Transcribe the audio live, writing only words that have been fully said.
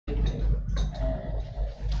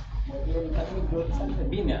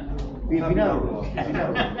Bina.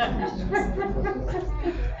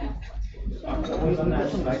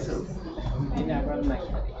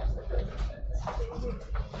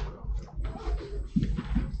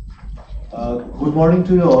 Good morning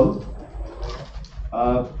to you all.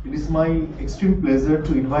 It is my extreme pleasure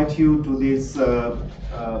to invite you to this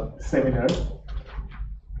seminar,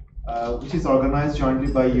 which is organized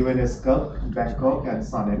jointly by UNESCO, Bangkok, and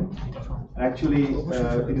SANEM. Actually,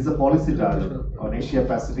 it is a policy dialogue on Asia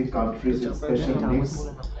Pacific countries with special needs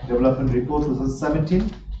development report 2017.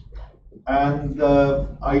 And the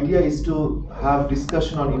idea is to have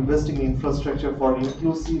discussion on investing in infrastructure for an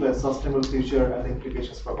inclusive and sustainable future and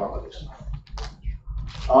implications for Bangladesh.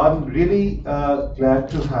 I'm really glad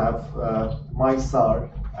to have my sir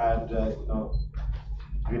and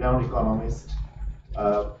renowned economist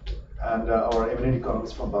and our eminent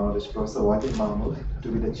economist from Bangladesh, Professor Westin Mahmood, to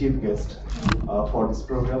be the chief guest for this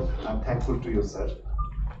program. I'm thankful to you, sir.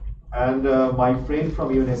 And my friend from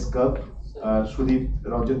UNESCO, Sudip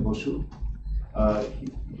Ranjan Bosu.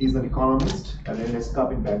 He's an economist at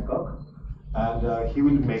UNESCO in Bangkok, and he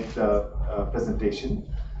will make the presentation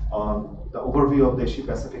on the overview of the Asia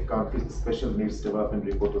Pacific countries Special Needs Development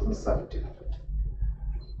Report 2017.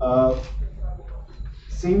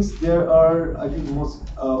 Since there are, I think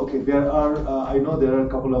I know there are a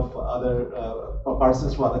couple of other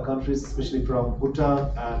persons from other countries, especially from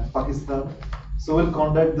Bhutan and Pakistan. So we'll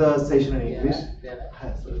conduct the session in English.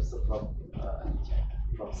 So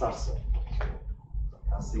from Sarso,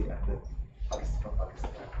 Nasi, and then from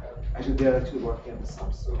Pakistan. Actually, they are actually working on the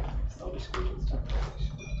Sarso Southeast Asian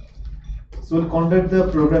standardization. So we'll conduct the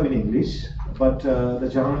program in English, but the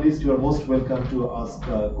journalists, you are most welcome to ask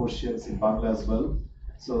questions in Bangla as well,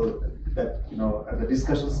 so that at the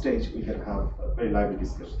discussion stage we can have very lively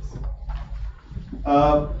discussions.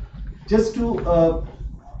 Just to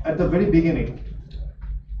at the very beginning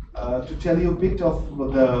to tell you a bit of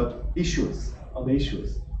the issues.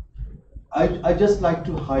 I just like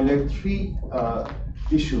to highlight three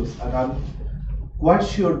issues, and I'm quite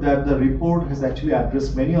sure that the report has actually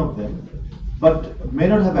addressed many of them, but may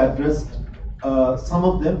not have addressed some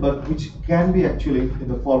of them, but which can be actually in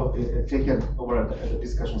the taken over at the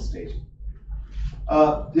discussion stage.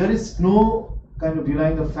 There is no kind of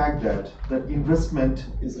denying the fact that investment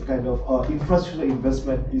is a kind of infrastructure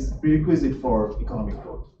investment is prerequisite for economic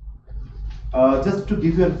growth. Just to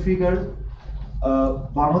give you a figure,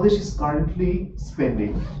 Bangladesh is currently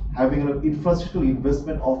having an infrastructure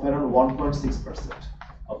investment of around 1.6%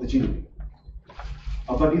 of the GDP.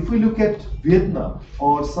 But if we look at Vietnam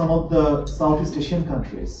or some of the Southeast Asian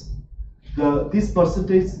countries, this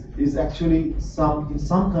percentage is actually in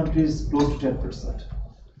some countries close to 10%.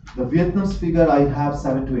 The Vietnam's figure I have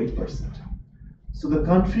 7 to 8%. So the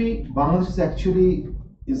country Bangladesh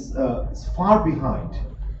is far behind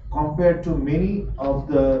compared to many of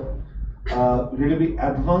the relatively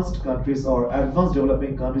advanced countries or advanced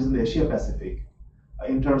developing countries in the Asia Pacific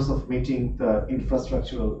in terms of meeting the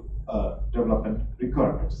infrastructural development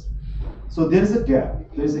requirements. So there is a gap.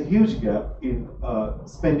 There is a huge gap in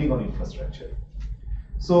spending on infrastructure.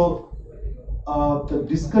 So the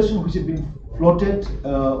discussion which had been floated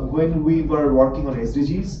when we were working on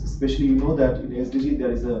SDGs, especially that in SDG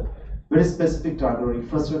there is a very specific target on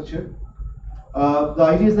infrastructure. The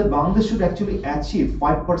idea is that Bangladesh should actually achieve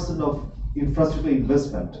 5% of infrastructure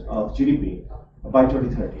investment of GDP by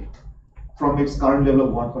 2030 from its current level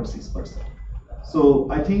of 1.6%. So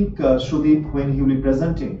I think Sudip, when he will be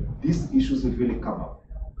presenting, these issues will really come up.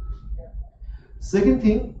 Second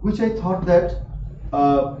thing, which I thought that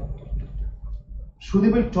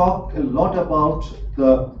Sudip will talk a lot about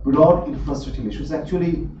the broad infrastructure issues.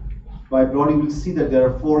 Actually, by broad you will see that there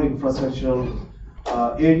are 4 infrastructural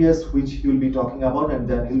areas which he will be talking about, and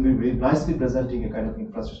then he will be very nicely presenting a kind of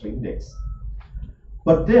infrastructure index.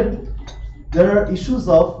 But then there are issues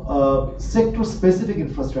of sector-specific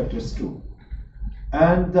infrastructures too.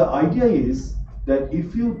 And the idea is that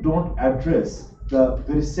if you don't address the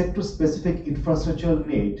very sector-specific infrastructural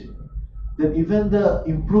need, then even the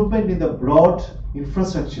improvement in the broad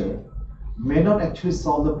infrastructure may not actually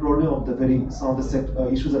solve the problem of some of the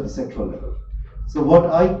issues at the sectoral level. So what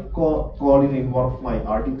I call in one of my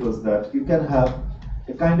articles that you can have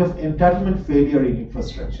a kind of entitlement failure in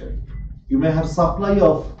infrastructure. You may have supply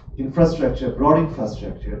of infrastructure, broad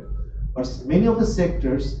infrastructure, but many of the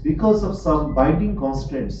sectors, because of some binding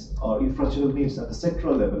constraints or infrastructural needs at the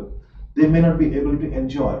sectoral level, they may not be able to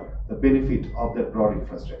enjoy the benefit of that broad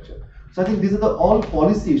infrastructure. So I think these are all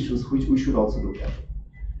policy issues which we should also look at.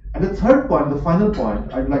 And the third point, the final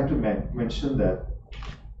point, I'd like to mention that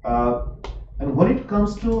And when it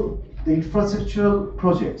comes to the infrastructural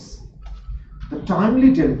projects, the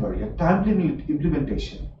timely delivery and timely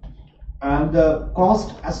implementation and the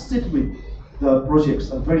cost associated with the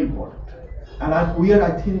projects are very important. And I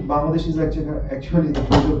think Bangladesh is actually the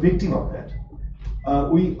major victim of that.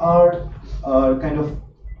 We are kind of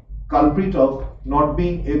culprit of not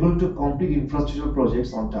being able to complete infrastructural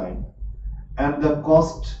projects on time, and the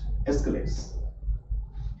cost escalates.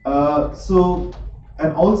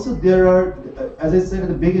 And also there are, as I said at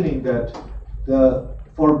the beginning, that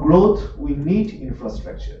for growth we need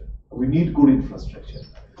infrastructure. We need good infrastructure,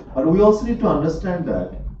 but we also need to understand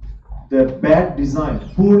that the bad design,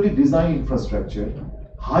 poorly designed infrastructure,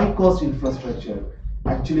 high cost infrastructure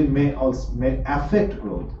actually may affect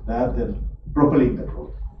growth rather than propelling the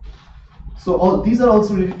growth. So these are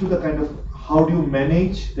also related to the kind of how do you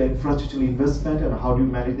manage the infrastructural investment and how do you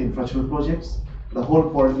manage the infrastructural projects, the whole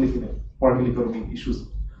political economy issues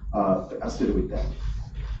associated with that.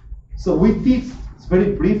 So with this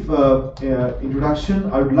very brief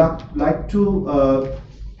introduction, I would like to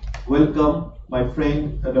welcome my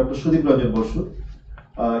friend Dr. Sudeep Ranjan Bosu,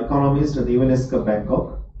 economist at the UNESCO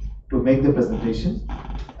Bangkok, to make the presentation.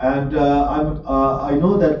 And I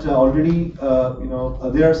know that already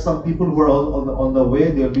there are some people who are on the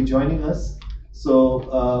way. They'll be joining us,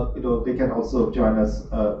 so they can also join us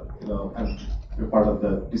and be part of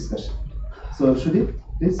the discussion. So Sudeep,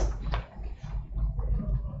 please.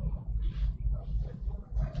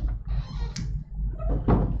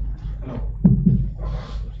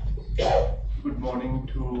 Good morning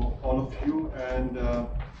to all of you, and a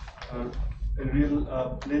real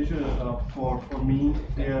pleasure for me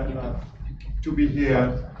here to be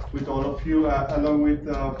here with all of you, along with,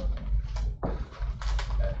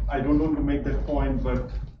 I don't want to make that point,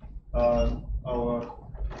 but our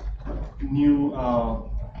new,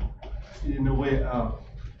 in a way, how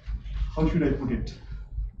should I put it?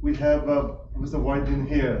 We have Mr. Westin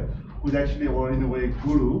here, who's actually our, in a way,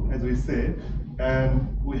 guru, as we say.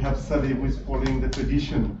 And we have Salim, who is following the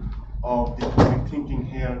tradition of the economic thinking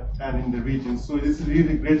here and in the region. So it is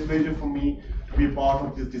really a great pleasure for me to be a part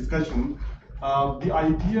of this discussion. The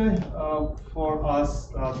idea for us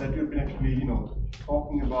that we've been actually,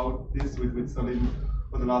 talking about this with Salim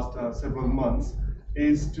for the last several months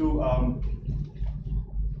is to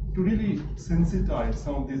really sensitize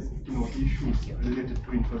some of these, issues related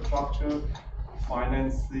to infrastructure,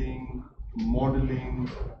 financing, modeling,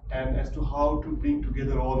 and as to how to bring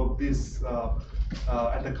together all of this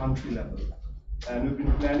at the country level. And we've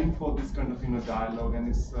been planning for this kind of dialogue, and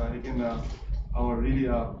it's again our really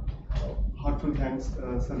heartfelt thanks,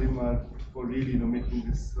 Salim, for really making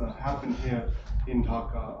this happen here in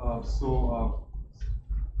Dhaka.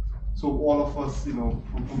 So all of us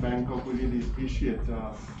from Bangkok, we really appreciate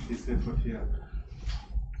this effort here.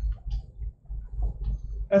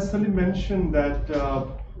 As Salim mentioned, that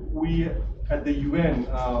we at the UN,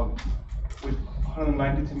 with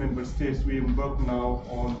 193 member states, we embark now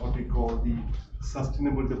on what we call the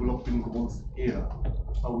Sustainable Development Goals era.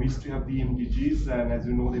 We used to have the MDGs, and as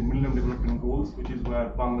you know, the Millennium Development Goals, which is where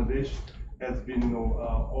Bangladesh has been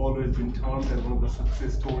always been termed as one of the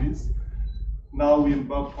success stories. Now we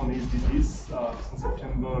embarked on SDGs since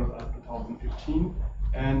September 2015,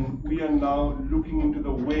 and we are now looking into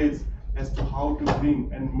the ways as to how to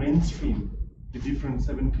bring and mainstream the different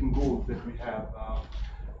 17 goals that we have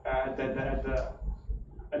at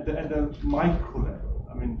the micro level.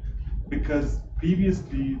 I mean, because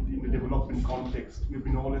previously in the development context, we've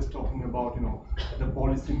been always talking about the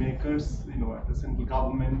policy makers, at the central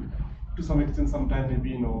government, to some extent, sometimes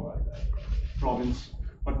maybe province.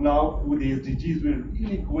 But now with the SDGs, we're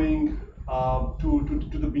really going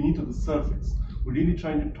to the beneath of the surface. We're really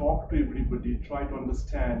trying to talk to everybody, try to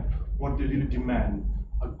understand what they really demand,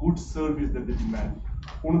 a good service that they demand.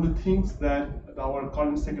 One of the things that our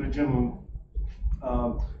current Secretary General,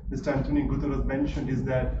 Mr. Antonio Guterres, mentioned is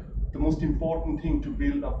that the most important thing to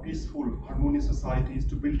build a peaceful, harmonious society is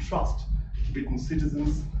to build trust between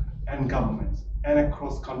citizens and governments and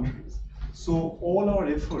across countries. So all our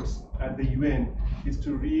efforts at the UN is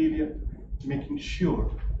to really making sure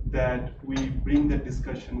that we bring that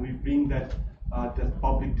discussion, we bring that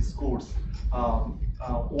public discourse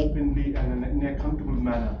openly and in an accountable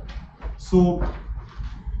manner. So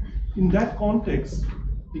in that context,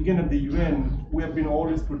 again at the UN, we have been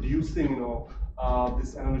always producing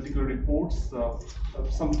these analytical reports.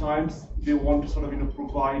 Sometimes they want to sort of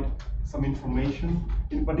provide some information,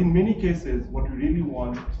 but in many cases what we really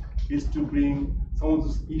want is to bring some of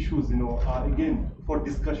those issues again for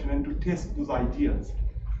discussion and to test those ideas.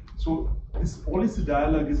 So this policy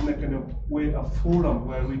dialogue is in a kind of way a forum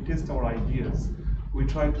where we test our ideas. we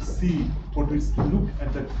try to see what we look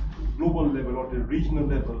at the global level or the regional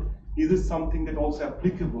level. Is it something that also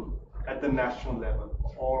applicable at the national level,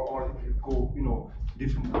 or if you go,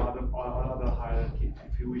 different other hierarchy,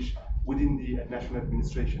 if you wish, within the national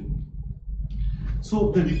administration.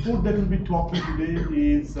 So the report that we'll be talking today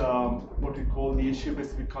is what we call the Asia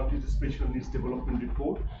Pacific Countries Special Needs Development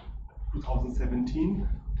Report 2017.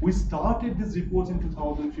 We started this report in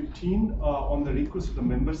 2015 on the request of the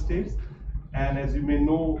member states, and as you may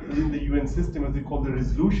know, in the UN system, as we call the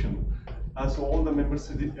resolution, so all the member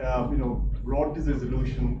states, brought this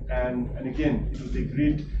resolution, and again, it was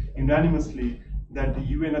agreed unanimously that the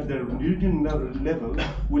UN at the regional level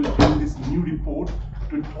will bring this new report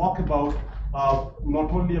to talk about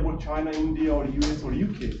not only about China, India, or US or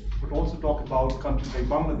UK, but also talk about countries like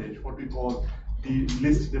Bangladesh, what we call the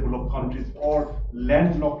least developed countries, or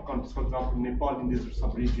landlocked countries, for example, Nepal in this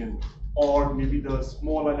sub-region, or maybe the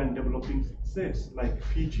small island developing states like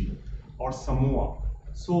Fiji or Samoa.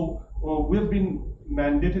 So we have been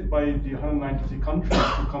mandated by the 193 countries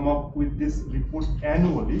to come up with this report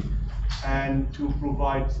annually and to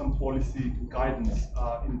provide some policy guidance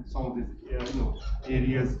in some of these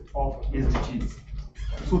areas of SDGs.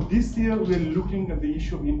 So this year we're looking at the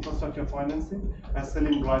issue of infrastructure financing. As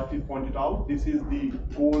Selim rightly pointed out, this is the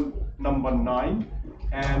goal number 9,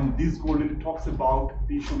 and this goal really talks about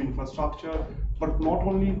the issue of infrastructure, but not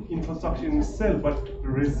only infrastructure in itself, but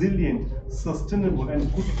resilient, sustainable,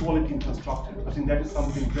 and good quality infrastructure. I think that is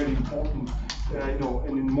something very important,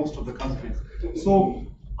 in most of the countries. So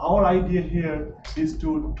our idea here is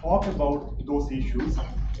to talk about those issues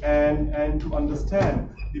and to understand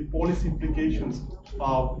the policy implications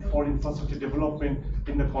for infrastructure development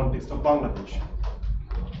in the context of Bangladesh.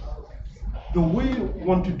 The way we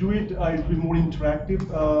want to do it, it will be more interactive.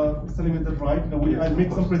 Salim, is that right? I'll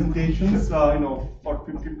make some presentations, for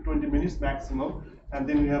 15 to 20 minutes maximum, and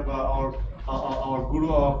then we have our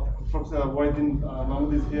guru, Professor Westin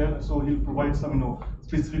Mahmood is here, so he'll provide some,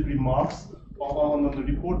 specific remarks on the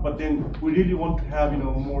report. But then we really want to have,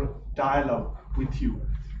 more dialogue with you.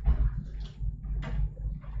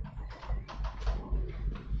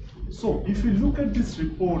 So if you look at this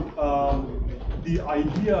report, the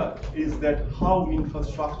idea is that how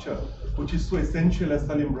infrastructure, which is so essential, as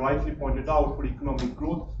Salim rightly pointed out, for economic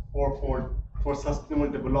growth or for sustainable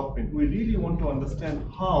development, we really want to understand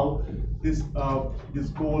how this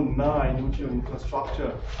goal 9, which is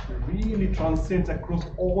infrastructure, really transcends across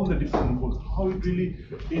all the different goals, how it really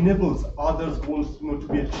enables other goals to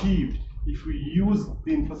be achieved if we use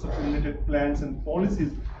the infrastructure-related plans and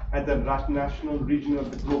policies at the national, regional,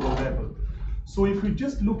 and global level. So if we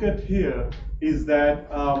just look at here, is that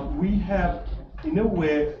we have, in a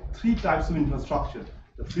way, 3 types of infrastructure: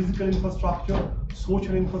 the physical infrastructure,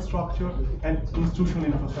 social infrastructure, and institutional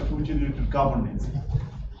infrastructure, which is related to governance.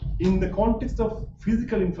 In the context of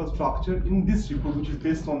physical infrastructure, in this report, which is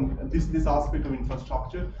based on this aspect of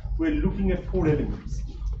infrastructure, we're looking at 4 elements.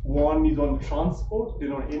 1 is on transport,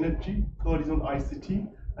 then on energy, 3rd is on ICT,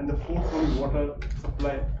 and the 4th one is water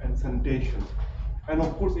supply and sanitation. And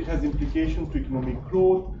of course, it has implications to economic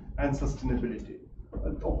growth and sustainability.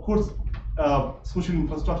 Of course, social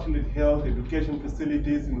infrastructure like health, education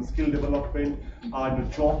facilities, skill development,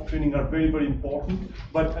 job training are very, very important.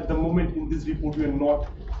 But at the moment in this report, we are not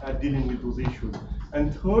dealing with those issues.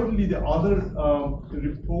 And thirdly, the other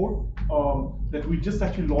report that we just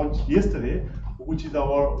actually launched yesterday, which is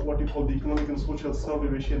our what we call the Economic and Social Survey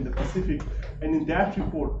of Asia and the Pacific. And in that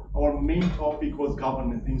report, our main topic was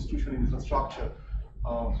governance, the institutional infrastructure.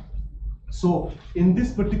 So in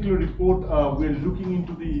this particular report, we're looking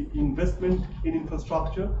into the investment in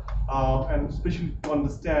infrastructure, and especially to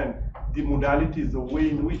understand the modalities, the way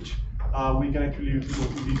in which we can actually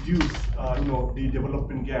reduce the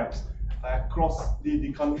development gaps across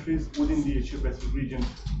the countries within the Asia Pacific region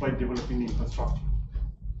by developing the infrastructure.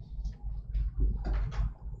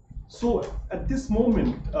 So at this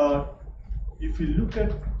moment, if we look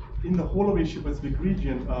at in the whole of Asia Pacific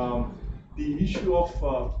region, the issue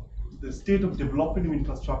of the state of development of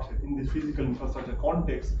infrastructure in the physical infrastructure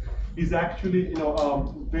context is actually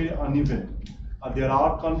very uneven. There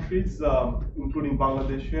are countries, including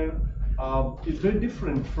Bangladesh here, is very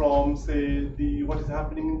different from, say, what is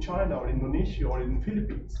happening in China or Indonesia or in the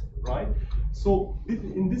Philippines, right? So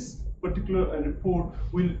in this particular report,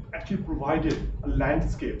 we'll actually provide a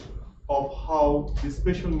landscape of how the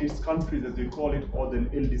special needs countries, as we call it, or the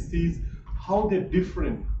LDCs, how they're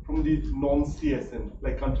different from the non-CSN,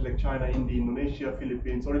 like countries like China, India, Indonesia,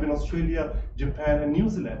 Philippines, or even Australia, Japan, and New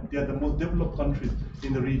Zealand. They are the most developed countries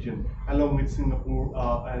in the region, along with Singapore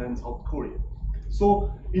and South Korea.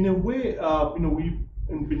 So in a way, we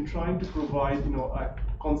and been trying to provide a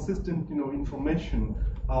consistent information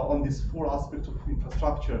on these four aspects of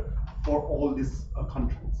infrastructure for all these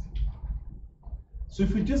countries. So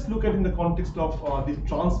if we just look at in the context of the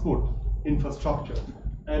transport infrastructure,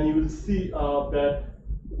 and you will see that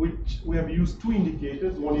we have used two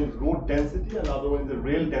indicators. One is road density, and the other one is the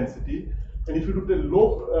rail density. And if you look at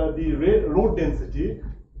road density,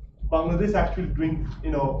 Bangladesh actually doing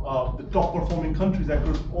the top performing countries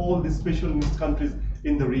across all the special needs countries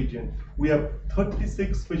in the region. We have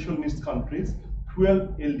 36 special needs countries,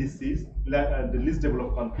 12 LDCs, the least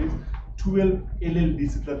developed countries, 12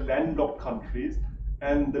 LLDCs, the landlocked countries,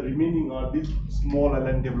 and the remaining are these small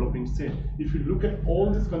and developing states. If you look at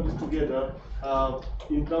all these countries together,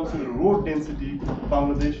 in terms of the road density,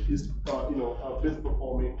 Bangladesh is a best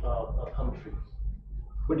performing country.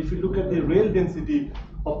 But if you look at the rail density,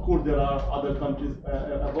 of course there are other countries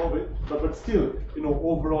above it, but still,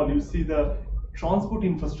 overall you see the transport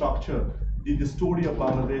infrastructure. The story of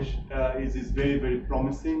Bangladesh is very, very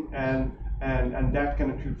promising, and that can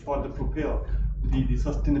actually further propel the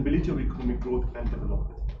sustainability of economic growth and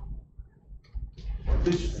development.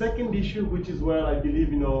 The second issue, which is where I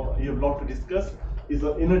believe you have a lot to discuss, is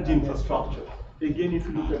the energy infrastructure. Again, if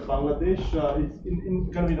you look at Bangladesh, it's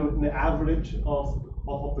in kind of in the average of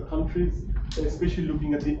the countries, especially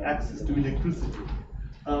looking at the access to electricity.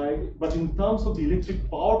 But in terms of the electric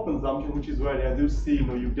power consumption, which is where, as you see,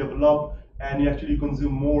 you develop and you actually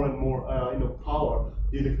consume more and more power,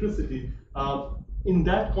 the electricity. In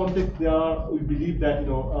that context, we believe that there's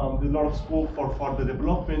a lot of scope for further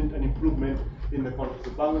development and improvement in the context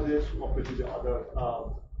of Bangladesh compared to the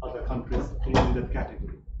other countries in that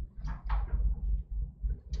category.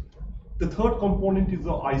 The third component is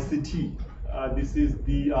the ICT. This is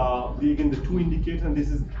again the two indicators, and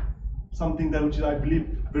this is something that which I believe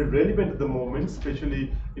very relevant at the moment,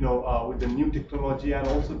 especially with the new technology and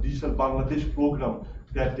also Digital Bangladesh program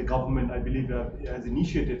that the government, I believe, has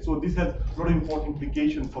initiated. So this has a lot of important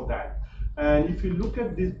implications for that. And if you look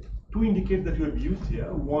at these two indicators that you have used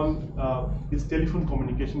here, one is telephone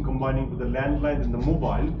communication combining with the landline and the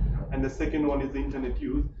mobile, and the second one is the internet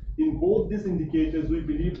use. In both these indicators, we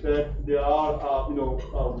believe that there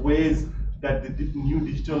are ways that the new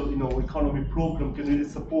digital economy program can really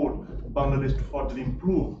support Bangladesh to further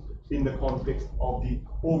improve in the context of the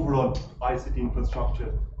overall ICT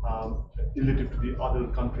infrastructure relative to the other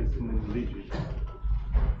countries in the region.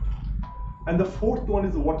 And the fourth one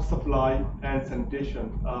is the water supply and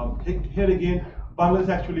sanitation. Here again, Bangladesh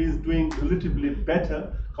actually is doing relatively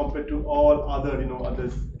better compared to all other,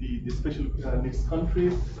 the special needs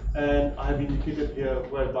countries. And I have indicated here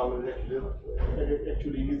where Bangladesh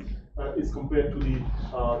actually is compared to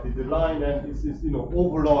the line, and is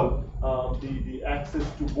overall the access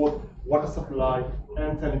to both water supply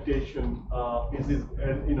and sanitation is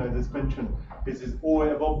as I mentioned, is way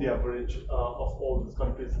above the average of all these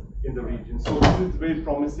countries in the region. So this is very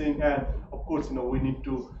promising, and of course we need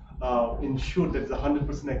to ensure that there's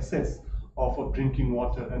 100% access of drinking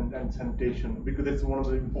water and sanitation, because that's one of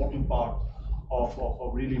the important parts of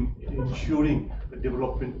really ensuring the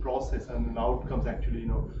development process and the outcomes actually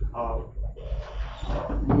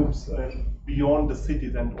moves beyond the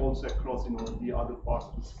cities and also across the other parts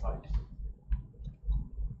of the society.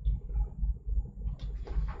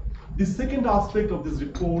 The second aspect of this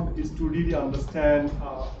report is to really understand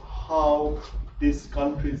how these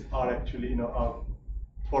countries are actually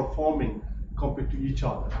performing compared to each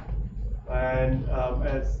other. And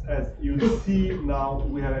as you see now,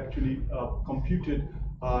 we have actually computed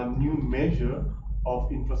a new measure of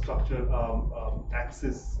infrastructure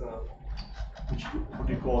access, which what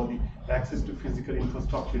we call the access to physical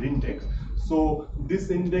infrastructure index. So this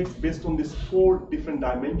index, based on these 4 different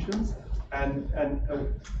dimensions, and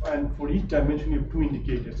for each dimension you have 2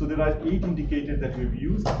 indicators. So there are 8 indicators that we've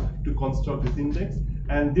used to construct this index,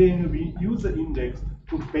 and then we use the index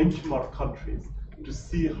to benchmark countries to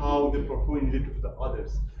see how they perform relative to the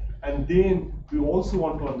others. And then we also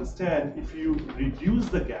want to understand, if you reduce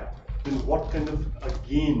the gap, then what kind of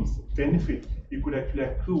gains, benefit you could actually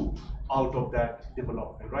accrue out of that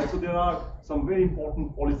development, right? So there are some very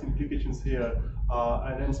important policy implications here,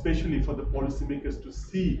 and especially for the policymakers to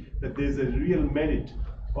see that there's a real merit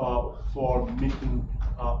for making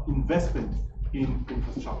investments in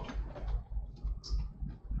infrastructure.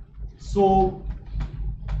 So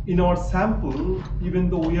in our sample, even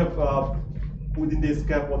though we have within the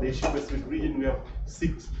SCAP or the Asia Pacific region, we have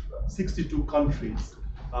 62 countries,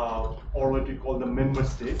 or what we call the member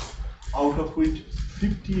states, out of which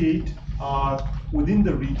 58 are within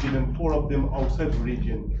the region and 4 of them outside the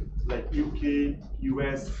region, like UK,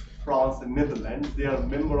 US, France, and Netherlands. They are a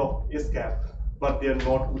member of SCAP, but they are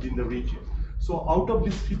not within the region. So out of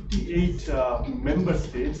these 58 member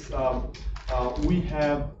states, we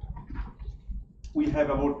have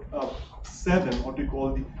about 7 what we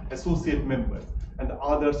call the associate members, and the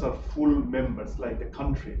others are full members, like the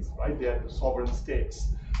countries, right? They are sovereign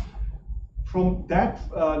states. From that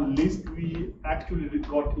list, we actually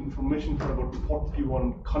got information for about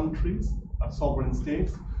 41 countries, sovereign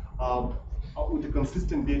states, with a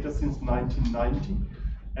consistent data since 1990,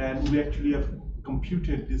 and we actually have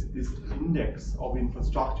computed this index of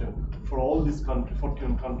infrastructure for all these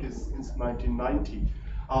 41 countries since 1990.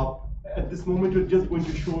 At this moment, we're just going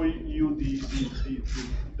to show you the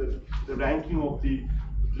ranking of the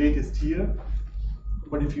latest year.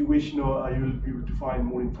 But if you wish, you will be able to find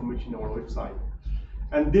more information on our website.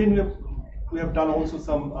 And then we have done also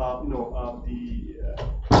some,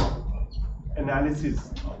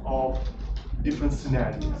 analysis of different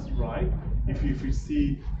scenarios, right? If you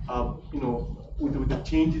see, with the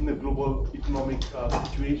change in the global economic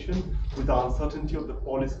situation, with the uncertainty of the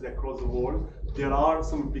policies across the world, there are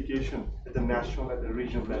some implications at the national, at the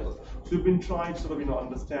regional level. So we've been trying to sort of,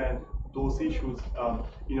 understand those issues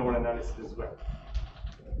in our analysis as well.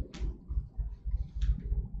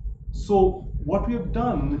 So what we have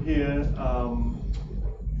done here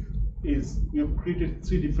is we have created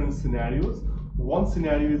 3 different scenarios. One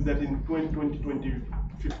scenario is that in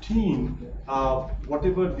 2015,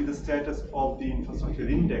 whatever be the status of the infrastructure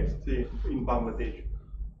index, say in Bangladesh,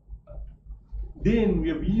 then we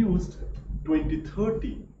have used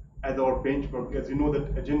 2030 as our benchmark. As you know,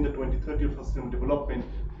 that Agenda 2030 for Sustainable Development,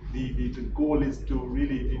 the goal is to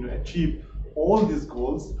really achieve all these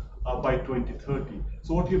goals by 2030.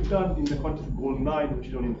 So what we've done in the context of Goal 9, which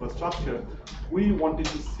is on infrastructure, we wanted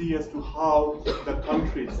to see as to how the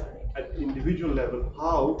countries at individual level,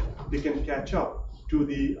 how they can catch up to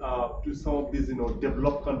the to some of these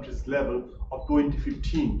developed countries level of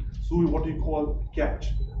 2015. So what we call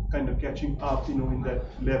catching up in that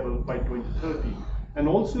level by 2030, and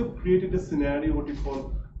also created a scenario what we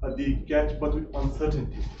call the catch but with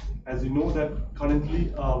uncertainty. As you know that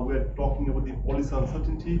currently we're talking about the policy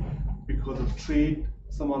uncertainty because of trade,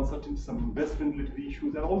 some uncertainty, some investment related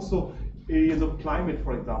issues, and also areas of climate,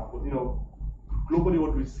 for example. Globally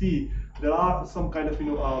what we see, there are some kind of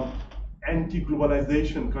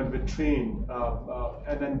anti-globalization kind of a trend,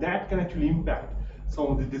 and then that can actually impact some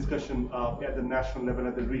of the discussion at the national level,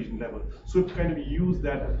 at the region level. So we've kind of used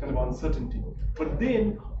that as kind of uncertainty. But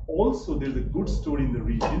then also there's a good story in the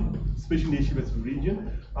region, especially in the Asia-Pacific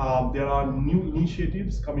region. There are new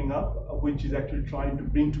initiatives coming up, which is actually trying to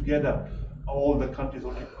bring together all the countries,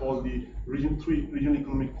 what we call the Region 3, Regional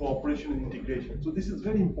Economic Cooperation and Integration. So this is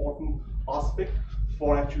very important aspect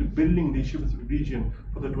for actually building the Asia-Pacific region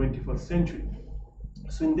for the 21st century.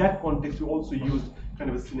 So in that context, we also used kind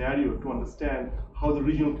of a scenario to understand how the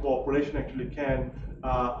regional cooperation actually can,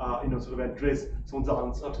 sort of address some of the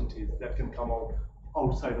uncertainties that can come out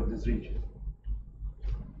outside of this region.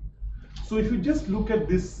 So if you just look at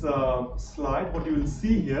this slide, what you will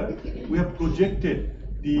see here, we have projected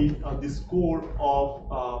the score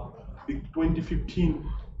of the 2015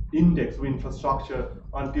 index of infrastructure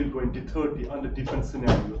until 2030 under different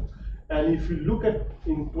scenarios. And if you look at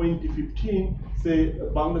in 2015, say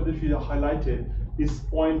Bangladesh is highlighted is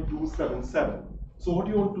 0.277. So what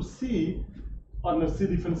you want to see under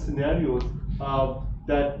different scenarios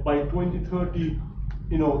that by 2030,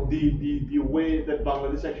 the way that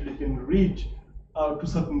Bangladesh actually can reach to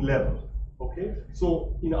certain level. Okay,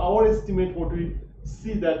 so in our estimate, what we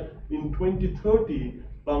see that in 2030,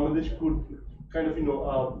 Bangladesh could kind of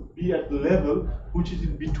be at the level which is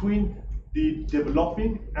in between the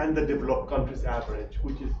developing and the developed countries average,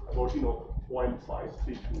 which is about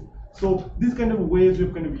 0.532. So these kind of ways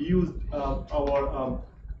we've kind of used our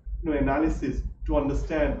analysis to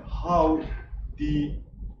understand how the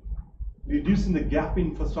reducing the gap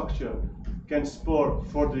in infrastructure can spur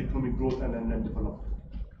further economic growth and development.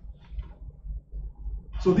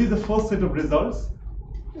 So this is the first set of results.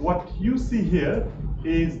 What you see here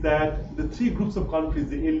is that the 3 groups of countries,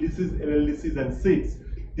 the LDCs, LLDCs, and SIDS.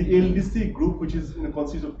 The LDC group, which is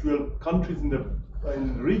consists of 12 countries in the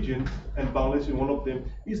region, and Bangladesh is one of them,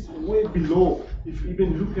 is way below. If you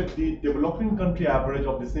even look at the developing country average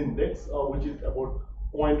of this index, which is about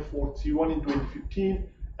 0.431 in 2015,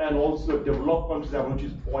 and also developed countries average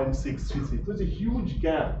is 0.636. So it's a huge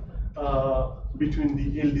gap between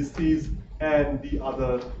the LDCs and the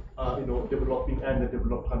other developing and the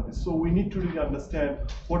developed countries. So we need to really understand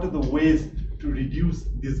what are the ways to reduce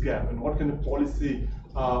this gap and what kind of policy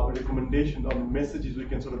recommendation or messages we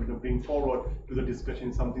can sort of bring forward to the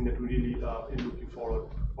discussion, something that we really are looking forward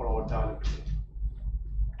for our dialogue.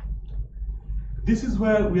 This is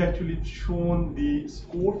where we actually shown the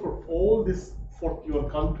score for all these 41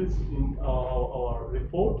 countries in our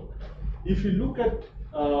report. If you look at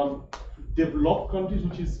developed countries,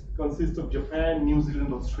 which consists of Japan, New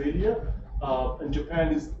Zealand, Australia, and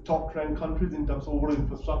Japan is top ranked countries in terms of overall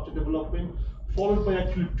infrastructure development, followed by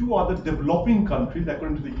actually two other developing countries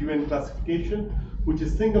according to the UN classification, which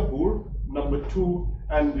is Singapore, number 2,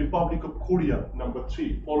 and Republic of Korea, number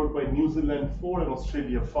 3, followed by New Zealand 4 and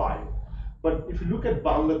Australia 5. But if you look at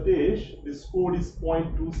Bangladesh, the score is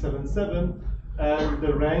 0.277, and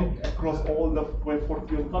the rank across all the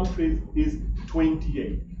 41 countries is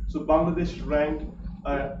 28. So Bangladesh ranked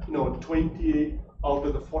 28 out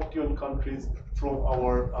of the 41 countries from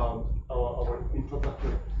our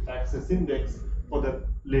infrastructure access index for the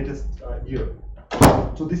latest year.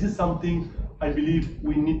 So this is something I believe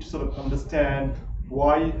we need to sort of understand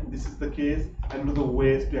why this is the case and what are the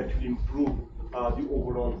ways to actually improve the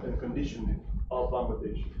overall condition of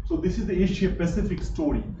Bangladesh. So this is the Asia Pacific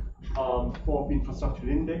story for infrastructure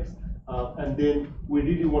index, and then we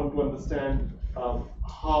really want to understand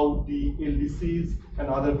how the LDCs and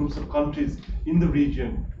other groups of countries in the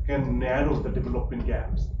region can narrow the development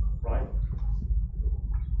gaps, right?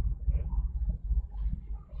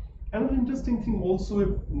 Another interesting thing also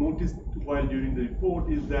we've noticed while during the report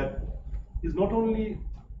is that not only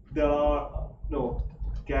there are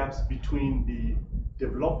gaps between the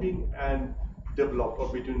developing and developed, or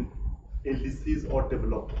between LDCs or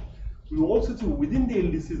developed. We also see within the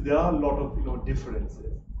LDCs there are a lot of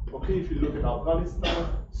differences. Okay, if you look at Afghanistan,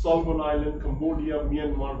 Solomon Island, Cambodia,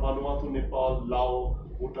 Myanmar, Vanuatu, Nepal, Laos,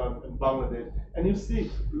 Bhutan, and Bangladesh, and you see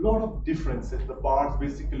a lot of differences. The bars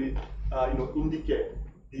basically indicate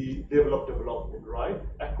the development, right,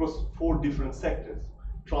 across 4 different sectors: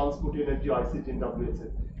 transport, energy, ICT, and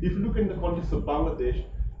WSA. If you look in the context of Bangladesh,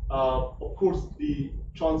 of course, the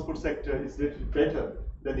transport sector is a little better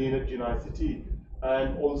than the energy and ICT,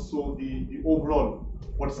 and also the overall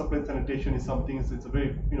water supply and sanitation is something it's a very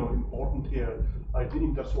important here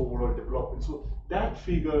in terms of overall development. So that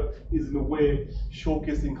figure is in a way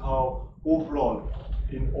showcasing how overall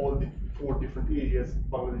in all the 4 different areas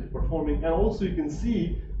Bangladesh is performing, and also you can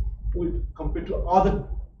see compared to other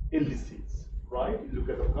LDCs, right? You look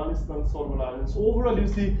at Afghanistan, Solomon Islands. So overall, you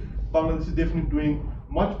see Bangladesh is definitely doing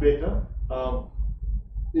much better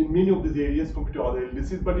in many of these areas compared to other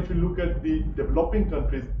LDCs. But if you look at the developing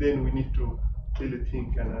countries, then we need to really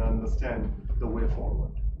think and understand the way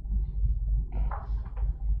forward.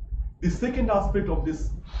 The second aspect of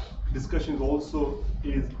this discussion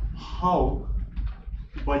is how,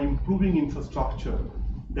 by improving infrastructure,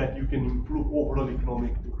 that you can improve overall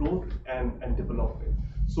economic growth and development.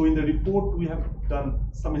 So in the report, we have done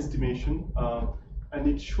some estimation, and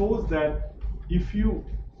it shows that if you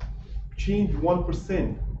change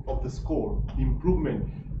 1% of the score, the improvement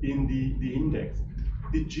in the index,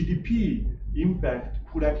 the GDP impact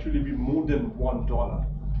could actually be more than $1,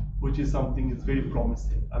 which is something that's very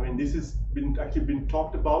promising. I mean, this has been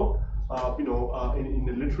talked about, in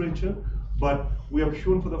the literature, but we have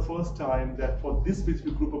shown for the first time that for this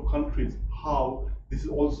specific group of countries, how this is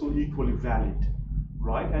also equally valid,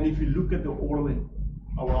 right? And if you look at the overall,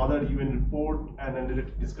 our other UN report and then the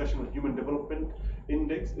discussion on Human Development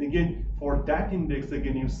Index, again, for that index,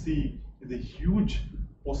 again, you see the huge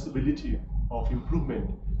possibility of improvement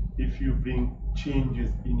if you bring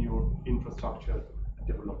changes in your infrastructure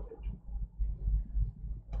development.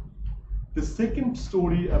 The second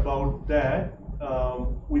story about that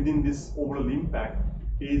within this overall impact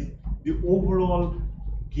is the overall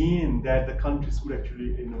gain that the countries could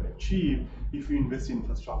actually achieve if you invest in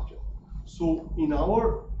infrastructure. So in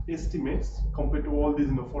our estimates, compared to all these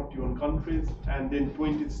 41 countries and then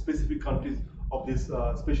 20 specific countries of this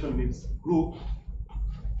special needs group,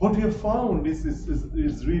 what we have found is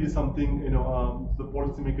really something the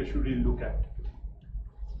policymakers should really look at.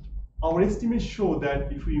 Our estimates show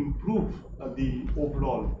that if we improve the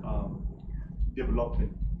overall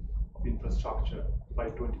development of infrastructure by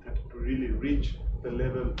 2030 to really reach the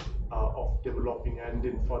level of developing and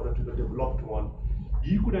then further to the developed one,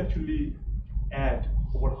 you could actually add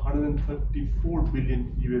over 134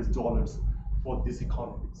 billion US dollars for these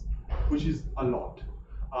economies, which is a lot.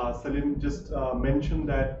 Salim just mentioned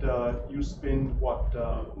that you spend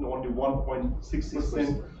only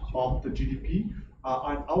 1.6% of the GDP,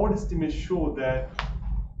 and our estimates show that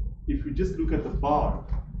if you just look at the bar,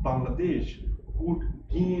 Bangladesh would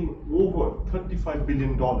gain over $35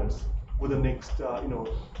 billion over the next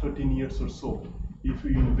 13 years or so if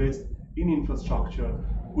you invest in infrastructure,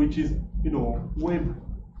 which is way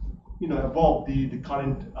above the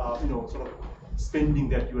current sort of spending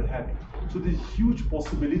that you are having. So there's huge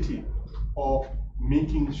possibility of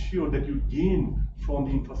making sure that you gain from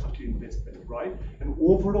the infrastructure investment, right? And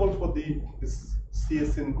overall for this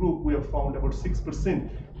CSN group, we have found about 6%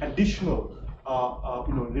 additional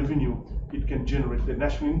revenue it can generate. The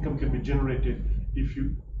national income can be generated if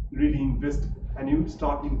you really invest, and you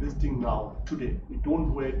start investing now, today. You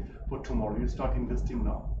don't wait for tomorrow, you start investing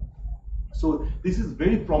now. So this is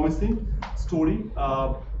very promising story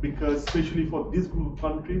because especially for this group of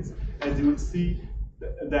countries, as you will see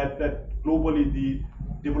that globally the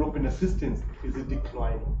development assistance is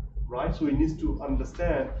declining, right? So we need to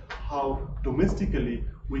understand how domestically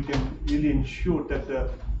we can really ensure that the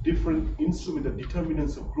different instruments, the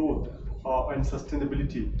determinants of growth and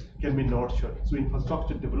sustainability can be nurtured. So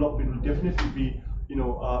infrastructure development will definitely be,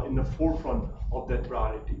 in the forefront of that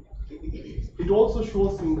priority. It also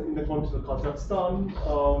shows in the context of Kazakhstan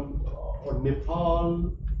or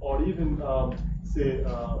Nepal or even say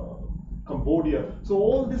Cambodia. So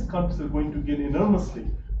all these countries are going to gain enormously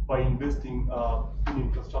by investing in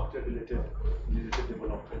infrastructure related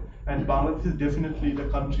development. And Bangladesh is definitely the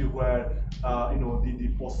country where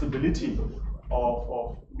the possibility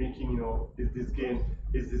of making this gain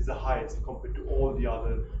is the highest compared to all the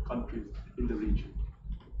other countries in the region.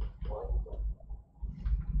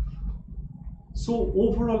 So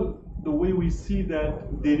overall, the way we see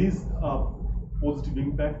that there is a positive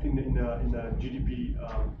impact in GDP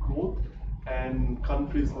growth, and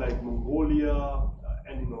countries like Mongolia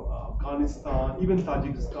and Afghanistan, even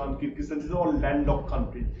Tajikistan, Kyrgyzstan, these are all landlocked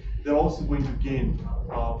countries. They're also going to gain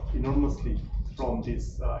enormously from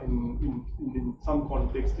this. In some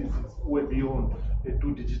contexts, it's way beyond a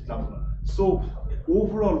two-digit number. So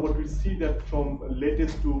overall, what we see that from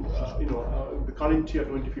latest to the current year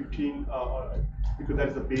 2015, because that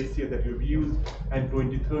is the base year that we've used, and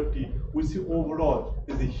 2030, we see overall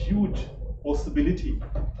there's a huge possibility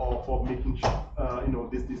of making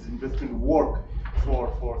this investment work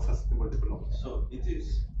for sustainable development. So it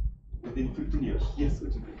is within 15 years. Yes,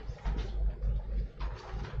 within 15 years.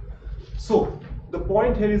 So the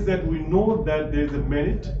point here is that we know that there is a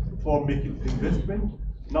merit for making this investment.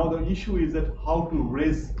 Now the issue is that how to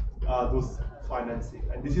raise those financing,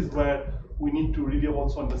 and this is where we need to really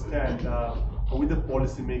also understand with the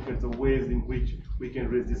policymakers the ways in which we can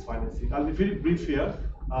raise this financing. I'll be very brief here.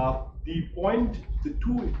 The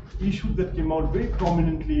two issues that came out very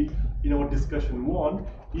prominently in our discussion, one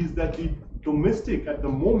is that the domestic at the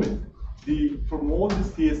moment, from all the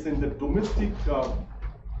CSN, the domestic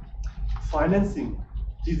financing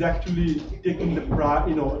is actually taking the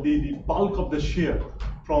bulk of the share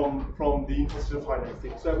from the infrastructure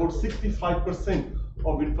financing. So about 65%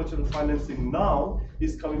 of infrastructure financing now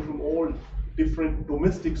is coming from all different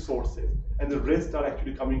domestic sources, and the rest are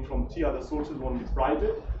actually coming from three other sources. One is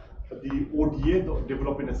private, the ODA, the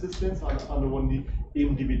development assistance, and another one the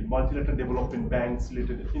MDB, multilateral development banks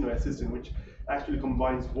related assistance, which actually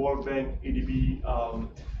combines World Bank, ADB,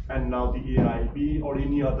 and now the AIB or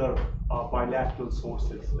any other bilateral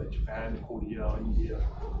sources like Japan, Korea, India,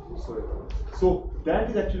 whatsoever. So that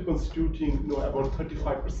is actually constituting about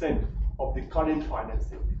 35% of the current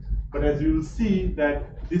financing. But as you will see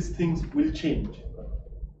that these things will change.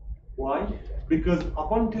 Why? Because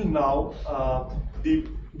up until now,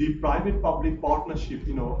 the private-public partnership,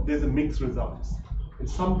 there's a mixed results. In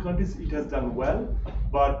some countries it has done well,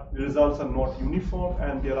 but the results are not uniform,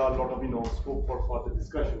 and there are a lot of scope for further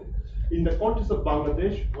discussion. In the context of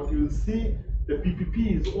Bangladesh, what you will see, the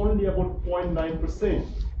PPP is only about 0.9%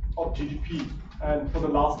 of GDP, and for the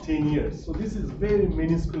last 10 years. So this is very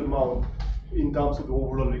minuscule amount in terms of the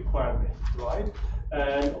overall requirement, right?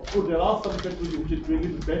 And of course, there are some countries which are doing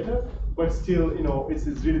it better, but still, it's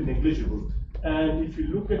really negligible. And if you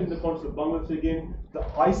look at in the context of Bangladesh again, the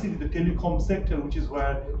ICT, the telecom sector, which is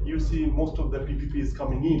where you see most of the PPP is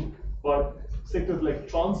coming in, but sectors like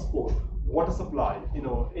transport, water supply,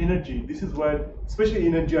 energy, this is where, especially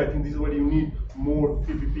energy, I think this is where you need more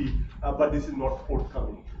PPP, but this is not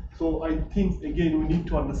forthcoming. So I think, again, we need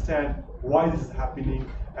to understand why this is happening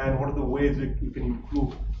and what are the ways we can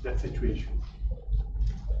improve that situation.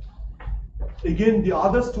 Again, the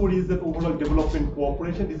other story is that overall development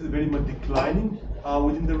cooperation, this is very much declining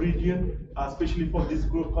within the region, especially for this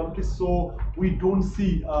group of countries. So we don't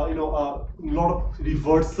see a lot of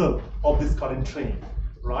reversal of this current trend,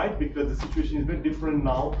 right? Because the situation is very different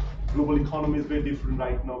now. Global economy is very different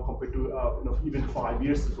right now compared to even 5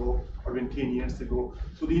 years ago or even 10 years ago.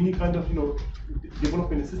 So any kind of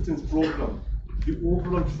development assistance program, the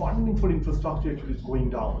overall funding for infrastructure actually is going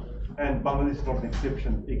down, and Bangladesh is not an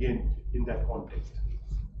exception again in that context.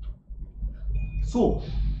 So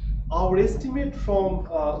our estimate from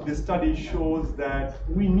the study shows that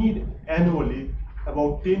we need annually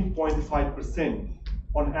about 10.5%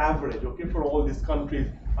 on average, okay, for all these countries,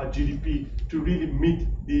 GDP, to really meet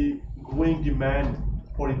the growing demand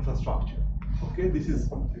for infrastructure. Okay, this is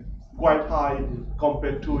quite high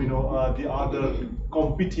compared to the other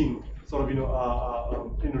competing sort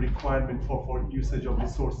of requirement for usage of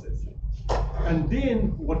resources. And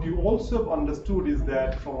then what you also have understood is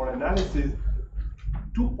that from our analysis,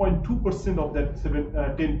 2.2% of that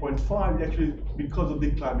 10.5 is actually because of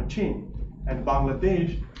the climate change. And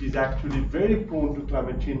Bangladesh is actually very prone to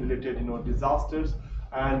climate change related disasters,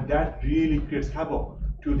 and that really creates havoc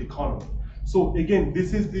to the economy. So again,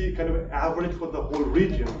 this is the kind of average for the whole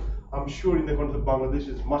region. I'm sure in the context of Bangladesh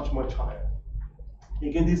is much, much higher.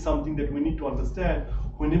 Again, this is something that we need to understand.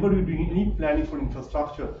 Whenever we're doing any planning for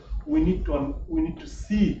infrastructure, we need to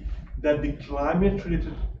see that the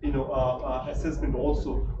climate-related assessment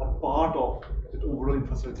also a part of the overall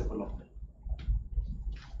infrastructure development.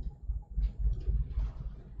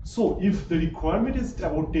 So if the requirement is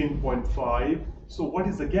about 10.5, so what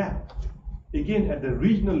is the gap? Again, at the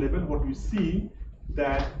regional level, what we see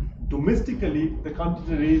that domestically the countries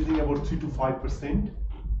are raising about 3 to 5%,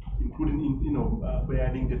 including by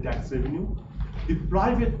adding the tax revenue. The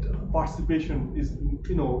private participation is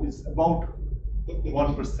is about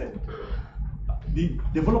 1%. The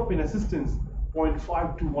development assistance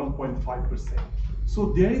 0.5 to 1.5%. So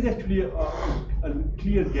there is actually a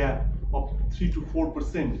clear gap of 3 to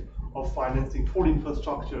 4% of financing for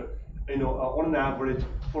infrastructure, on an average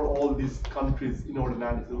for all these countries in our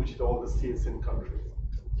analysis, which is all the CSN countries.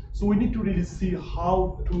 So we need to really see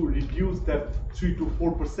how to reduce that 3 to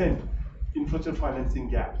 4% infrastructure financing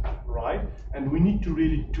gap, right? And we need to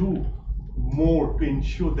really do more to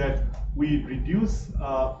ensure that we reduce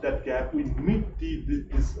that gap, we meet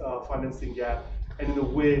this financing gap, and in a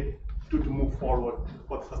way to move forward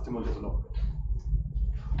for sustainable development.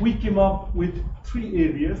 We came up with 3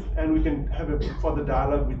 areas, and we can have a further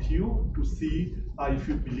dialogue with you to see if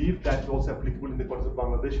you believe that is also applicable in the context of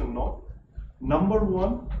Bangladesh or not. Number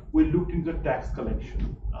 1, we looked into tax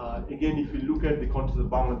collection. Again, if you look at the context of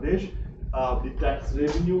Bangladesh, the tax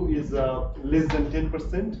revenue is less than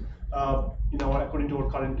 10% according to our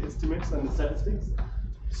current estimates and the statistics.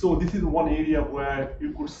 So this is one area where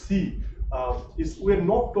you could see we're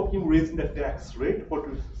not talking raising the tax rate, but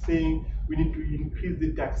we're saying we need to increase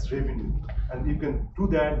the tax revenue, and you can do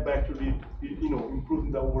that by actually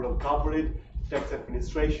improving the overall coverage, tax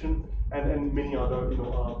administration, and many other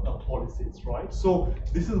policies, right? So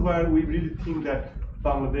this is where we really think that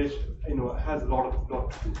Bangladesh has a lot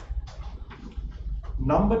to do.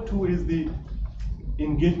 Number 2 is the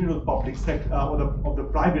engagement of the public sector of the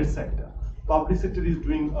private sector. Public sector is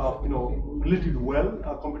doing relatively well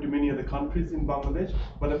compared to many other countries in Bangladesh,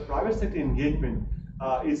 but the private sector engagement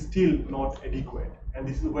is still not adequate, and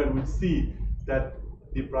this is where we see that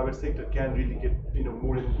the private sector can really get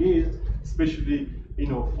more engaged, especially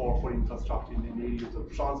for infrastructure in the areas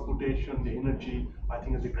of transportation, the energy. I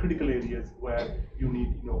think are the critical areas where you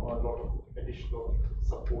need a lot of additional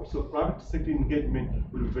support. So private sector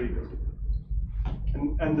engagement will be very critical.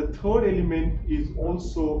 And the third element is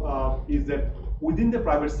also is that within the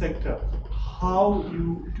private sector, how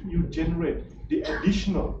you generate the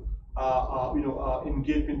additional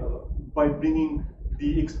engagement by bringing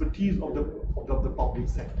the expertise of the public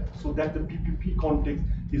sector, so that the PPP context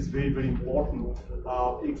is very, very important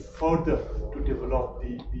further to develop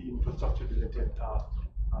the infrastructure related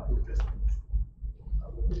investments.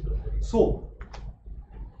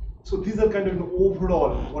 So these are kind of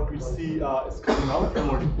overall what we see is coming out from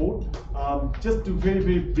our report. Just to very,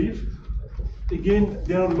 very brief, again,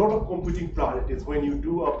 there are a lot of competing priorities when you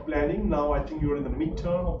do a planning. Now I think you're in the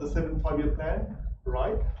midterm of the 7-5-year plan,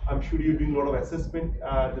 right? I'm sure you're doing a lot of assessment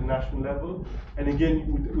at the national level. And again,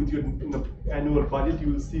 with your annual budget,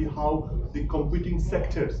 you will see how the competing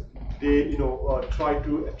sectors, they try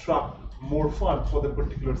to attract more funds for the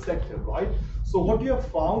particular sector, right? So what you have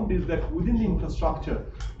found is that within the infrastructure,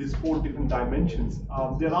 these 4 different dimensions,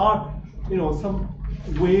 there are some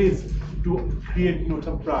ways to create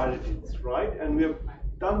some priorities, right? And we have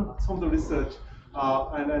done some of the research,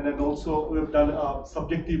 and also we have done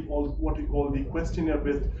subjective, what we call the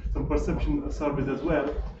questionnaire-based some perception surveys as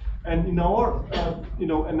well. And in our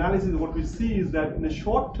analysis, what we see is that in the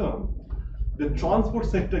short term, the transport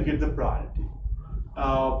sector gets a priority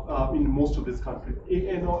in most of these countries,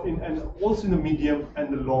 and also in the medium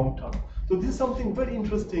and the long term. So this is something very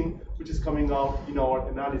interesting which is coming out in our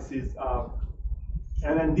analysis,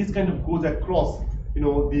 and this kind of goes across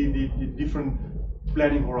the different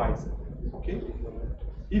planning horizon. Okay,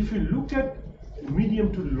 if you look at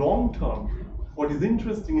medium to long term, what is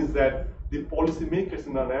interesting is that the policymakers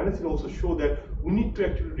in our analysis also show that we need to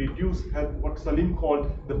actually reduce what Salim called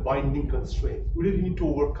the binding constraints. We really need to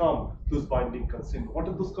overcome those binding constraints. What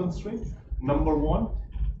are those constraints? Number one,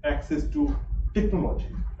 access to technology.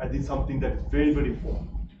 I think something that is very, very important.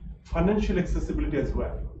 Financial accessibility as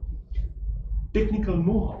well. Technical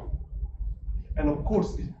know-how. And of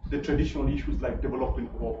course, the traditional issues like development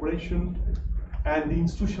cooperation and the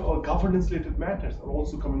institutional or governance-related matters are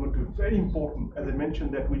also coming on to be very important. As I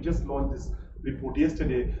mentioned that we just launched this report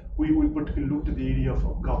yesterday, we particularly looked at the area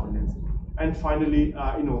of governance. And finally,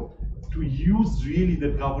 to use really the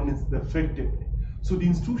governance effectively. So the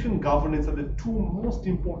institution governance are the two most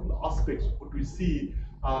important aspects what we see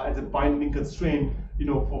as a binding constraint,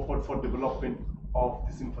 for development of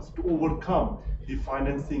this infrastructure to overcome the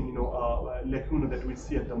financing, lacuna that we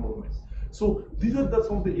see at the moment. So these are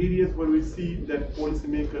some of the areas where we see that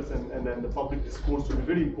policymakers and the public discourse will be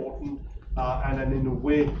very important, and in a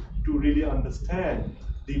way to really understand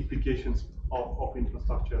the implications of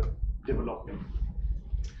infrastructure development.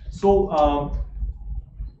 So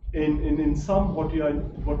in sum, what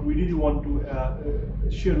we really want to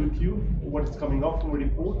share with you, what is coming out from the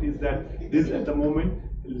report is that there's at the moment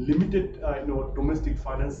limited domestic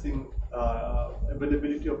financing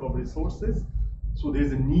availability of our resources. So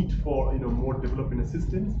there's a need for more development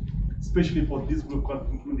assistance, especially for this group,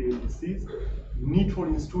 including the LDCs. Need for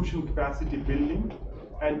institutional capacity building,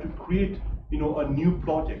 and to create a new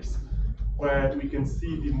projects where we can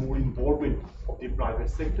see the more involvement of the private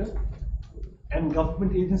sector. And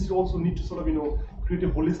government agencies also need to sort of create a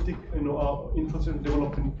holistic infrastructure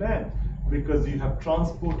development plan, because you have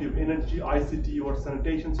transport, you have energy, ICT, or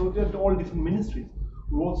sanitation. So they're all different ministries.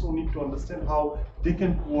 We also need to understand how they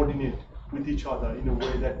can coordinate with each other in a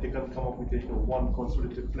way that they can come up with a one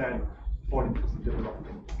consolidated plan for infrastructure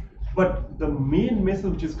development. But the main message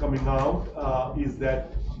which is coming out is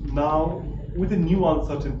that now, with the new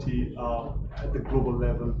uncertainty at the global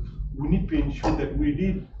level, we need to ensure that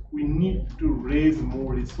we need to raise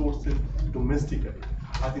more resources domestically.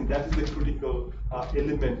 I think that is the critical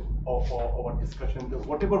element of our discussion.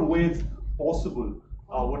 Whatever ways possible,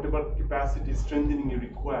 whatever capacity strengthening you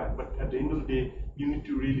require, but at the end of the day, you need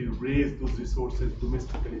to really raise those resources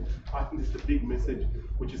domestically. I think this is the big message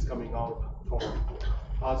which is coming out from the report.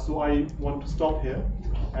 So I want to stop here,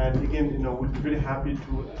 and again, we'll be very happy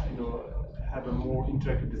to have a more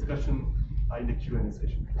interactive discussion in the Q&A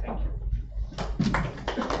session. Thank you.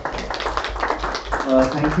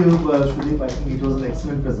 Thank you, Sudeep. I think it was an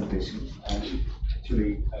excellent presentation.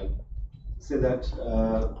 Actually, say that a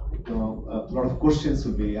lot of questions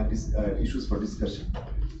will be issues for discussion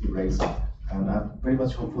raised, and I'm very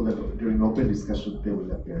much hopeful that during open discussion they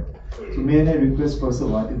will appear. So may I request Professor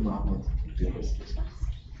Wadil Mohammed to take presentation.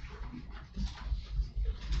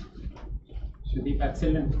 Sudeep,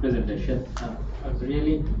 excellent presentation. I was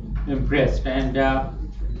really impressed, and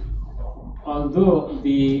although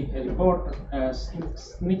the report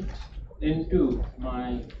sneaked into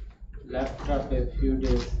my laptop a few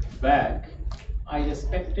days back, I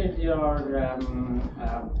respected your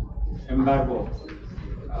embargo,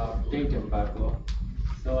 date embargo.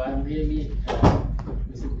 So I'm really,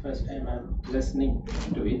 this is the first time I'm listening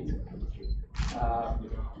to it.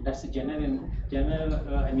 That's a generous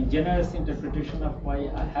interpretation of why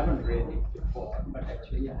I haven't read it before, but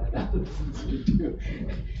actually I had other things to do.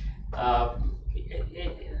 I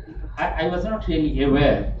was not really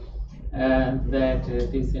aware that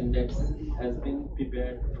this index has been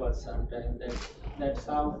prepared for some time. That's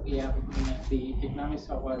how the economics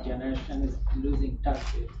of our generation is losing touch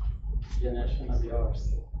with generation of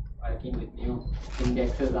yours, working with new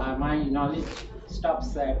indexes. My knowledge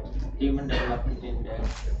stops at Human Development Index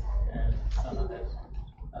and some other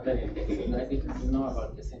indexes. I didn't know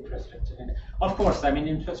about this infrastructure index. Of course,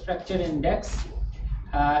 infrastructure index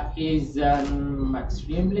is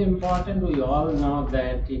extremely important. We all know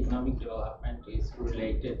that economic development is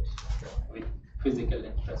related with physical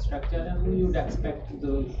infrastructure, and we would expect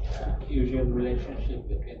the usual relationship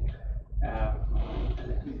between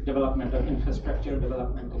development of infrastructure,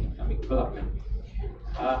 development and economic development.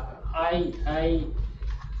 I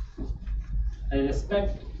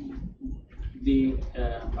respect the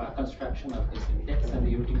construction of this index and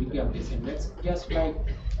the utility of this index, just like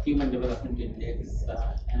Human Development Index,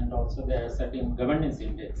 and also there are certain governance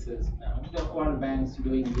indexes. The World Bank's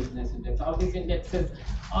Doing Business Index. All these indexes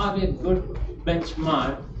are a good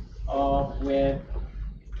benchmark of where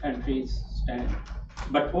countries stand.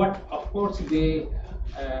 But what, of course, they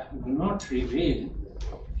do not reveal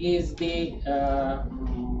is it's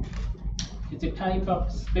a type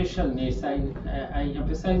of special needs. I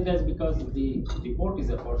emphasize that because the report is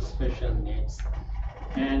about special needs.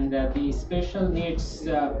 and the special needs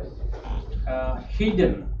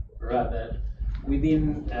hidden rather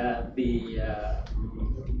within the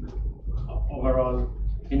overall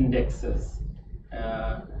indexes.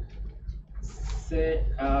 Say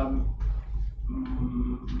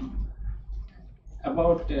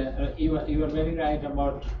about you are very right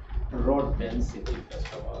about road density.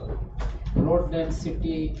 First of all, road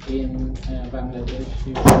density in Bangladesh,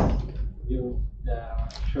 you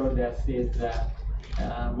showed us is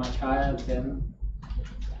much higher than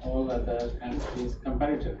all other countries,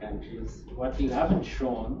 comparator countries. What you haven't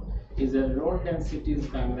shown is that road density in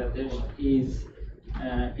Bangladesh is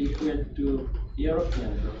equal to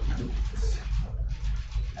European road densities.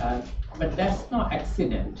 But that's no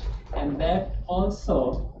accident, and that also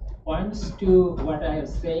points to what I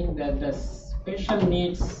was saying, that the special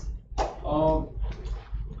needs of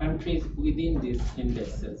countries within these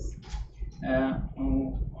indexes.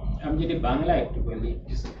 আমি যদি বাংলা একটু বলি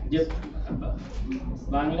যে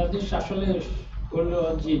বাংলাদেশ আসলে হলো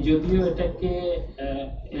যে যদিও এটাকে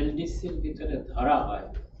এলডিসির ভিতরে ধরা হয়,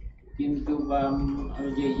 কিন্তু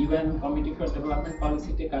যে ইউএন কমিটি ফর ডেভেলপমেন্ট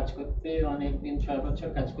পলিসিতে কাজ করতে অনেকদিন 6 বছর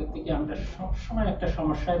কাজ করতে গিয়ে আমরা সবসময় একটা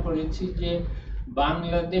সমস্যায় পড়েছি যে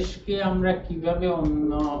বাংলাদেশকে আমরা কিভাবে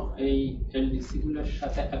অন্য এই এলডিসি গুলোর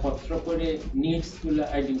সাথে একত্র করে নিডস গুলো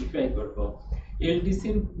আইডেন্টিফাই করব। এলডিসি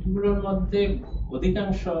গুলোর মধ্যে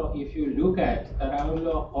অধিকাংশ ইফ ইউ লুক অ্যাট তারা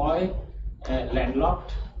হলো হয় ল্যান্ডলকড,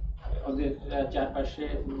 ওদের চারপাশে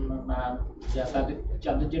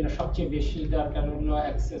যাদের জন্য সবচেয়ে বেশি দরকার হলো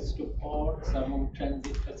অ্যাক্সেস টু পোর্টস এবং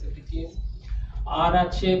ট্রানজিট ফ্যাসিলিটিস, আর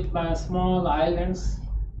আছে স্মল আইল্যান্ডস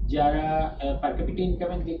যারা পার ক্যাপিটা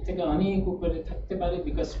ইনকামের দিক থেকে অনেক উপরে থাকতে পারে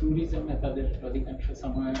বিকজ ট্যুরিজমে তাদের অধিকাংশ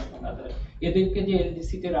সময় এদেরকে যে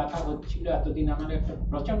এলডিসিতে রাখা হচ্ছিল এতদিন আমার একটা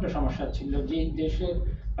প্রচন্ড সমস্যা ছিল যে দেশের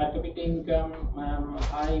পার capital income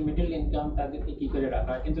high middle income তাদেরকে কি করে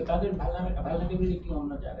রাখা, কিন্তু তাদের ভালনারেবিলিটি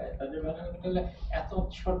অন্য জায়গায়। তাদের ভালনারেবিলিটি হলো এত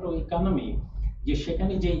ছোট ইকোনমি যে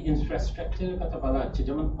সেখানে যে ইনফ্রাস্ট্রাকচারের কথা বলা হচ্ছে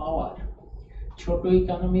যেমন পাওয়ার, ছোট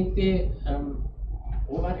ইকোনমিতে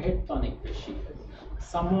ওভারহেড তো অনেক বেশি।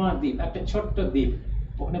 সামোয়া দ্বীপ একটা ছোট্ট দ্বীপ,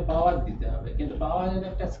 ওখানে পাওয়ার দিতে হবে, কিন্তু পাওয়ারের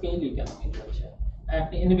একটা স্কেল ইকোনমি রয়েছে।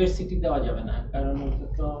 একটা ইউনিভার্সিটি দেওয়া যাবে না কারণ ওটা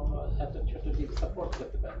তো এত ছোট দ্বীপ সাপোর্ট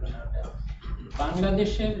করতে পারবে না।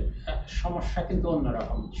 বাংলাদেশের সমস্যা কিন্তু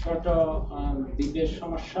অন্যরকম, ছোট দ্বীপের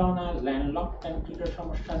সমস্যাও না, ল্যান্ডলক কান্ট্রির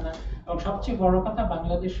সমস্যা না, এবং সবচেয়ে বড় কথা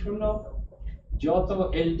বাংলাদেশ হলো যত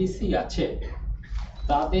এলডিসি আছে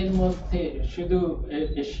তাদের মধ্যে শুধু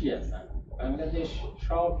এশিয়া না, বাংলাদেশ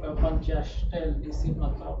সব 50টা এলডিসির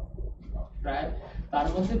মতো প্রায়, তার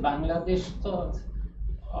মধ্যে বাংলাদেশ তো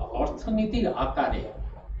অর্থনীতির আকারে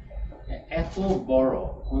এত বড়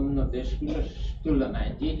অন্য দেশগুলোর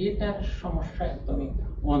তুলনায় যে এটার সমস্যা একদমই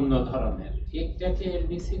অন্য ধরনের। এটাকে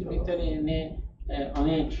এলডিসির ভিতরে এনে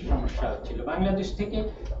অনেক সমস্যা হচ্ছিল। বাংলাদেশ থেকে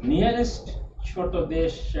নিয়ারেস্ট ছোট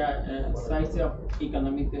দেশ সাইজ অফ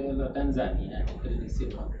ইকোনমিতে হলো তানজানিয়া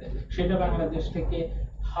এলডিসির মধ্যে, সেটা বাংলাদেশ থেকে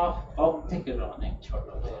হাফ অফ থেকে অনেক ছোট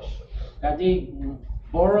দেশ। কাজেই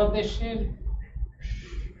বড়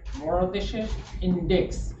দেশের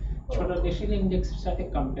ইন্ডেক্স ছোট দেশের ইন্ডেক্সের সাথে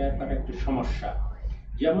কম্পেয়ার করা একটু সমস্যা।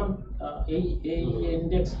 যেমন এই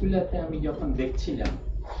ইন্ডেক্স গুলাতে আমি যখন দেখছিলাম,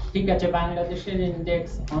 ঠিক আছে বাংলাদেশের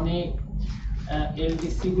ইন্ডেক্স অনেক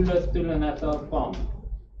এলডিসি গুলোর তুলনায় তো কম,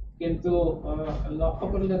 কিন্তু লক্ষ্য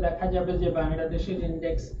করলে দেখা যাবে যে বাংলাদেশের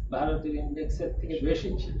ইন্ডেক্স ভারতের ইন্ডেক্সের থেকে বেশি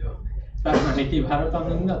ছিল। তার মানে কি ভারত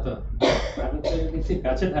অনুন্নত? ভারতের এলডিসির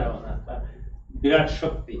কাছে ধারণা না, তার বিরাট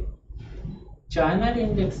শক্তি। চায়নার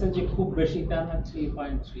ইন্ডেক্সে যে খুব বেশি তা না,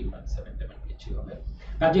 3.3.7 কিছু হবে।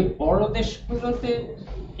 কাজে বড় দেশগুলোতে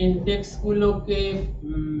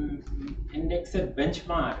ইন্ডেক্সের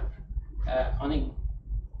বেঞ্চমার্ক অনেক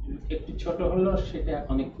একটু ছোট হলো, সেটা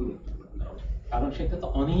অনেক গুরুত্বপূর্ণ, কারণ সেটা তো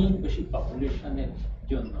অনেক বেশি পপুলেশনের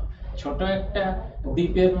জন্য। ছোট একটা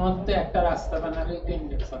দ্বীপের মধ্যে একটা রাস্তা বানালে তো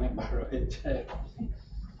ইন্ডেক্স অনেক বড় হয়ে যায়।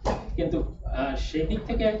 কিন্তু সেদিক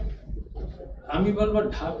থেকে আমি বলবো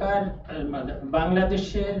ঢাকার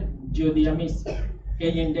বাংলাদেশের যদি আমি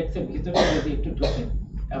এই ইন্ডেক্সের ভিতরে যদি একটু ঢুকি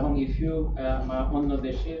এবং ইফ ইউ অন্য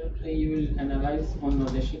দেশের ইউ উইল অ্যানালাইজ অন্য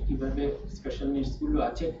দেশে কিভাবে স্পেশাল নিডস গুলো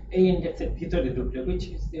আছে এই ইন্ডেক্সের ভিতরে ঢুকলে, which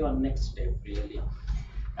is the next step really.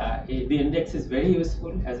 The index is very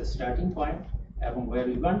useful as a starting point এবং where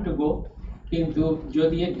we want to go, কিন্তু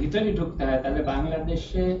যদি এর ভিতরে ঢুকতে হয় তাহলে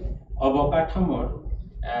বাংলাদেশে অবকাঠামোর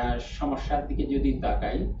সমস্যার দিকে যদি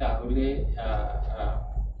তাকাই তাহলে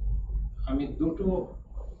আমি দুটো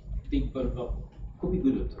দিক বলবো খুবই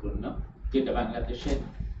গুরুত্বপূর্ণ, যেটা বাংলাদেশের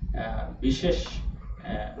বিশেষ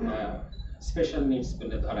স্পেশাল নিডস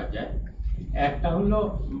বলে ধরা যায়। একটা হলো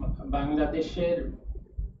বাংলাদেশের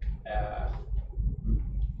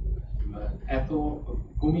এত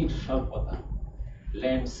ভূমির স্বল্পতা,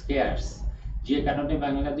 ল্যান্ড স্কেয়ার্স, যে কারণে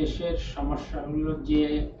বাংলাদেশের সমস্যা হলো যে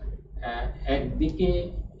একদিকে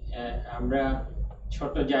আমরা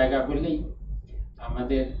ছোট জায়গা বলেই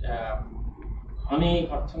আমাদের অনেক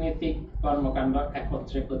অর্থনৈতিক কর্মকাণ্ড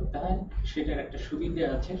একত্রে করতে হয়, সেটার একটা সুবিধা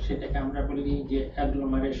আছে, সেটাকে আমরা বলি যে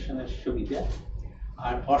অ্যাগ্লোমারেশনের সুবিধা।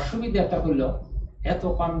 আর অসুবিধাটা হলো এত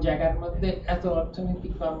কম জায়গার মধ্যে এত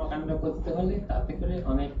অর্থনৈতিক কর্মকাণ্ড করতে হলে তাতে করে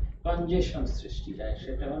অনেক কনজেশন সৃষ্টি হয়,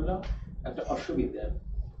 সেটা হলো একটা অসুবিধা।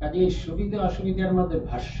 কাজে এই সুবিধা অসুবিধার মধ্যে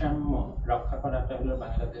ভারসাম্য রক্ষা করাটা হলো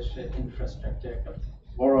বাংলাদেশের ইনফ্রাস্ট্রাকচার একটা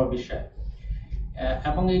বড় বিষয়।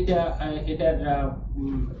 এবং এটার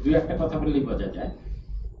দু একটা কথা বললেই বোঝা যায়,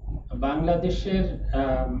 বাংলাদেশের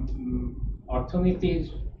অর্থনীতির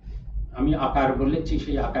আমি আকার বলেছি,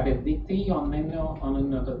 সেই আকারের দিক থেকেই অন্যান্য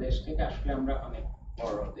অনুন্নত দেশ থেকে আসলে আমরা অনেক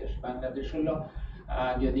বড় দেশ। বাংলাদেশ হলো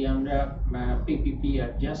যদি আমরা পিপিপি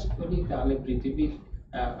অ্যাডজাস্ট করি তাহলে পৃথিবীর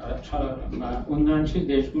উন্নয়নশীল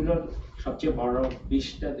দেশগুলোর সবচেয়ে বড়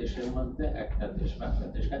 20টা দেশের মধ্যে একটা দেশ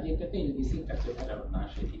বাংলাদেশ। কাজে এটাতে এলডিসির কাছে ফেরাবো না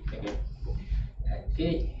সেদিক থেকে।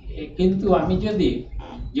 কিন্তু আমি যদি,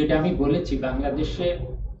 যেটা আমি বলেছি, বাংলাদেশে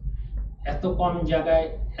এত কম জায়গায়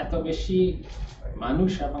এত বেশি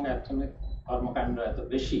মানুষ এবং কর্মকাণ্ড এত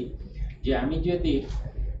বেশি, যে আমি যদি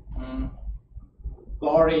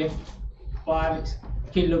গড়ে পার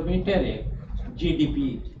কিলোমিটারে জিডিপি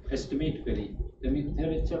এস্টিমেট করি, তুমি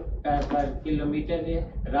ধরেছ পার কিলোমিটারে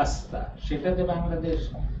রাস্তা, সেটাতে বাংলাদেশ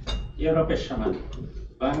ইউরোপের সমান।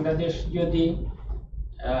 বাংলাদেশ যদি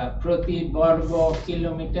প্রতি বর্গ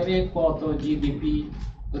কিলোমিটারে কত জিডিপি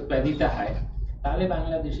উৎপাদিত হয়, তাহলে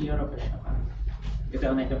বাংলাদেশ ইউরোপের সমান। এটা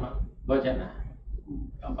অনেকে বোঝে না।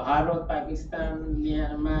 ভারত, পাকিস্তান,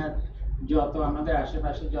 মিয়ানমার, যত আমাদের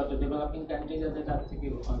আশেপাশে যত ডেভেলপিং কান্ট্রিজ আছে তার থেকে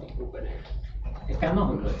অনেক উপরে। কেন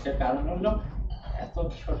হলো? এর কারণ হলো এত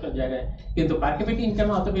ছোট জায়গায়, কিন্তু পার ক্যাপিটা ইনকাম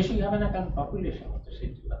অত বেশি হবে না, কারণ পপুলেশন হতো সেই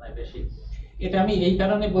তুলনায় বেশি। এটা আমি এই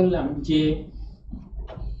কারণে বললাম যে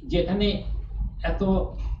যেখানে এত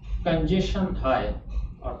কনজেশন হয়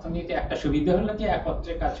অর্থনীতি, একটা সুবিধা হলো যে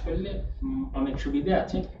একত্রে কাজ করলে অনেক সুবিধা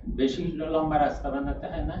আছে, বেশি লম্বা রাস্তা বানাতে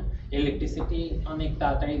হয় না, ইলেকট্রিসিটি অনেক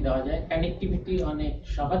তাড়াতাড়ি দেওয়া যায়, কানেক্টিভিটি অনেক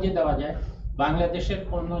সহজে দেওয়া যায়। বাংলাদেশের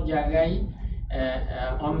কোনো জায়গায়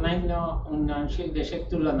অন্যান্য উন্নয়নশীল দেশের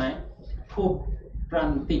তুলনায় খুব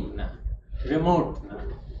প্রান্তিক না, রিমোট না।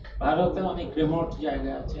 ভারতে অনেক রিমোট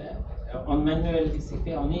জায়গা আছে, অন্যান্য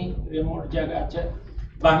এলডিসিতে অনেক রিমোট জায়গা আছে।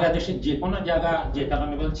 বাংলাদেশের যে কোনো জায়গা, যে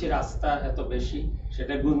কারণে বলছি রাস্তা এত বেশি,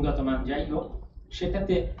 সেটা গুণগত মান যাই হোক,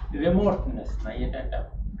 সেটাতে রিমোটনেস নাই, এটা একটা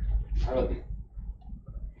ভালো দিক।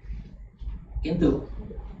 কিন্তু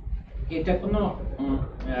এটা কোনো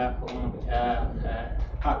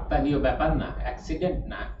কাকতালীয় ব্যাপার না, অ্যাক্সিডেন্ট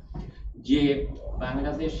না যে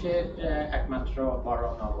বাংলাদেশের একমাত্র বড়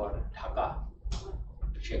নগর ঢাকা,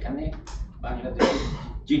 সেখানে বাংলাদেশের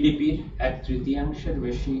জিডিপির 1/3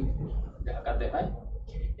 বেশি ঢাকাতে হয়।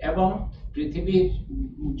 এবং পৃথিবীর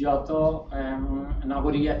যত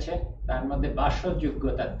নগরী আছে তার মধ্যে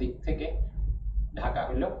বাসযোগ্যতার দিক থেকে ঢাকা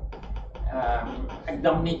হলো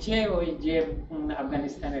একদম নিচে, ওই যে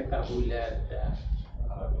আফগানিস্তানের কাবুলের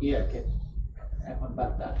ইয়াকে এখন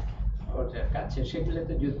বাগদাদ ওটার কাছে,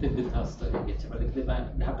 সেগুলোতে যুদ্ধে বিধ্বস্ত হয়ে গেছে বলে,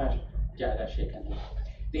 ঢাকার জায়গা সেখানে।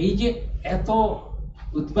 তো এই যে এত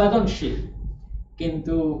উৎপাদনশীল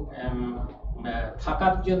কিন্তু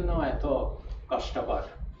থাকার জন্য এত কষ্টকর,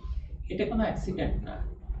 এটা কোনো অ্যাক্সিডেন্ট না।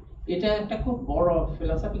 এটা একটা খুব বড়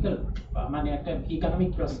ফিলোসফিক্যাল, মানে একটা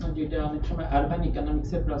ইকোনমিক প্রশ্ন, যেটা অনেক সময় আরবান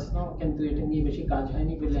ইকোনমিক্সের প্রশ্ন, কিন্তু এটা নিয়ে বেশি কাজ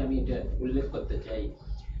হয়নি বলে আমি এটা উল্লেখ করতে চাই।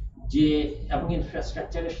 যে এবং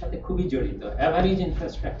ইনফ্রাস্ট্রাকচারের সাথে খুবই জড়িত, অ্যাভারেজ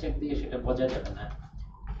ইনফ্রাস্ট্রাকচার দিয়ে সেটা বোঝা যাবে না।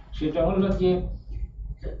 সেটা হলো যে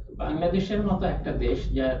বাংলাদেশের মতো একটা দেশ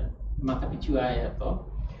যার মাথাপিছু আয় এত,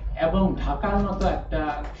 এবং ঢাকার মতো একটা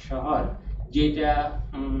শহর যেটা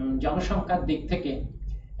জনসংখ্যার দিক থেকে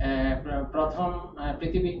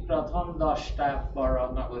পৃথিবীর প্রথম 10টা বড়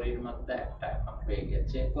নগরীর মধ্যে একটা এখন হয়ে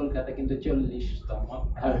গেছে। কলকাতা কিন্তু 40তম,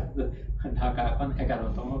 আর ঢাকা এখন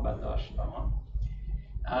 11তম বা 10তম।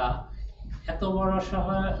 এত বড়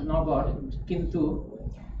শহর নগর, কিন্তু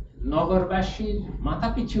নগরবাসীর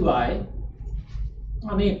মাথাপিছু আয়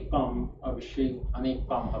অনেক কম, অবশ্যই অনেক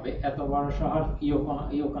কম হবে। এত বড় শহর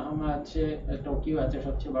ইয়োকোহামা আছে, টোকিও আছে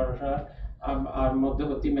সবচেয়ে বড় শহর, আর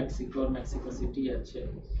মধ্যবর্তী মেক্সিকো সিটি আছে।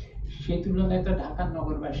 সেই তুলনায় তো ঢাকার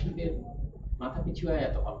নগরবাসীদের মাথাপিছু আয়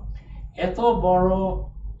এত কম। এত বড়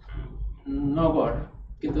নগর,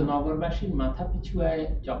 কিন্তু নগরবাসীর মাথাপিছু আয়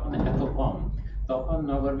যখন এত কম, তখন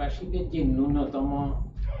নগরবাসীদের যে ন্যূনতম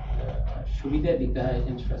সুবিধা দিতে হয়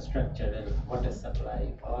infrastructural, water supply,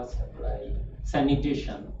 power supply,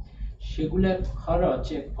 sanitation, সেগুলোর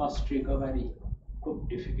খরচে কস্ট রিকভারি খুব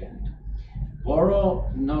ডিফিকাল্ট। বড়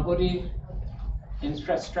নগরীর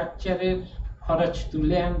ইনফ্রাস্ট্রাকচারের খরচ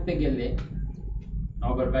তুলে আনতে গেলে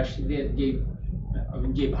নগরবাসীদের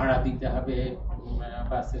যে ভাড়া দিতে হবে,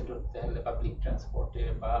 বাসে উঠতে হলে, পাবলিক ট্রান্সপোর্টে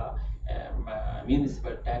বা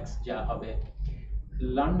মিউনিসিপ্যাল ট্যাক্স যা হবে,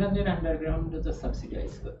 লন্ডনের আন্ডারগ্রাউন্ডে তো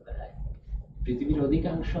সাবসিডাইজ করতে হয়। পৃথিবীর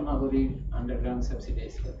অধিকাংশ নগরীর আন্ডারগ্রাউন্ড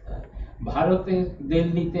সাবসিডাইজ করতে হয়। ভারতের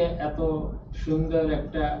দিল্লিতে এত সুন্দর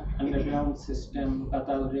একটা আন্ডারগ্রাউন্ড সিস্টেম,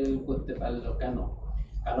 পাতাল রেল করতে পারলো কেন?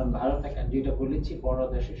 কারণ ভারত, যেটা বলেছি, বড়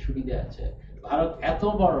দেশের সুবিধা আছে। ভারত এত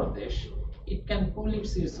বড় দেশ, it can pool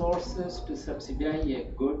its resources to subsidize a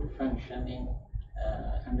good functioning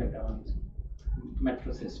underground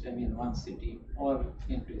metro system in one city or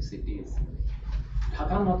in two cities.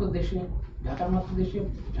 ঢাকার মতো দেশে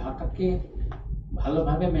ঢাকাকে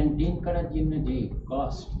ভালোভাবে মেনটেন করার জন্য যে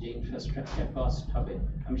কস্ট, যে ইনফ্রাস্ট্রাকচার কস্ট হবে,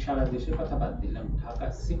 আমি সারা দেশের কথা বাদ দিলাম, ঢাকা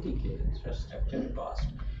সিটিকে ইনফ্রাস্ট্রাকচার কস্ট,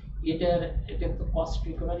 এটা তো কস্ট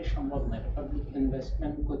রিকভারি সম্ভব নয়। পাবলিক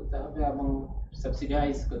ইনভেস্টমেন্ট করতে হবে এবং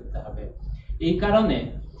সাবসিডাইজ করতে হবে। এই কারণে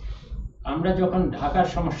আমরা যখন ঢাকার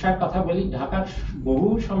সমস্যার কথা বলি, ঢাকার বহু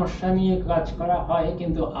সমস্যা নিয়ে কাজ করা হয়,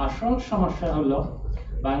 কিন্তু আসল সমস্যা হলো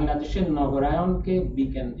বাংলাদেশের নগরায়নকে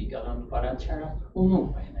বিকেন্দ্রীকরণ করা ছাড়া কোনো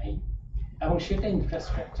উপায় নাই, এবং সেটা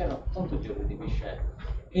ইনফ্রাস্ট্রাকচার অত্যন্ত জরুরি বিষয়।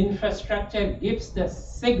 Infrastructure gives the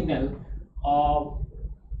signal of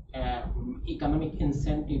economic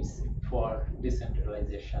incentives for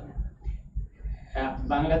decentralisation.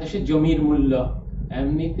 বাংলাদেশের জমির মূল্য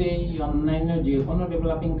এমনিতেই অন্যান্য যে কোনো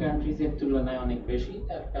ডেভেলপিং কান্ট্রিজের তুলনায় অনেক বেশি।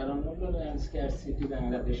 তার কারণ হলো ল্যান্ড স্কারসিটি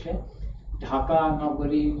বাংলাদেশে। ঢাকা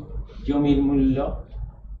নগরীর জমির মূল্য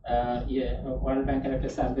ওয়ার্ল্ড ব্যাংকের একটা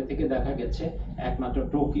সার্ভে থেকে দেখা গেছে একমাত্র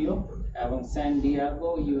টোকিও এবং স্যান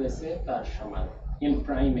ডিয়েগো ইউএসএ তার সমান ইন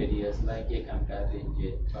প্রাইম এরিয়াস লাইক এখানকার যে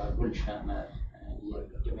গুলশান আর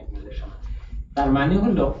জমির মূল্যের সমান। তার মানে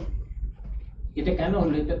হলো, এটা কেন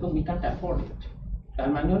হলো? এটা তো উই ক্যান্ট অ্যাফোর্ড ইট। তার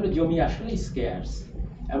মানে হলো জমি আসলে স্কেয়ার্স,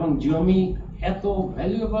 এবং জমি, এত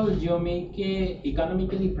ভ্যালুয়েবল জমিকে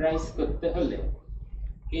ইকোনমিক্যালি প্রাইস করতে হলে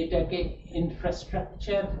এটাকে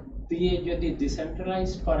ইনফ্রাস্ট্রাকচার দিয়ে যদি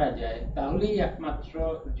ডিসেন্ট্রালাইজ করা যায়, তাহলেই একমাত্র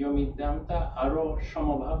জমির দামটা আরো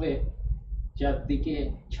সমভাবে যার দিকে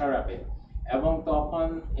ছড়াবে, এবং তখন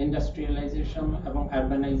ইন্ডাস্ট্রিয়ালাইজেশন এবং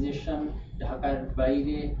আরবানাইজেশন ঢাকার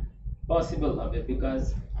বাইরে পসিবল হবে। বিকজ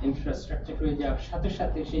ইনফ্রাস্ট্রাকচার হয়ে যাওয়ার সাথে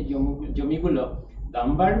সাথে সেই জমিগুলো দাম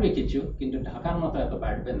বাড়বে কিছু, কিন্তু ঢাকার মতো এত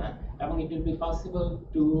বাড়বে না, এবং it will be possible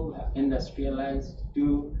to industrialise, two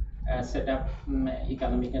set up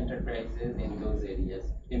economic enterprises in those areas.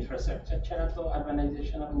 Infrastructure ছাড়া তো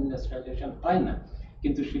urbanization এবং industrialization হয় না,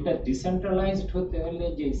 কিন্তু সেটা ডিসেন্ট্রালাইজড হতে হলে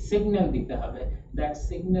যে সিগন্যাল দিতে হবে, that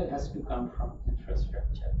signal has to come from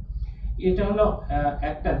infrastructure. এটা হলো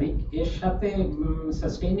একটা দিক। এর সাথে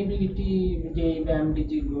সাস্টেইনেবিলিটি যে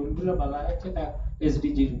এমডিজি গোলগুলো বলা হয়েছে, তা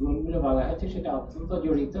এসডিজি গোলগুলো বলা হয়েছে, সেটা অত্যন্ত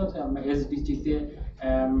জড়িত। এসডিজিতে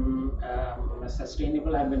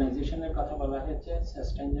সাস্টেইনেবল আরবানাইজেশনের কথা বলা হয়েছে,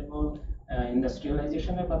 সাস্টেইনেবল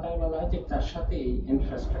ইন্ডাস্ট্রিয়ালাইজেশনের কথা বলা হয়েছে, তার সাথে এই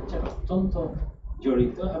ইনফ্রাস্ট্রাকচার অত্যন্ত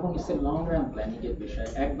জড়িত, এবং it's a long run planning এর বিষয়।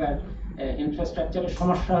 একবার ইনফ্রাস্ট্রাকচারের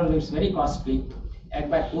সমস্যা হলে ইটস ভেরি কস্টলি,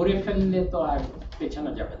 একবার করে ফেললে তো আর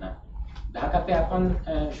পেছানো যাবে না। ঢাকাতে এখন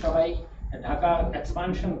সবাই ঢাকা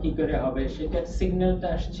এক্সপানশন কি করে হবে, সেটার সিগন্যালটা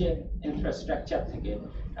আসছে ইনফ্রাস্ট্রাকচার থেকে,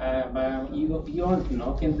 বা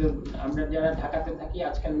কিন্তু আমরা যারা ঢাকাতে থাকি,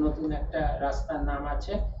 আজকাল নতুন একটা রাস্তার নাম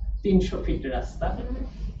আছে 300 ফিট রাস্তা।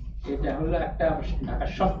 এটা হলো একটা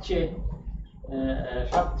ঢাকার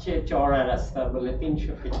সবচেয়ে চওড়া রাস্তা বলে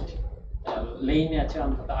 300 ফিট, লেন আছে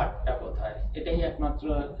অন্তত 8টা বোধহয়। এটাই একমাত্র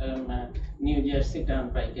নিউ জার্সি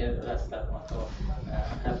টার্নপাইকের রাস্তার মতো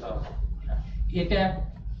এত। এটা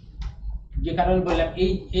যে কারণ বললাম,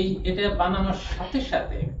 এটা বানানোর সাথে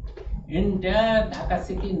সাথে entire Dhaka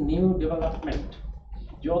city new development,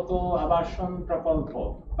 যত আবাসন প্রকল্প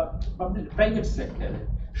প্রাইভেট সেক্টরে,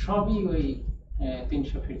 সবই ওই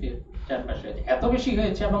 300 ফিটের চারপাশে হয়েছে। এত বেশি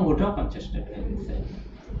হয়েছে এবং ওটাও 50 টাকা হয়ে গেছে।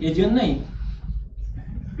 এই জন্যই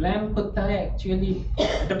প্ল্যান করতে হয় অ্যাকচুয়ালি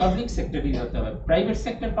একটা পাবলিক সেক্টরই হতে হবে। প্রাইভেট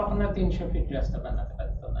সেক্টর কখনো 300 ফিট রাস্তা বানাতে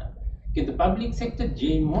পারতো না, কিন্তু পাবলিক সেক্টর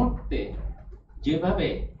যেই মুহূর্তে যেভাবে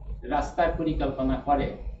রাস্তার পরিকল্পনা করে,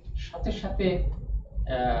 সাথে সাথে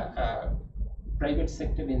প্রাইভেট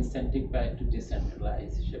সেক্টর ইনসেন্টিভ পায় টু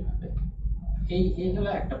ডিসেন্ট্রালাইজ সেভাবে। এই হলো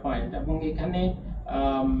একটা পয়েন্ট। এবং এখানে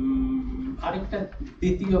আরেকটা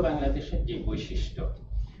দ্বিতীয় বাংলাদেশের যে বৈশিষ্ট্য,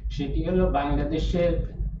 সেটি হলো বাংলাদেশের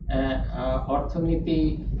অর্থনীতি,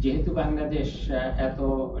 যেহেতু বাংলাদেশ এত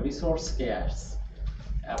রিসোর্স স্কেয়ার্স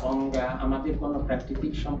এবং আমাদের কোনো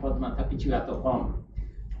প্রাকৃতিক সম্পদ মাথাপিছু এত কম,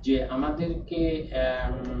 যে আমাদেরকে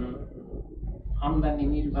আমদানি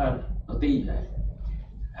নির্ভর হতেই হয়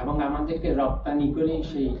এবং আমাদেরকে রপ্তানি করেই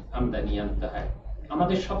সেই আমদানি আনতে হয়।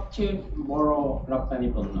 আমাদের সবচেয়ে বড় রপ্তানি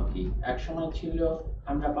পণ্য কি? একসময় ছিল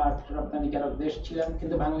আমরা পাট রপ্তানিকারক দেশ ছিলাম,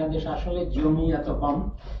 কিন্তু বাংলাদেশ আসলে জমি এত কম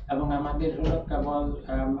এবং আমাদের হলো কেবল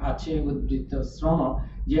আছে উদ্বৃত্ত শ্রম,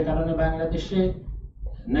 যে কারণে বাংলাদেশে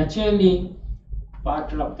ন্যাচারালি পাট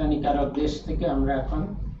রপ্তানিকারক দেশ থেকে আমরা এখন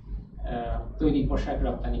তৈরি পোশাক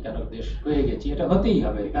রপ্তানিকারক দেশ হয়ে গেছি। এটা হতেই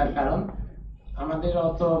হবে, তার কারণ আমাদের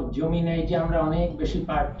অত জমি নেই যে আমরা অনেক বেশি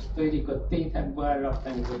পাট তৈরি করতেই থাকবো আর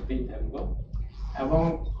রপ্তানি করতেই থাকবো। এবং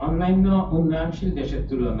অন্যান্য উন্নয়নশীল দেশের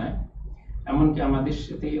তুলনায়, এমনকি আমাদের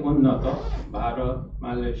সাথে উন্নত ভারত,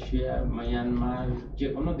 মালয়েশিয়া, মিয়ানমার, যে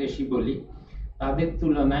কোনো দেশই বলি, তাদের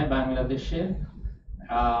তুলনায় বাংলাদেশের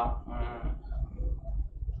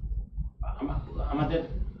আমাদের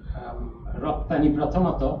রপ্তানি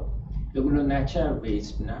প্রথমত এগুলো ন্যাচার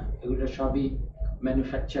বেসড না, এগুলো সবই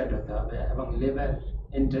ম্যানুফ্যাকচার্ড হতে হবে এবং লেবার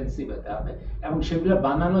ইন্টেন্সিভ হতে হবে, এবং সেগুলো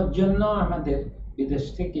বানানোর জন্য আমাদের বিদেশ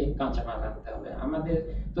থেকে কাঁচামাল আনতে হবে। আমাদের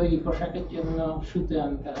তৈরি পোশাকের জন্য সুতো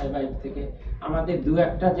আনতে হয় বাইরে থেকে। আমাদের দু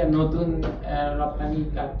একটা যে নতুন রপ্তানি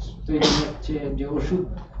কাজ তৈরি হচ্ছে, যে ওষুধ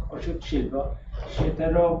শিল্প,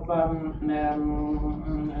 সেটারও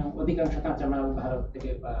অধিকাংশ কাঁচামাল ভারত থেকে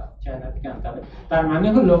বা চায়না থেকে আনতে হবে। তার মানে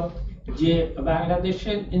হলো যে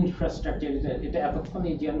বাংলাদেশের ইনফ্রাস্ট্রাকচার, এটা এতক্ষণ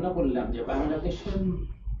এই জন্য বললাম যে বাংলাদেশের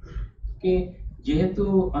কে যেহেতু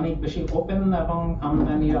অনেক বেশি ওপেন এবং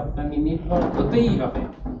আমদানি রপ্তানি নির্ভর হতেই হবে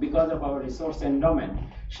because of our resource endowment,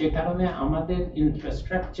 সে কারণে আমাদের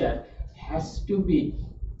infrastructure has to B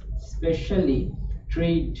specially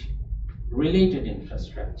trade related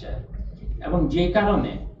infrastructure. এবং যে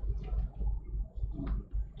কারণে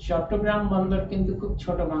চট্টগ্রাম বন্দর কিন্তু খুব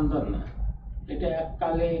ছোট বন্দর না, এটা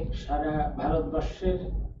এককালে সারা ভারতবর্ষের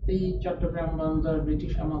চট্টগ্রাম বন্দর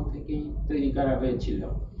ব্রিটিশ আমল থেকেই তৈরি করা হয়েছিল।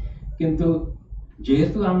 কিন্তু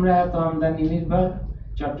যেহেতু আমরা এত আমদানি নির্ভর,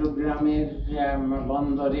 চট্টগ্রামের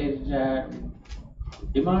বন্দরের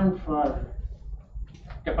ডিমান্ড ফর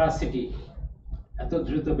ক্যাপাসিটি এত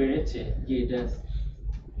দ্রুত বেড়েছে যে এটা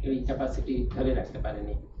এই ক্যাপাসিটি ধরে রাখতে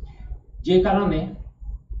পারেনি, যে কারণে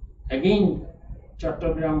অ্যাগেইন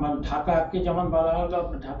চট্টগ্রাম বা ঢাকাকে যেমন বলা হলো,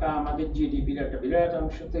 ঢাকা আমাদের জিডিপির একটা বিরাট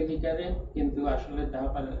অংশ তৈরি করে, কিন্তু আসলে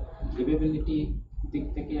ঢাকার লিভেবিলিটি দিক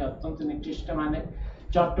থেকে অত্যন্ত নিকৃষ্ট মানের।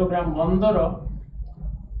 চট্টগ্রাম বন্দরও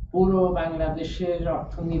পুরো বাংলাদেশের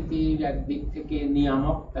অর্থনীতির একদিক থেকে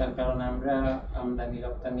নিয়ামক, তার কারণ আমরা আমদানি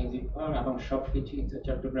রপ্তানি নির্ভর এবং সবকিছুই তো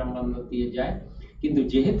চট্টগ্রাম বন্দর দিয়ে যায়। কিন্তু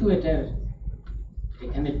যেহেতু এটার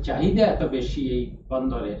এখানে চাহিদা এত বেশি এই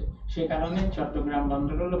বন্দরের, সে কারণে চট্টগ্রাম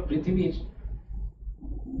বন্দর হলো পৃথিবীর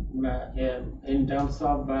ইন টার্মস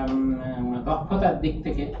অফ দক্ষতার দিক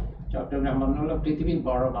থেকে চট্টগ্রাম বন্দর হলো পৃথিবীর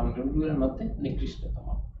বড় বন্দরগুলোর মধ্যে নিকৃষ্টতম,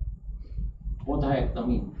 বোধহয়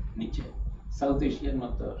একদমই নিচে, সাউথ এশিয়ার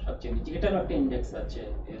মতো সবচেয়ে নিচে। এটার একটা ইন্ডেক্স আছে,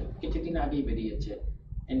 কিছুদিন আগেই বেরিয়েছে,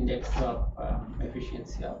 index of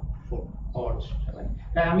efficiency of ports.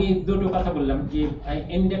 তাই আমি দুটো কথা বললাম যে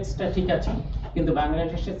ইন্ডেক্সটা ঠিক আছে, কিন্তু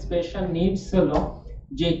বাংলাদেশের স্পেশাল নিডস হলো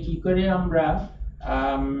যে কি করে আমরা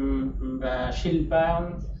শিল্পায়ন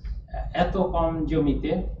এত কম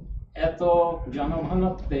জমিতে, এত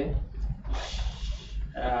জনঘনত্বে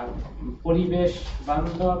পরিবেশ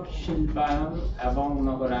বান্ধব শিল্পায়ন এবং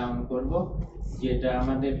নগরায়ন করব, যেটা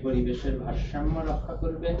আমাদের পরিবেশের ভারসাম্য রক্ষা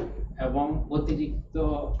করবে এবং অতিরিক্ত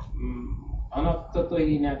ঘনত্ব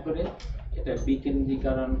তৈরি না করে এটা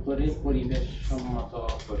বিকেন্দ্রীকরণ করে পরিবেশ সম্মত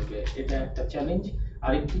করবে। এটা একটা চ্যালেঞ্জ।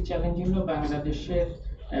 আরেকটি চ্যালেঞ্জ হলো বাংলাদেশের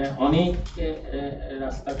অনেক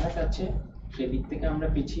রাস্তাঘাট আছে, সেদিক থেকে আমরা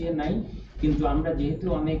পিছিয়ে নাই, কিন্তু আমরা যেহেতু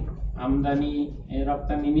অনেক আমদানি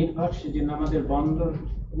রপ্তানি নির্ভর, সেজন্য আমাদের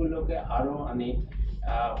বন্দরগুলোকে আরো অনেক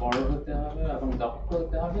বড় হতে হবে এবং দক্ষ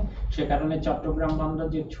হতে হবে। সে কারণে চট্টগ্রাম বন্দর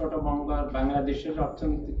যে ছোট বন্দর, বাংলাদেশের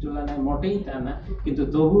অর্থনীতির তুলনায় মোটেই তা না, কিন্তু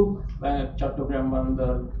তবু চট্টগ্রাম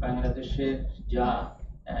বন্দর বাংলাদেশের যা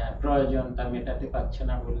প্রয়োজন তা মেটাতে পারছে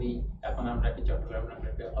না বলেই এখন আমরা কি চট্টগ্রাম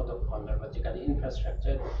বন্দরকে অদক্ষ বন্দর পাচ্ছি। কাজে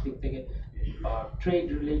ইনফ্রাস্ট্রাকচার দিক থেকে ট্রেড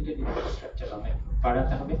রিলেটেড ইনফ্রাস্ট্রাকচার অনেক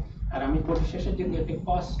বাড়াতে হবে। আর আমি পরিশেষে যদি একটি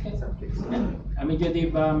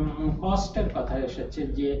কস্টের কথা এসেছে,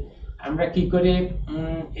 যে আমরা কি করে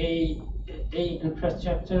এই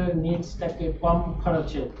ইনফ্রাস্ট্রাকচার নিডসটাকে কম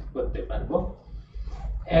খরচে করতে পারবো।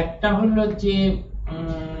 একটা হলো যে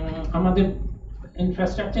আমাদের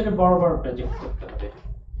ইনফ্রাস্ট্রাকচারে বড় বড় প্রজেক্ট করতে হবে,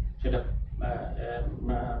 সেটা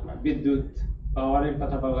বিদ্যুৎ পাওয়ারের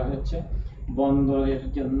কথা বলা হচ্ছে বন্দরের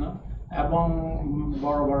জন্য, এবং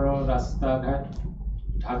বড় বড় রাস্তাঘাট,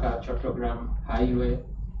 ঢাকা চট্টগ্রাম হাইওয়ে,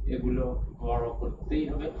 এগুলো বড় করতেই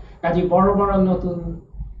হবে। কাজে বড় বড় নতুন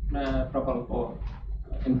প্রকল্প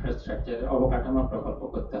ইনফ্রাস্ট্রাকচার অবকাঠামো প্রকল্প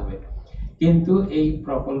করতে হবে, কিন্তু এই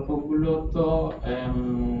প্রকল্পগুলো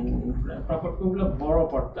বড়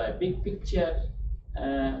পর্দায় বিগ পিকচার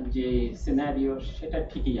যে সিনারিও সেটা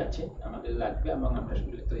ঠিকই আছে, আমাদের লাগবে এবং আমরা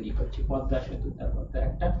সেগুলো তৈরি করছি। পদ্মা সেতু তার মধ্যে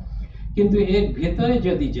একটা, কিন্তু এর ভেতরে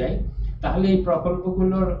যদি যাই তাহলে এই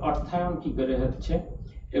প্রকল্পগুলোর অর্থায়ন কি করে হচ্ছে,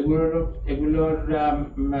 এগুলোর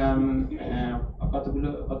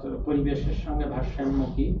কত পরিবেশের সঙ্গে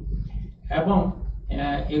ভারসাম্যমুখী এবং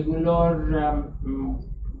এগুলোর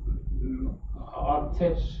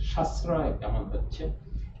অর্থের সাশ্রয় কেমন হচ্ছে,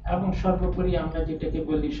 এবং সর্বোপরি আমরা যেটাকে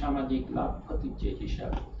বলি সামাজিক লাভ ক্ষতির যে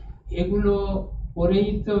হিসাব, এগুলো করেই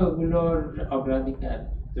তো এগুলোর অগ্রাধিকার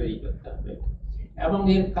তৈরি করতে হবে এবং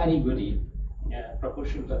এর কারিগরি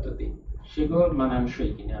প্রকৌশলগত দিক সেগুলো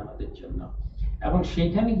মানানসই কিনা আমাদের জন্য। এবং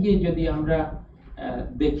সেখানে গিয়ে যদি আমরা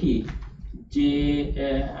দেখি যে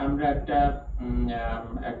আমরা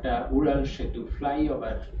একটা উড়াল সেতু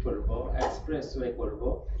ফ্লাইওভার করব, এক্সপ্রেসওয়ে করব,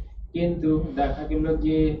 কিন্তু দেখা গেল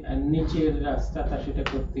যে নিচের রাস্তাটা সেটা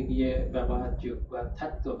করতে গিয়ে ব্যবহারযোগ্য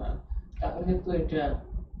থাকতো না, তাহলে তো এটা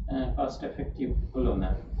কস্ট এফেক্টিভ হলো না।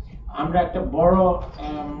 আমরা একটা বড়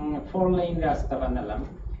 4 লেন রাস্তা বানালাম,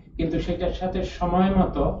 কিন্তু সেটার সাথে সময়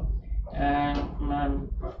মতো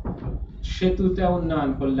সেতুটা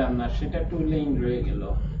উন্নয়ন করলাম না, সেটা 2 লেন রয়ে গেল,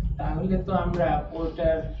 তাহলে তো আমরা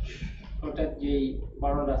ওটার যেই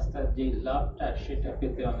বড় রাস্তার যে লাভটা সেটা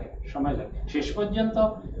পেতে অনেক সময় লাগে। শেষ পর্যন্ত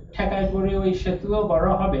ঠেকায় পড়ে ওই সেতুও বড়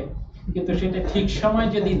হবে, কিন্তু সেটা ঠিক সময়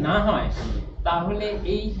যদি না হয় তাহলে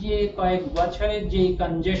এই যে কয়েক বছরের যে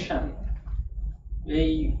কনজেশন,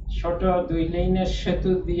 এই ছোট 2 লেনের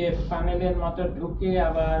সেতু দিয়ে ফানেলের মতো ঢুকে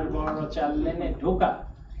আবার বড় 4 লেনে ঢোকা,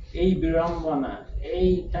 এই বিড়ম্বনা, এই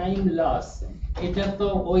টাইম লস, এটা তো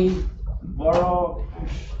ওই বড়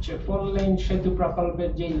 4 লেন সেতু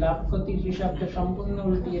প্রকল্পের যে লাভ ক্ষতির হিসাবটা সম্পূর্ণ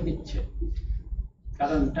উল্টিয়ে দিচ্ছে।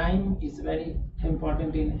 কারণ time is very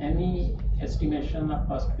important in any estimation of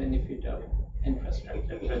cost benefit of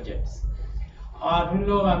infrastructure projects. আর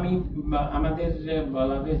হলো আমাদের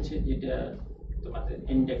বলা হয়েছে, যেটা তোমাদের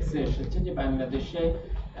ইন্ডেক্সে এসেছে, যে বাংলাদেশে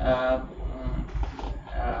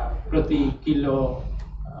প্রতি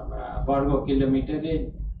বর্গ কিলোমিটারে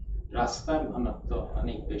রাস্তার ঘনত্ব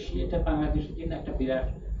অনেক বেশি। এটা বাংলাদেশের জন্য একটা বিরাট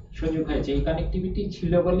সুযোগ হয়েছে। এই কানেক্টিভিটি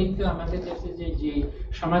ছিল বলেই তো আমাদের দেশে যে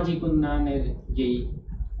সামাজিক উন্নয়নের যেই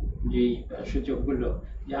সুযোগগুলো,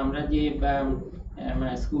 যে আমরা যে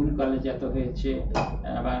স্কুল কলেজ এত হয়েছে,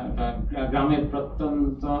 গ্রামের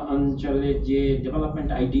প্রত্যন্ত অঞ্চলে যে ডেভেলপমেন্ট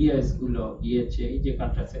আইডিয়াস গুলো গিয়েছে, এই যে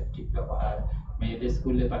কন্ট্রাসেপটিভ ব্যবহার, মেয়েদের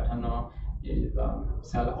স্কুলে পাঠানো,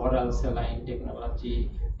 ওরাল স্যালাইন টেকনোলজি,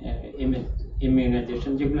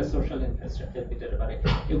 ইমিউনাইজেশন, যেগুলো সোশ্যাল ইনফ্রাস্ট্রাকচার ভিতরে পারে,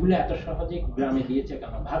 এগুলো এত সহজে গ্রামে দিয়েছে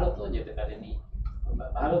কেন? ভারতও যেতে পারেনি।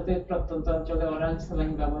 ভারতের প্রত্যন্ত অঞ্চলে ওরাল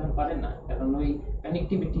স্যালাইন ব্যবহার করে না, কারণ ওই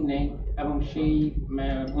কানেক্টিভিটি নেই এবং সেই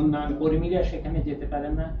উন্নয়ন কর্মীরা সেখানে যেতে পারে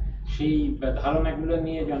না, সেই ধারণাগুলো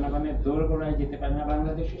নিয়ে জনগণের দোরগোড়ায় যেতে পারে না।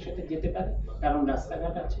 বাংলাদেশে সেটা যেতে পারে, কারণ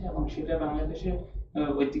রাস্তাঘাট আছে এবং সেটা বাংলাদেশের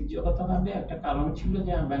ঐতিহ্যগতভাবে একটা কারণ ছিল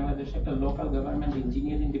যে বাংলাদেশে একটা লোকাল গভর্নমেন্ট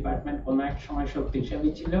ইঞ্জিনিয়ারিং ডিপার্টমেন্ট কোনো এক সময়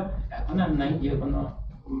শক্তিশালী ছিল, এখন আর নাই। যে কোনো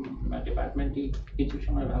ডিপার্টমেন্টই কিছু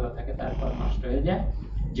সময় ভালো থাকে, তারপর নষ্ট হয়ে যায়।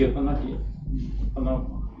 যে কোনো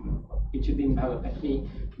কিছুদিন ভালো থাকলেই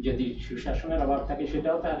যদি সুশাসনের অভাব থাকে,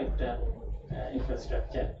 সেটাও তার একটা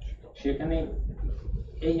ইনফ্রাস্ট্রাকচার। সেখানে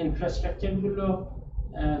এই ইনফ্রাস্ট্রাকচার গুলো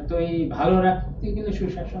তো এই ভালো রাখতে গেলে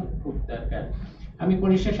সুশাসন খুব দরকার। আমি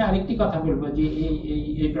পরিশেষে আরেকটি কথা বলবো, যে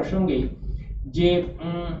এই প্রসঙ্গে, যে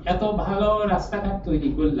এত ভালো রাস্তাঘাট তৈরি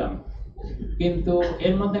করলাম, কিন্তু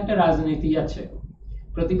এর মধ্যে একটা রাজনীতি আছে।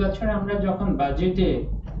 প্রতি বছর আমরা যখন বাজেটে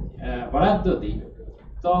বরাদ্দ দিই,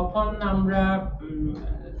 তখন আমরা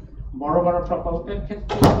বড় বড় প্রকল্পের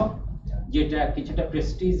ক্ষেত্রে যেটা কিছুটা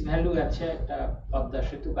প্রেস্টিজ ভ্যালু আছে, একটা পদ্মা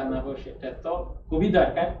সেতু বানাবো, সেটা তো খুবই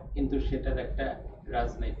দরকার, কিন্তু সেটার একটা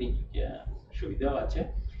রাজনৈতিক সুবিধাও আছে।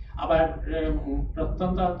 আবার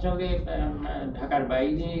প্রত্যন্ত অঞ্চলে, ঢাকার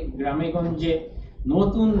বাইরে গ্রামে গঞ্জে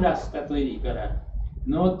নতুন রাস্তা তৈরি করা,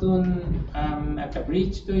 নতুন একটা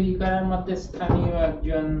ব্রিজ তৈরি করার মধ্যে স্থানীয়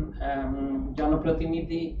একজন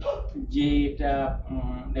জনপ্রতিনিধি যে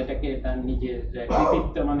এটাকে তার নিজের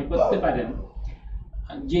কৃতিত্ব মনে করতে পারেন,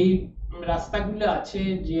 যেই রাস্তাগুলো আছে,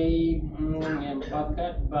 যেই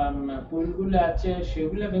পথঘাট বা পুলগুলো আছে,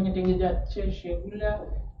 সেগুলো ভেঙে টেঙে যাচ্ছে, সেগুলা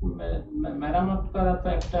মেরামত করা তো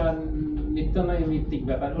একটা নিত্য নৈমিত্তিক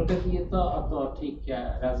ব্যাপার। ওটা দিয়ে তো অত ঠিক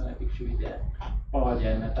রাজনৈতিক সুবিধা পাওয়া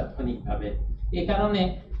যায় না তাৎক্ষণিকভাবে। এই কারণে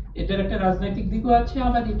এটার একটা রাজনৈতিক দিকও আছে,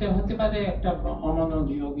 আবার এটা হতে পারে একটা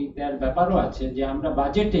অমনোযোগিতার ব্যাপারও আছে, যে আমরা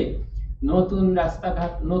বাজেটে নতুন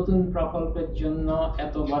রাস্তাঘাট, নতুন প্রকল্পের জন্য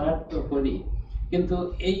এত বরাদ্দ করি, কিন্তু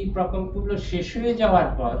এই প্রকল্পগুলো শেষ হয়ে যাওয়ার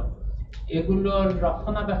পর এগুলোর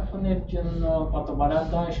রক্ষণাবেক্ষণের জন্য কত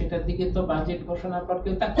বরাদ্দ হয় সেটার দিকে তো বাজেট ঘোষণার পর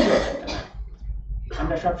কেউ তাকিয়ে থাকে না।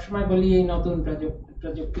 আমরা সবসময় বলি এই নতুন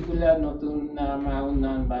প্রযুক্তিগুলো নতুন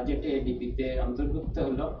উন্নয়ন বাজেটে এডিপিতে অন্তর্ভুক্ত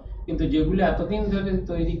হলো, কিন্তু যেগুলো এতদিন ধরে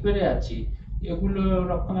তৈরি করে আছি এগুলো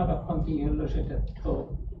রক্ষণাবেক্ষণ কি হলো সেটা তো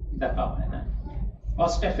দেখা হয় না।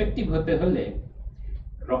 কস্ট এফেক্টিভ হতে হলে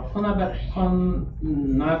রক্ষণাবেক্ষণ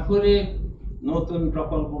না করে নতুন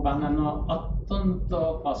প্রকল্প বানানো অত্যন্ত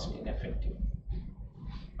কস্ট ইনএফেক্টিভ,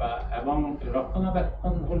 এবং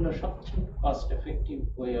রক্ষণাবেক্ষণ হলো সবচেয়ে cost effective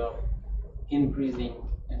way of increasing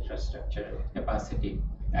infrastructure capacity.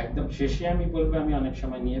 একদম শেষে আমি বলবো, আমি অনেক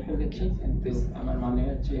সময় নিয়ে ফেলেছি কিন্তু আমার মনে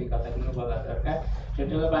হচ্ছে এই কথাগুলো বলা দরকার।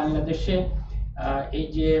 সেটা হলো বাংলাদেশে এই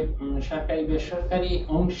যে সরকারি বেসরকারি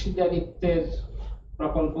অংশীদারিত্বের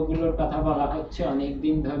প্রকল্পগুলোর কথা বলা হচ্ছে অনেক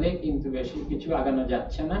দিন ধরে, কিন্তু বেশি কিছু আগানো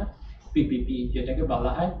যাচ্ছে না। পিপিপি যেটাকে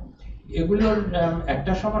বলা হয়, এগুলোর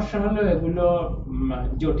একটা সমস্যা হলো এগুলো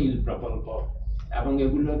জটিল প্রকল্প এবং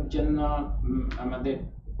এগুলোর জন্য আমাদের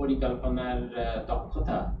পরিকল্পনার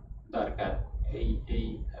দক্ষতা দরকার এই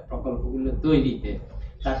প্রকল্পগুলো তৈরিতে।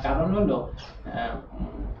 তার কারণ হলো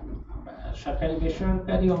সরকারি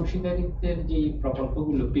বেসরকারি অংশীদারিত্বের যে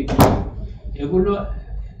প্রকল্পগুলো পিপিপি, এগুলো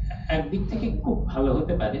একদিক থেকে খুব ভালো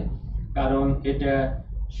হতে পারে, কারণ এটা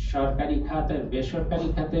সরকারি খাত আর বেসরকারি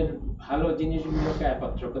খাতের ভালো জিনিসগুলোকে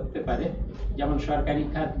একত্র করতে পারে। যেমন সরকারি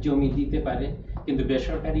খাত জমি দিতে পারে, কিন্তু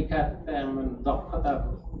বেসরকারি খাত দক্ষতা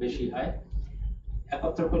বেশি হয়,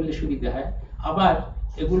 একত্র করলে সুবিধা হয়। আবার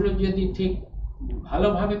এগুলো যদি ঠিক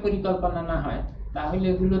ভালোভাবে পরিকল্পনা না হয় তাহলে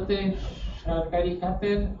এগুলোতে সরকারি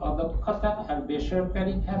খাতের অদক্ষতা আর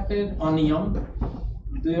বেসরকারি খাতের অনিয়ম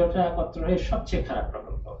দুইটা একত্র হয়ে সবচেয়ে খারাপ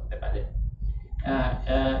প্রকল্প হতে পারে।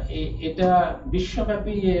 এটা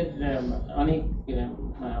বিশ্বব্যাপী এর অনেক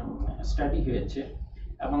স্টাডি হয়েছে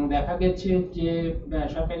এবং দেখা গেছে যে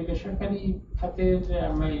সরকারি বেসরকারি খাতের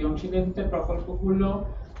অংশীদারিত্বের প্রকল্পগুলো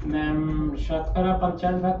শতকরা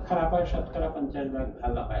 50% খারাপ হয়, শতকরা 50%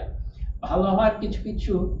 ভালো হয়। ভালো হওয়ার কিছু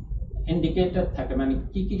কিছু ইন্ডিকেটর থাকে, মানে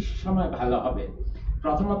কি কি সময় ভালো হবে।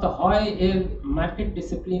 প্রথমত হয় এর মার্কেট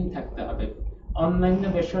ডিসিপ্লিন থাকতে হবে, অন্যান্য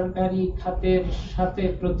বেসরকারি খাতের সাথে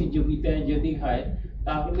প্রতিযোগিতায় যদি হয়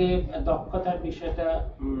তাহলে দক্ষতার বিষয়টা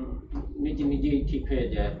নিজে নিজেই ঠিক হয়ে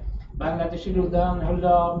যায়। বাংলাদেশের উদাহরণ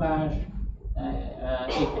হলো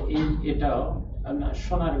এটাও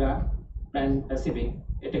সোনারগাঁ প্যান প্যাসিফিক,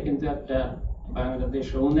 এটা কিন্তু একটা বাংলাদেশ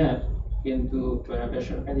ওনার, কিন্তু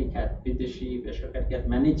বেসরকারি খাত বিদেশি বেসরকারি খাত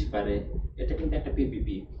ম্যানেজ করে, এটা কিন্তু একটা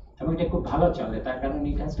পিপিপি এবং এটা খুব ভালো চলে। তার কারণ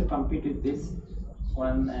it has to compete with this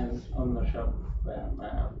one and অন্য সব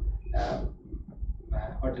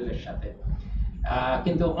হোটেলের সাথে।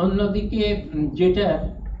 কিন্তু অন্যদিকে যেটা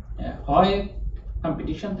হয়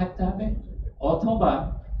কম্পিটিশন থাকতে হবে অথবা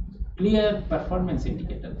ক্লিয়ার পারফরমেন্স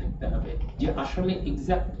ইন্ডিকেটর থাকতে হবে, যে আসলে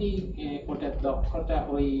এক্স্যাক্টলি ওটার দক্ষতা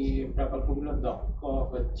ওই প্রকল্পগুলোর দক্ষ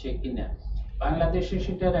হচ্ছে কিনা। বাংলাদেশে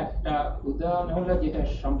সেটার একটা উদাহরণ হলো যেটা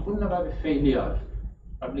সম্পূর্ণভাবে ফেইলিওর,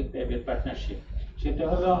 পাবলিক প্রাইভেট পার্টনারশিপ। সেটা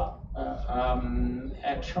হলো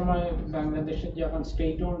এক সময় বাংলাদেশের যখন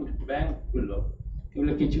স্টেট ওন্ড ব্যাংকগুলো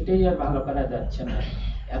এগুলো কিছুতেই আর ভালো করা যাচ্ছে না,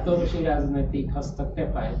 এত বেশি রাজনৈতিক হস্তক্ষেপ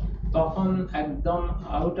হয়, তখন একদম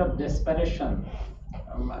আউট অফ ডেসপারেশন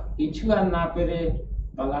কিছু আর না পেরে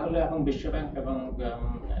বলা হলো এখন বিশ্বব্যাংক এবং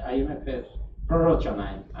IMF এর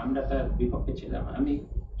প্ররোচনায়, আমরা তার বিপক্ষে ছিলাম, আমি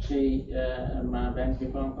সেই ব্যাংক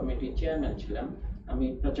রিফর্ম কমিটির চেয়ারম্যান ছিলাম, আমি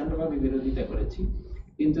প্রচন্ডভাবে বিরোধিতা করেছি।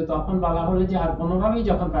 কিন্তু তখন বলা হলো যে আর কোনোভাবেই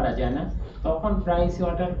যখন পারা যায় না, তখন প্রাইস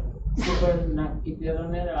ওয়াটার সুপার না কি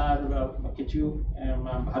ধরনের আর কিছু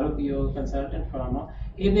ভারতীয় কনসালটেন্ট ফার্ম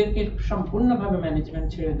এদেরকে সম্পূর্ণভাবে ম্যানেজমেন্ট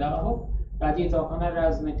ছেড়ে দেওয়া হোক, কাজেই তখন আর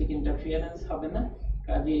রাজনৈতিক ইন্টারফিয়ারেন্স হবে না,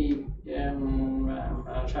 কাজেই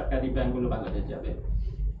সরকারি ব্যাংকগুলো ভালো হয়ে যাবে।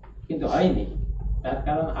 কিন্তু হয়নি। তার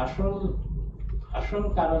কারণ আসল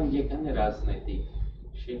কারণ যেখানে রাজনৈতিক,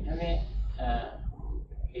 সেখানে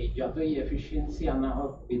এই যতই এফিসিয়েন্সি আনা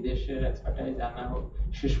হোক, বিদেশের এক্সপার্টাইজ আনা হোক,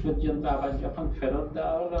 শেষ পর্যন্ত আবার যখন ফেরত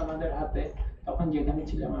দেওয়া হলো আমাদের হাতে, তখন যেখানে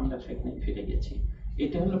ছিলাম আমরা সেখানে ফিরে গেছি।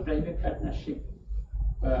 এটা হলো প্রাইভেট পার্টনারশিপ,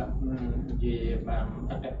 যে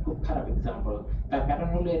একটা খুব খারাপ এক্সাম্পল। তার কারণ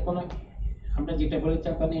হলো এর কোনো, আমরা যেটা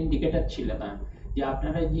বলেছিলাম, কোনো ইন্ডিকেটর ছিল না যে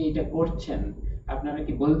আপনারা যে এটা করছেন, আপনারা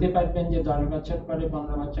কি বলতে পারবেন যে 10 বছর পরে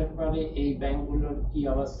 15 বছর পরে এই ব্যাংকগুলোর কি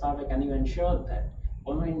অবস্থা হবে, ক্যান ইউ এনশিওর দ্যাট?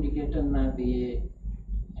 কোনো ইন্ডিকেটর না দিয়ে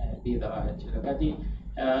দেওয়া হয়েছিল। কাজে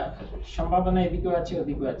সম্ভাবনা এদিকেও আছে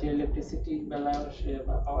ওদিকেও আছে, ইলেকট্রিসিটি বেলাও সে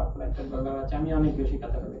বা পাওয়ার প্ল্যান্টের বেলাও আছে। আমি অনেক বেশি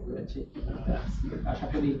কথা বলেছি, আশা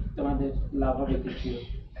করি তোমাদের লাভ হবে কিছু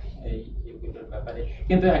এইগুলোর ব্যাপারে।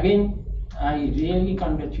 কিন্তু again I really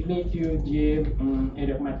congratulate you যে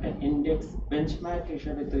এরকম একটা ইন্ডেক্স বেঞ্চমার্ক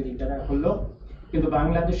হিসেবে তৈরি করা হলো। কিন্তু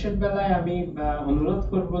বাংলাদেশের বেলায় আমি অনুরোধ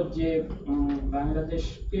করব যে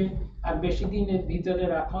বাংলাদেশকে আর বেশি দিনের ভিতরে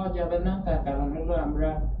রাখা যাবে না। তার কারণ হলো আমরা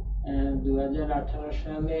 2018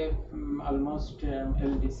 সালে অলমোস্ট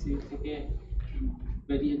এলডিসি থেকে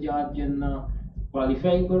বেরিয়ে যাওয়ার জন্য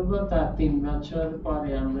কোয়ালিফাই করব। তার 3 বছর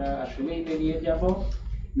পরে আমরা আসলেই বেরিয়ে যাব।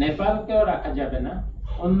 নেপালকেও রাখা যাবে না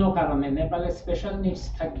অন্য কারণে। নেপালে স্পেশাল নিডস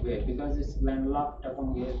থাকবে বিকজ ইটস ল্যান্ডলকড এবং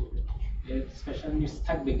এর স্পেশাল নিডস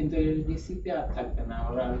থাকবে, কিন্তু এলডিসিতে আর থাকবে না।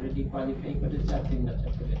 ওরা অলরেডি কোয়ালিফাই করেছে আর 3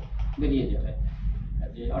 বছর পরে বেরিয়ে যাবে।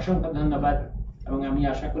 অসংখ্য ধন্যবাদ এবং আমি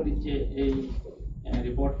আশা করি যে এই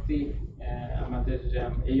রিপোর্টটি আমাদের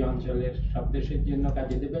এই অঞ্চলের সব দেশের জন্য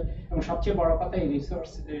কাজে দেবে এবং সবচেয়ে বড় কথা এই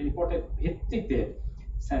রিপোর্টের ভিত্তিতে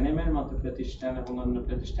সানেমের মতো প্রতিষ্ঠান এবং অন্য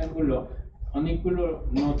প্রতিষ্ঠানগুলো অনেকগুলো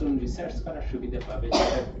নতুন রিসার্চ করার সুবিধা পাবে,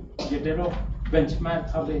 যেটারও বেঞ্চমার্ক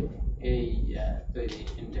হবে এই তৈরি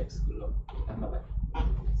ইন্ডেক্সগুলো। ধন্যবাদ।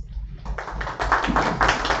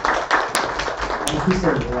 Thank you,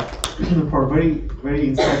 sir, for very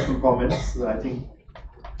insightful comments. I think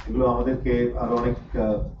এগুলো আমাদেরকে আরো অনেক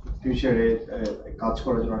ফিউচারে কাজ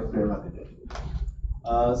করার জন্য অনেক প্রেরণা দেবে।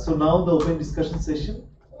 So now the open discussion session.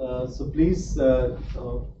 So please,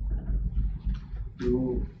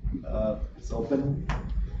 it's open.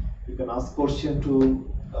 You can ask question to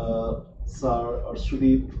Sir or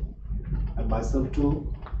Sudip and myself too.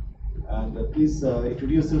 And please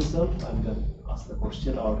introduce yourself and then ask the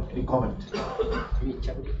question or any comment.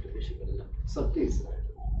 So please.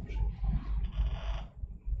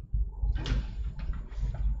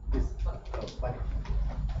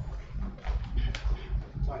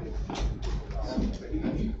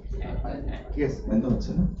 Yes,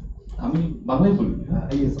 হচ্ছে না, আমি বাংলায় বলি।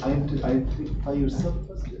 Yes, identify yourself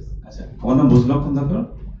first. Yes. আচ্ছা, আমার নাম বুজলক খন্দকার।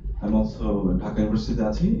 আমি also Dhaka ইউনিভার্সিটিতে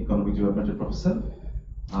আছি, ইকোনমিক ডেভেলপমেন্টের প্রফেসর,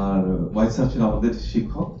 আর ওয়াইস স্যার ছিল আমাদের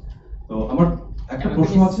শিক্ষক। তো আমার একটা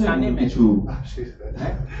প্রশ্ন আছে কিছু।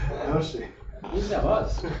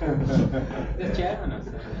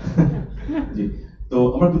 জি, তো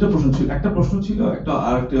আমার দুটো প্রশ্ন ছিল। একটা প্রশ্ন ছিল, একটা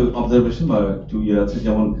আর একটা অবজারভেশন বা একটু ইয়ে আছে।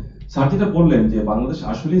 যেমন স্যার যেটা বললেন যে বাংলাদেশ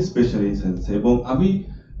আসলে স্পেশাল এই সেন্সে, এবং আমি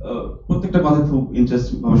প্রত্যেকটা কথা খুব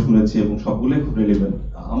ইন্টারেস্টিং ভাবে শুনেছি এবং সবগুলোই খুব রিলেভেন্ট।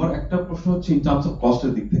 আমার একটা প্রশ্ন হচ্ছে ইন টার্মস অফ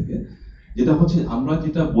কস্টের দিক থেকে, যেটা হচ্ছে আমরা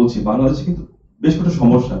যেটা বলছি বাংলাদেশে কিন্তু বেশ কটা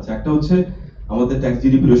সমস্যা আছে। একটা হচ্ছে আমাদের ট্যাক্স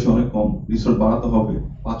জিডিপি রেশিও অনেক কম, রিসোর্স বাড়াতে হবে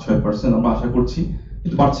 5-6% আমরা আশা করছি,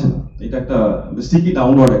 কিন্তু পারছে না। এটা একটা স্টিকি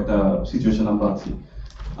ডাউনওয়ার্ড একটা সিচুয়েশন আমরা আছি।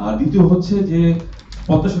 আর দ্বিতীয় হচ্ছে যে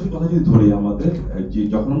পদ্মা সেতুর কথা যদি ধরি, আমাদের যে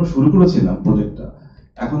যখন আমরা শুরু করেছিলাম প্রজেক্টটা,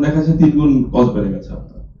 এখন দেখা যাচ্ছে 3 গুণ কস্ট বেড়ে গেছে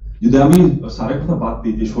আপনার। যদি আমি স্যারের কথা বাদ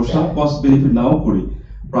দিই যে সোশ্যাল কস্ট বেনিফিট নাও করি,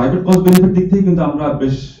 প্রাইভেট কস্ট বেনিফিট দিক থেকে কিন্তু আমরা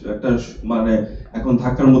বেশ একটা মানে এখন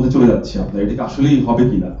ধাক্কার মধ্যে চলে যাচ্ছি। আপনার এটা আসলেই হবে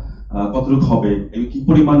কিনা, কতটুকু হবে, কি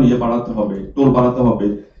পরিমাণ ইয়ে বাড়াতে হবে, টোল বাড়াতে হবে,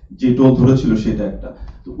 যে টোল ধরেছিল সেটা একটা।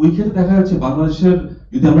 তো ওই ক্ষেত্রে দেখা যাচ্ছে বাংলাদেশের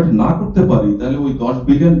যদি আমরা এটা না করতে পারি, তাহলে ওই 10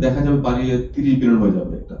 বিলিয়ন দেখা যাবে বাড়িয়ে 30 বিলিয়ন হয়ে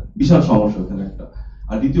যাবে। একটা বিশাল সমস্যা এখানে একটা।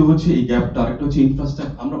 আর দ্বিতীয় হচ্ছে এই গ্যাপটা। আরেকটা হচ্ছে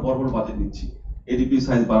ইনফ্রাস্ট্রাকচার, আমরা বড় বড় বাজেট নিচ্ছি, এডিপি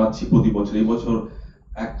সাইজ বাড়াচ্ছি প্রতি বছর। এই বছর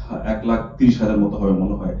 1,30,000 মতো হবে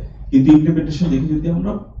মনে হয়, কিন্তু ইমপ্লিমেন্টেশন দেখে যদি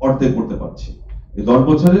আমরা অর্ধেক করতে পারছি। এই 10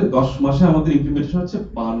 বছরে 10 মাসে আমাদের ইমপ্লিমেন্টেশন হচ্ছে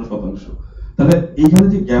 52%। তাহলে এইখানে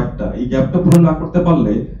যে গ্যাপটা, এই গ্যাপটা পূরণ না করতে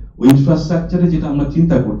পারলে ওই ইনফ্রাস্ট্রাকচারে যেটা আমরা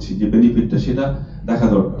চিন্তা করছি যে বেনিফিটটা, সেটা দেখা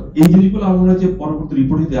দরকার। এই জিনিসগুলো আমরা যে পরবর্তী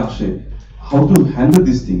রিপোর্টে আসে, how to handle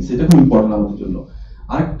this things, এটা খুব ইম্পর্টেন্ট আমাদের জন্য।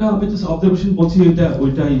 আরেকটা আমি জাস্ট অবজারভেশন বলছি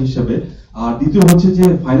ওইটাই হিসেবে। আর দ্বিতীয় হচ্ছে যে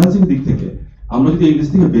ফাইন্যান্সিং দিক থেকে আমরা যদি এই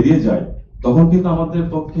লিস্ট থেকে বেরিয়ে যাই, তখন কিন্তু আমাদের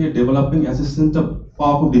পক্ষে ডেভেলপিং অ্যাসিস্ট্যান্সটা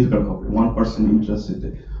পাওয়া খুব ডিফিকাল্ট হবে 1% ইন্টারেস্ট রেটে।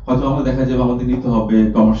 হয়তো আমরা দেখা যাবে আমাদের নিতে হবে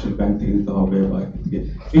কমার্শিয়াল ব্যাংক থেকে নিতে হবে বা থেকে।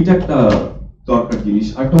 এটা একটা দরকার জিনিস।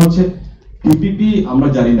 আরেকটা হচ্ছে পিপিপি, আমরা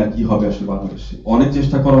জানি না কি হবে আসলে বাংলাদেশে। অনেক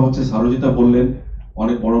চেষ্টা করা হচ্ছে, স্যারও যেটা বললেন,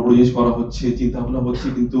 অনেক বড় বড় জিনিস করা হচ্ছে, চিন্তা ভাবনা হচ্ছে,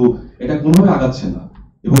 কিন্তু এটা কোনোভাবে আগাচ্ছে না।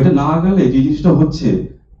 এবং এটা না আগালে যে জিনিসটা হচ্ছে,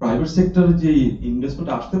 প্রাইভেট সেক্টরের যে ইনভেস্টমেন্ট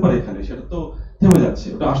আসতে পারে এখানে, সেটা তো থেমে যাচ্ছে,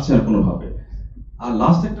 ওটা আসছে না কোনোভাবে। আর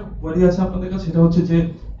লাস্ট একটা কোয়ারি আছে আপনাদের কাছে, সেটা হচ্ছে যে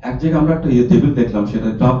এক জায়গায় আমরা একটা টেবিল দেখলাম, সেটা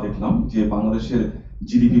গ্রাফ দেখলাম যে বাংলাদেশের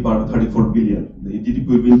জিডিপি বাড়বে 34 billion, GDP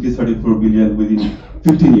will increase 34 billion within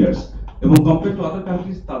 15 years, এবং কম্পেয়ার টু আদার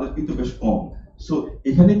কান্ট্রিজ তাদের কিন্তু বেশ কম। সো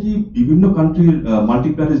এখানে কি বিভিন্ন কান্ট্রির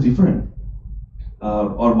multiplier is different,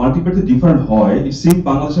 R multiplier যদি ডিফারেন্ট হয়, ইট সিম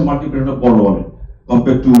বাংলাদেশের মাল্টিপ্লায়ারটা বড় অনেক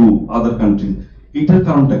কম্পেয়ার টু আদার কান্ট্রি। এটার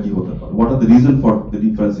কারণটা কি হতে পারে? What are the reason for the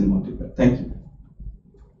difference in multiplier? Thank you.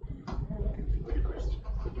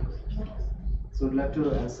 So would you like to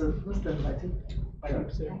answer first, and I think.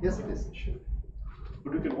 Yes, it is. Sure.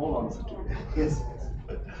 But we can all answer to it. Yes.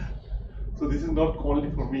 So this is not only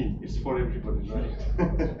for me, it's for everybody, right?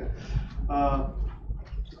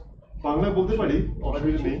 বাংলায় বলতে পারি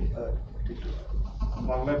অসুবিধা নেই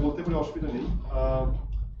বাংলায় বলতে পারি অসুবিধা নেই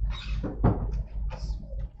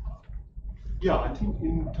Yeah, I think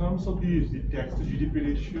in terms of the tax to GDP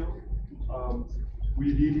ratio, we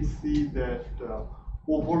really see that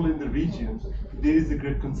overall in the region, there is a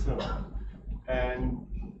great concern. And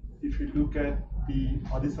if you look at the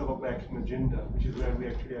Addis Ababa Action Agenda, which is where we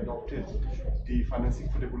actually adopted the Financing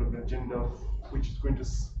for Development Agenda, which is going to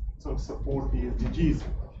sort of support the SDGs,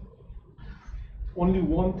 only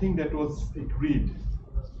one thing that was agreed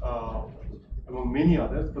among many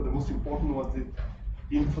others, but the most important was the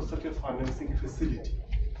infrastructure financing facility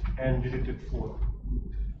and related forum.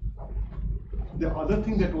 The other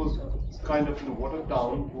thing that was kind of watered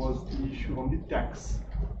down was the issue on the tax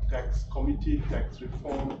committee, tax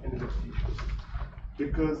reform, and elected issues.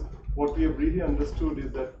 Because what we have really understood is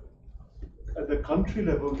that at the country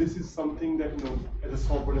level, this is something that, as a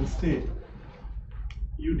sovereign state,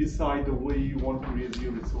 you decide the way you want to raise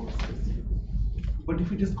your resources. But if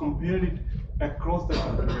you just compare it across the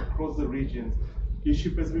country, across the regions,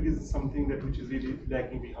 Asia Pacific is something that which is really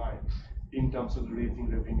lagging behind in terms of raising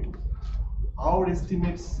revenue. Our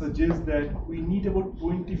estimates suggest that we need about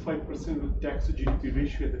 25% of tax to GDP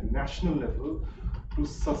ratio at the national level to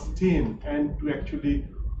sustain and to actually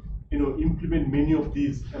implement many of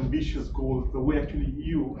these ambitious goals the way actually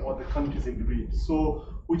EU or the countries agreed. So,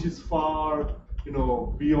 which is far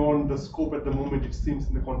beyond the scope at the moment, it seems,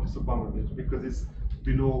 in the context of Bangladesh, because it's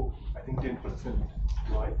below, I think, 10%,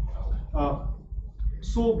 right?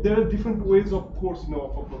 So there are different ways, of course,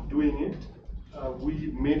 of doing it. We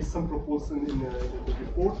made some proposals in the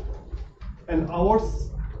report, and ours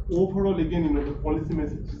overall, again, the policy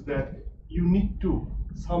message is that you need to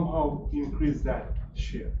somehow increase that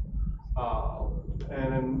share.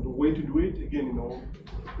 And the way to do it, again,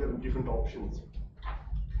 there are different options.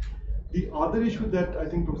 The other issue that I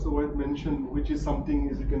think Professor White mentioned, which is something,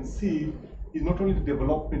 as you can see, is not only the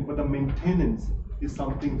development, but the maintenance is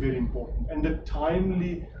something very important. And the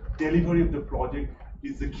timely delivery of the project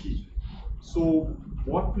is the key. So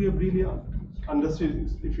what we have really understood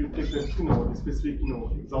is, if you take the, the specific,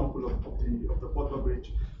 example of the Potla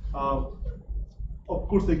Bridge, of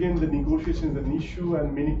course, again, the negotiation is an issue,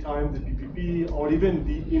 and many times the PPP or even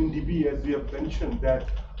the MDB, as we have mentioned, that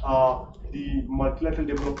the multilateral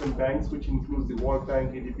development banks, which includes the World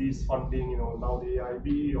Bank, ADB's funding, now the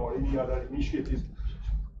AIB or any other initiatives,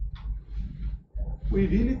 we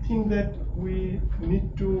really think that we need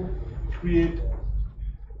to create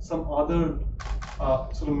some other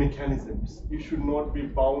sort of mechanisms. You should not be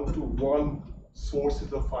bound to one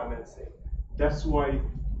sources of financing. That's why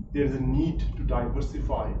there's a need to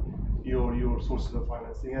diversify your sources of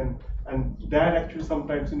financing, and that actually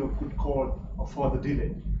sometimes could call a further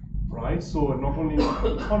delay, right? So not only in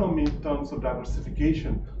economy in terms of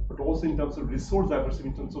diversification, but also in terms of resource diversity,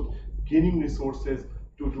 in terms of gaining resources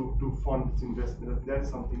to fund this investment. That is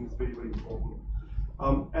something that's very, very important.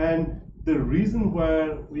 And the reason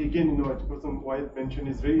where we, again, as Professor White mentioned,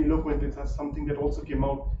 is very eloquent. It's something that also came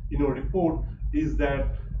out in our report, is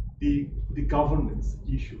that the governance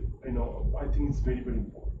issue, I think is very, very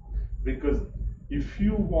important. Because if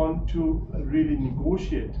you want to really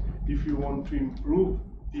negotiate, if you want to improve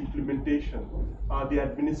the implementation, the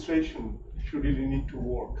administration should really need to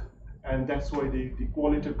work. And that's why the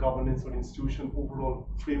quality of governance or institution overall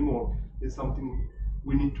framework is something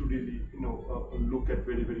we need to really look at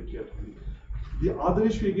very, very carefully. The other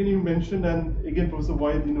issue, again, you mentioned, and again, Professor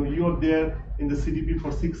White, you are there in the CDP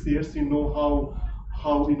for 6 years. You know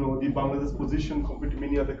how the Bangladesh position compared to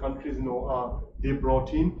many other countries, they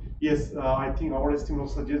brought in. Yes, I think our estimate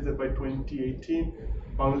suggests that by 2018,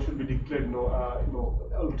 Bangladesh should be declared,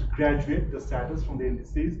 to graduate the status from the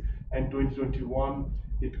LDCs, and 2021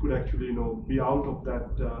 it could actually, be out of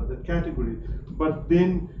that category. But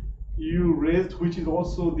then you raised, which is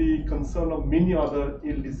also the concern of many other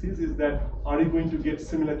LDCs, is that are you going to get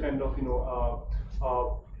similar kind of,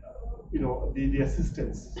 the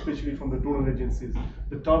assistance, especially from the donor agencies?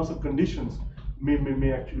 The terms and conditions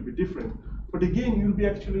may actually be different. But again, you'll be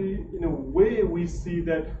actually, in a way, we see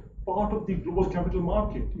that part of the global capital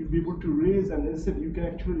market, you'll be able to raise, and as I said, you can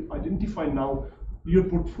actually identify now your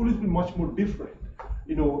portfolio will be much more different,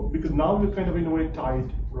 because now you're kind of in a way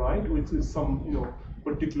tied, right, which is some,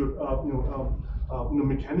 particular,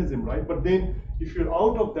 mechanism, right? But then, if you're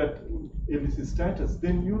out of that LDC status,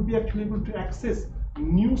 then you'll be actually able to access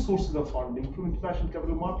new sources of funding from international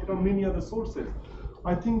capital market or many other sources,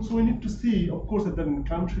 I think so. We need to see, of course, at the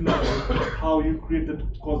country level, how you create that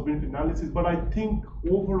cost-benefit analysis. But I think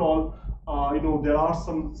overall, there are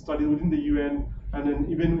some studies within the UN, and then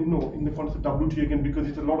even in the context of WTO again, because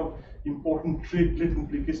it's a lot of important trade-related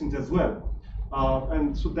implications as well.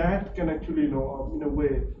 And so that can actually, in a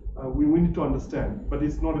way, we need to understand. But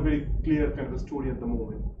it's not a very clear kind of a story at the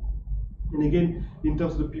moment. And again, in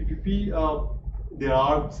terms of the PPP, there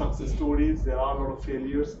are success stories, there are a lot of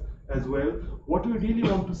failures as well. What we really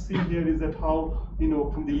want to see here is that how,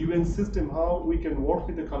 from the UN system, how we can work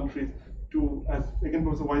with the countries to, as again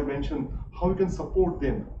Professor White mentioned, how we can support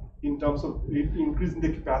them in terms of increasing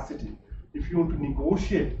their capacity. If you want to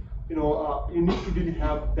negotiate, you need to really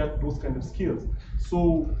have those kind of skills.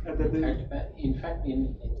 So, in fact,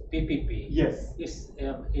 in PPP, yes, it's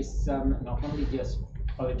not only just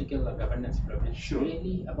political or governance problem. It's sure.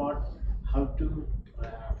 Really about how to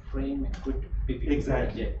frame a good PPP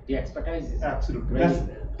exactly. project. The expertise is absolutely. Very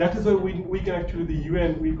that is why we can actually, the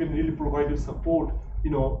UN, we can really provide support,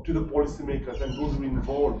 to the policymakers and those who are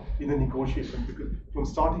involved in the negotiation. Because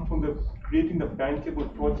starting from creating the bankable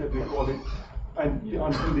project, we call it, and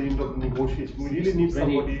until the end of the negotiation, we really need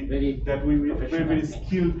somebody that we very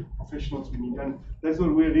skilled professionals we need, and that's why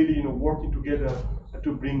we're really working together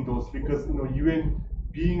to bring those, because UN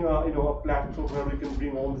being a platform where we can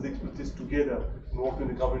bring all these expertise together and work in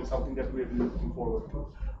the government is something that we're really looking forward to.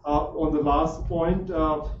 On the last point,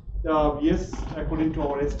 yes, according to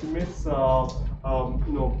our estimates,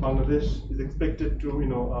 Bangladesh is expected to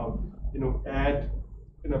add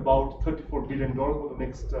in about $34 billion over the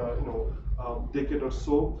next decade or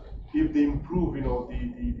so, if they improve the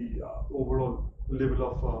overall level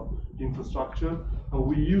of infrastructure.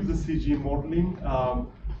 We use the CG modeling.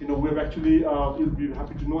 We've actually, you'll be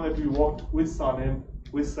happy to know that we worked with Salim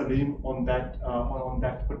on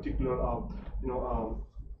that particular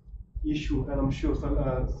issue, and I'm sure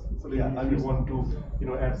Salim, if you want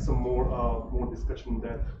to add some more discussion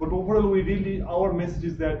there. But overall, our message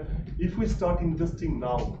is that if we start investing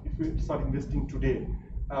now, if we start investing today,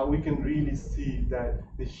 we can really see that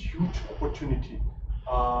the huge opportunity,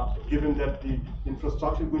 given that the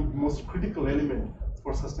infrastructure is going to be the most critical element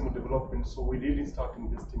for sustainable development. So we really start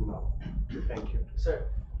investing now. Thank you. Sir,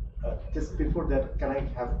 just before that, can I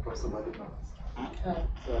have Professor Malik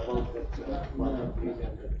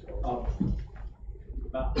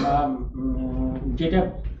যেটা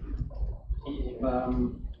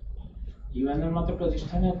ইউএনের মতো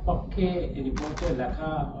প্রতিষ্ঠানের পক্ষে রিপোর্টে লেখা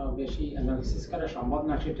বেশি analysis করা সম্ভব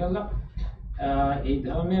না, সেটা হলো এই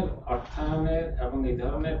ধরনের অর্থায়নের এবং এই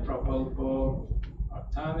ধরনের প্রকল্প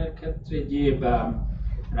অর্থায়নের ক্ষেত্রে যে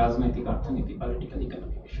রাজনৈতিক অর্থনীতি, পলিটিক্যাল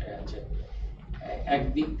ইকোনমি বিষয় আছে।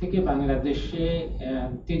 একদিক থেকে বাংলাদেশে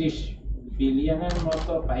 30 বিলিয়নের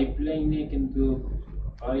মতো পাইপলাইনে কিন্তু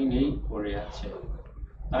ফরেন এইড পড়ে আছে।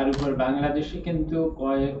 তার উপর বাংলাদেশে কিন্তু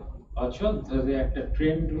কয়েক বছর ধরে একটা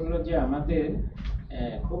ট্রেন্ড হলো যে আমাদের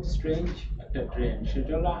খুব স্ট্রেঞ্জ একটা ট্রেন্ড,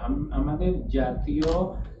 সেটা হলো আমাদের জাতীয়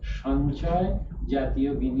সঞ্চয়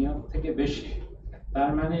জাতীয় বিনিয়োগ থেকে বেশি।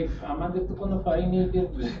 তার মানে আমাদের তো কোনো ফরেন এইডের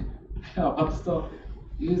অভাব তো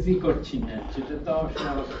ইউজই করছি না, সেটা তো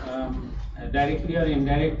ডাইরেক্টলি আর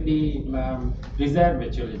ইনডাইরেক্টলি রিজার্ভে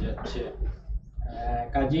চলে যাচ্ছে।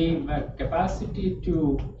 কাজেই ক্যাপাসিটি টু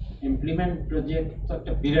ইমপ্লিমেন্ট প্রজেক্ট তো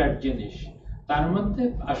একটা বিরাট জিনিস। তার মধ্যে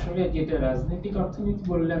আসলে যেটা রাজনৈতিক অর্থনীতি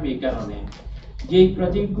বললাম এই কারণে, যেই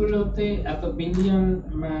প্রজেক্টগুলোতে এত বিলিয়ন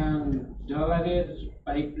ডলারের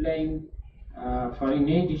পাইপলাইন ফরেন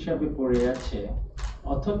এইড হিসাবে পড়ে আছে,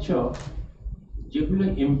 অথচ যেগুলো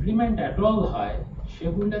ইমপ্লিমেন্ট অ্যাট অল হয়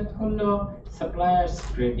সেগুলো হলো সাপ্লায়ার্স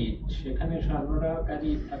ক্রেডিট। সেখানে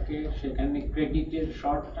সরবরাহকারী থাকে, সেখানে ক্রেডিটের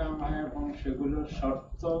শর্ট টার্ম হয় এবং সেগুলোর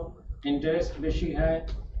শর্ত ইন্টারেস্ট বেশি হয়।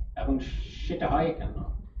 এবং সেটা হয় কেন?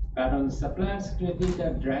 কারণ suppliers credit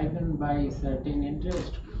R driven by certain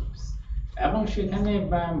interest groups, এবং সেখানে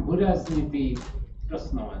ভূ রাজনীতি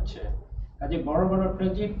প্রশ্ন আছে। কাজে বড় বড়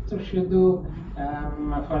প্রজেক্ট তো শুধু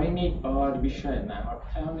ফরেন এইড পাওয়ার বিষয় না,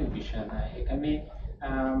 অর্থায়নের বিষয় না, এখানে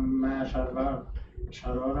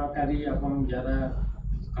সরবরাহকারী এবং যারা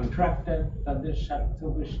কন্ট্রাক্টর তাদের স্বার্থ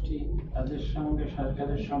গোষ্ঠী, তাদের সঙ্গে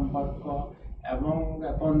সরকারের সম্পর্ক, এবং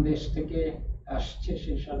কোন দেশ থেকে আসছে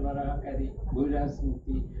সেই সরবরাহকারী, ভূ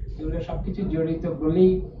রাজনীতি, এগুলো সবকিছু জড়িত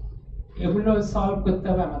বলেই এগুলো সলভ করতে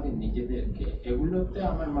হবে আমাদের নিজেদেরকে। এগুলোতে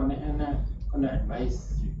আমার মনে হয় না কোনো অ্যাডভাইস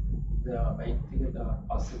দেওয়া বাইক থেকে দেওয়া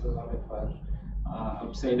পসিবল হবে ফর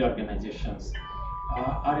আউটসাইড অর্গানাইজেশনস।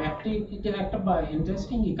 আর একটা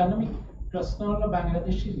ইন্টারেস্টিং ইকোনমিক প্রশ্ন হলো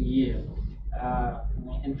বাংলাদেশের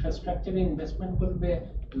ইনফ্রাস্ট্রাকচারে ইনভেস্টমেন্ট করবে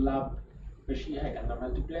লাভ বেশি হয় কেন,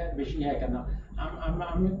 মাল্টিপ্লায়ার বেশি হয় কেন?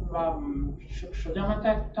 আমি সোজা মাথা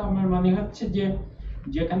একটা আমার মনে হচ্ছে যে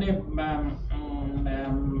যেখানে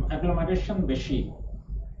অ্যাগ্লোমারেশন বেশি,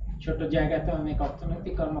 ছোট জায়গাতে অনেক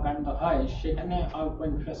অর্থনৈতিক কর্মকাণ্ড হয়, সেখানে অল্প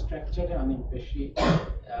ইনফ্রাস্ট্রাকচারে অনেক বেশি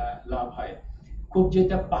লাভ হয়। খুব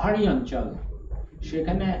যেটা পাহাড়ি অঞ্চল,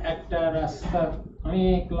 সেখানে একটা রাস্তা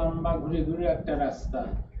অনেক লম্বা ঘুরে ঘুরে একটা রাস্তা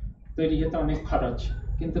তৈরি হতে অনেক খরচ,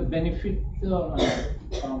 কিন্তু বেনিফিট তো অনেক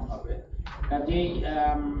কম হবে। কাজেই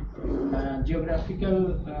জিওগ্রাফিক্যাল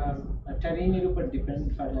টেরেনের উপর ডিপেন্ড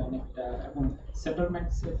করে অনেকটা, এবং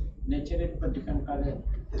সেটেলমেন্টসের নেচারের উপর ডিপেন্ড করে।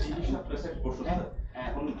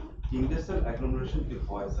 এখন ইন্ডাস্ট্রিয়াল অ্যাগ্লোমারেশন যদি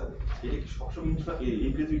হয় স্যার, এটা কি সবসময়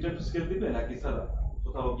ইনক্রিজ রিটার্ন টু স্কেল দিবে, নাকি স্যার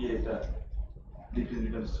কোথাও গিয়ে এটা ডিক্রিজ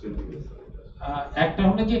রিটার্ন টু স্কেল দিবে? একটা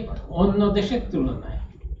হলো যে অন্য দেশের তুলনায়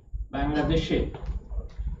বাংলাদেশে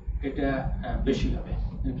এটা বেশি হবে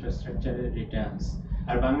ইনফ্রাস্ট্রাকচারের রিটার্নস,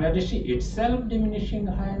 আর বাংলাদেশে ইটসেলফ ডিমিনিশিং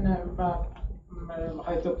হয় না, বা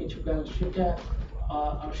হয়তো কিছুকাল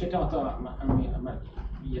সেটা অত আমি আমার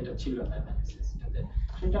ইয়েটা ছিল না অ্যানালিসিসটাতে।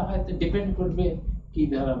 সেটা হয়তো ডিপেন্ড করবে কি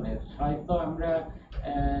ধরনের, হয়তো আমরা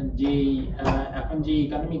এখন যে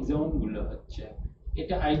ইকোনমিক জোনগুলো হচ্ছে,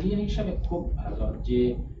 এটা আইডিয়া হিসাবে খুব ভালো যে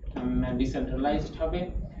ডিসেন্ট্রালাইজড হবে,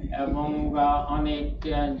 এবং অনেক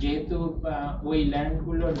যেহেতু ওই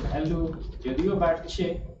ল্যান্ডগুলোর ভ্যালু যদিও বাড়ছে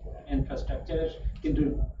ইনফ্রাস্ট্রাকচারের, কিন্তু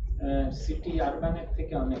সিটি আরবানের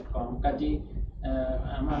থেকে অনেক কম, কাজেই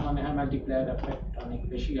আমার মনে হয় মাল্টিপ্লায়ার এফেক্ট অনেক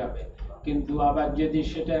বেশি হবে। কিন্তু আবার যদি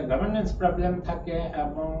সেটা গভর্নেন্স প্রবলেম থাকে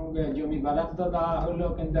এবং জমি বরাদ্দ দেওয়া হলো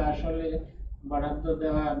কিন্তু আসলে বরাদ্দ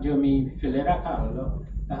দেওয়া জমি ফেলে রাখা হলো,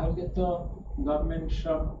 তাহলে তো গভর্নমেন্ট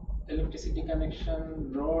সব ইলেকট্রিসিটি কানেকশন,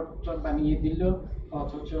 রোড বানিয়ে দিল,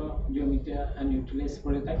 অথচ জমিতে আনইউটিলাইজ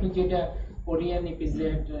পড়ে থাকলো, যেটা কোরিয়ান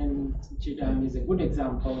ইপিজেড যেটা is a good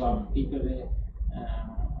example of কি করে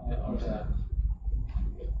ওটা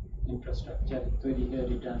ইনফ্রাস্ট্রাকচার তৈরি হয়ে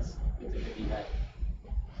রিটার্নস পেতে পেতে যায়।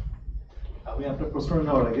 আমি আপনার প্রশ্ন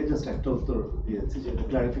নেওয়ার আগে জাস্ট একটা উত্তর দিয়েছি, যে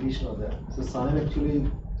clarification of that. So Sanil actually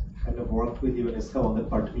kind of worked with UNESCO on that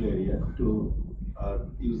particular area to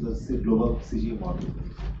use the global CG model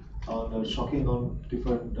on shocking on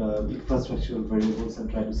different infrastructural variables and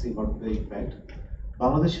try to see what the impact.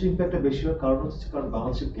 বাংলাদেশের ইম্প্যাক্টটা বেশি হওয়ার কারণ হচ্ছে কারণ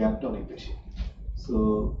বাংলাদেশের গ্যাপটা অনেক বেশি। সো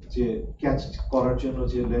যে ক্যাচ করার জন্য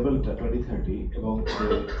যে লেভেলটা 2030 এবং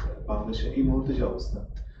বাংলাদেশের এই মুহূর্তে যে অবস্থা,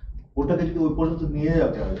 ওটাকে যদি ওই পর্যন্ত নিয়ে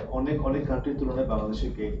যাওয়া যায়, অনেক অনেক কান্ট্রির তুলনায়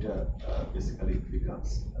বাংলাদেশের গেইনটা basically becomes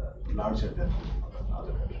larger than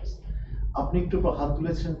other countries. আপনি একটু হাত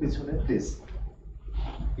তুলেছেন পেছনে, প্লিজ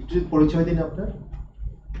একটু পরিচয় দিন আপনার।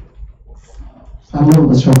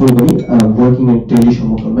 I'm working in Delhi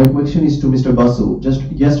Shamoka. My question is to Mr. Basu. Just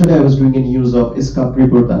yesterday I was doing a news of ISCAP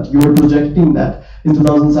report that you are projecting that in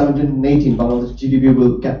 2017 and 18 Bangladesh GDP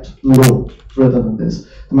will kept low rather than this.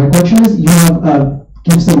 So my question is, you have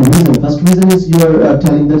given some reason. First reason is you are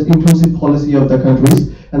telling that inclusive policy of the countries,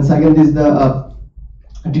 and second is the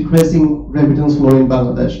decreasing remittance flow in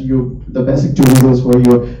Bangladesh. The basic two reasons for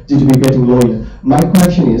your GDP getting lower. My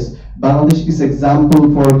question is, Bangladesh is example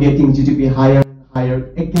for getting GDP higher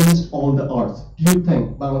against all the odds. Do you think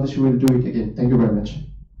Bangladesh will do it again? Thank you very much.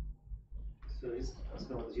 So it's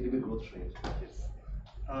asking about the GDP growth rate. Yes.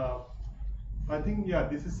 I think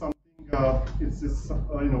this is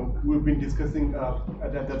something we've been discussing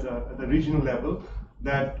at the regional level,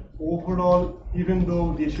 that overall, even though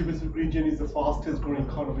the Asia Pacific region is the fastest growing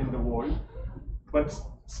economy in the world, but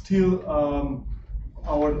still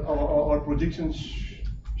our projection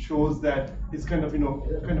shows that it's kind of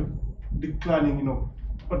declining,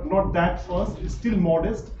 but not that fast. It's still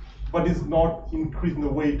modest, but it's not increasing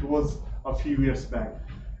the way it was a few years back.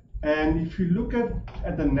 And if you look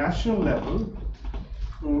at the national level,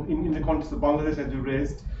 in the context of Bangladesh, as you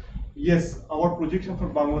raised, yes, our projection for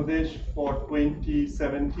Bangladesh for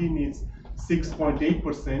 2017 is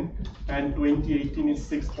 6.8%, and 2018 is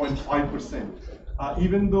 6.5%.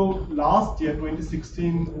 Even though last year,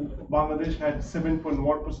 2016, Bangladesh had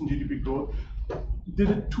 7.1% GDP growth, there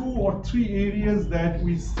are 2 or 3 areas that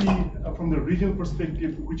we see from the regional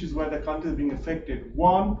perspective, which is where the country is being affected.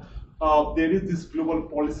 One, there is this global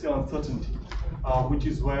policy uncertainty, which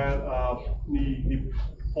is where the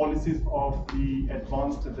policies of the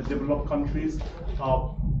advanced, the developed countries,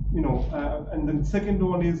 and then the second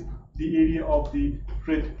one is the area of the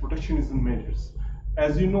trade protectionism measures.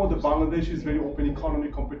 As you know, the Bangladesh is very open economy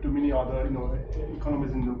compared to many other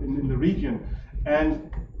economies in the region, and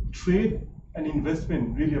trade and investment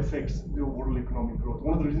really affects the overall economic growth.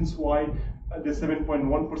 One of the reasons why the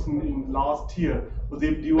 7.1% in last year was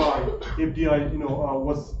FDI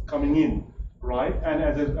was coming in, right, and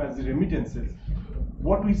as the remittances.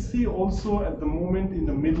 What we see also at the moment in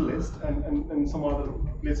the Middle East and some other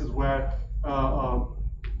places where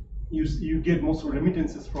you get most of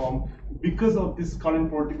remittances from. Because of this current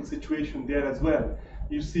political situation there as well,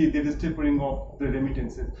 you see there is tapering of the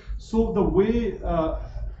remittances. So the way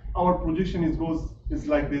our projection is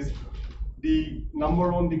like this. The number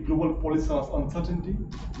one, the global policy uncertainty.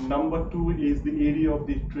 Number two is the area of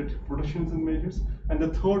the trade protections and measures, and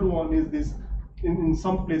the third one is this. In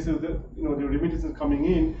some places, the remittances coming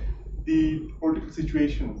in, the political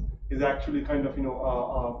situation is actually kind of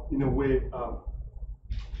in a way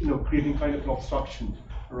creating kind of an obstruction,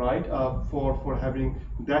 right? For having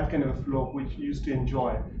that kind of a flow which you used to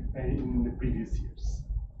enjoy in the previous years.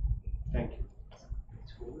 Thank you.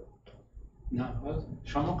 না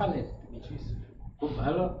সমকালের খুব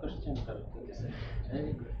ভালো question করে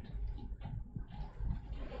very good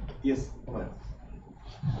Yes, Omar.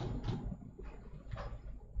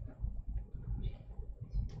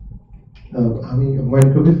 আমি Humayun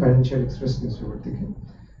Kabir financial express news paper থেকে।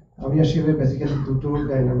 আমি আসলে basically দুটো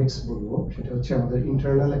dynamics বলবো, সেটা হচ্ছে আমাদের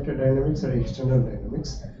ইন্টারনাল একটা dynamics R external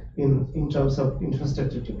dynamics in terms of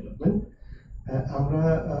infrastructure development. আমরা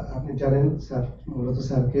আপনি জানেন স্যার, মূলত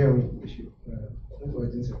স্যারকে আমি বেশি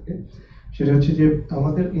ওয়াইদিন স্যারকে, সেটা হচ্ছে যে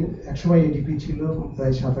আমাদের একসময় এডিপি ছিল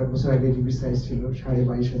প্রায় 7-8 বছর আগে এডিপি সাইজ ছিল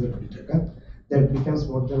 22,500 কোটি টাকা। দ্যাট বিকামস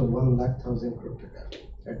মোর দ্যান 1,00,000 কোটি টাকা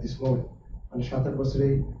অ্যাট দিস মোমেন্ট। মানে 7-8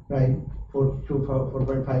 বছরেই প্রায় 4 to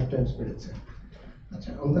 4.5 টাইমস বেড়েছে।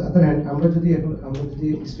 আচ্ছা, অন দ্য আদার হ্যান্ড আমরা যদি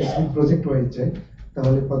স্পেসিফিক প্রজেক্ট ওয়াইজ যাই,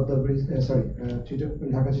 তাহলে পদ্মা ব্রিজ,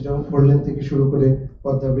 ঢাকা চিটাগং 4 লেন থেকে শুরু করে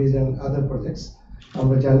Padma bridge and other projects,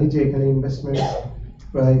 আমরা জানি যে এখানে ইনভেস্টমেন্ট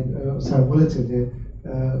প্রায় স্যার বলেছে যে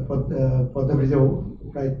পদ্মা ব্রিজেও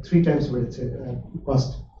প্রায় 3 টাইমস বেড়েছে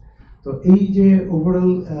কস্ট। তো এই যে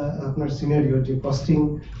ওভারঅল আপনার সিনারিও যে কস্টিং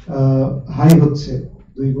হাই হচ্ছে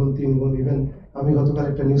 2 গুণ 3 গুণ, ইভেন আমি গতকাল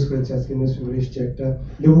একটা নিউজ করেছি, আজকে নিউজ পেপারে এসেছে, একটা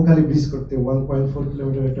লেবুখালী ব্রিজ করতে 1.4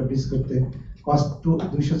 কিলোমিটার একটা ব্রিজ করতে কস্ট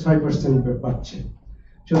 206% বাড়ছে।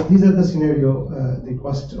 So these are the scenario, the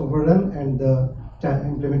cost overrun and the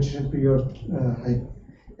implementation period high.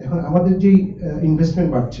 এখন আমাদের যে ইনভেস্টমেন্ট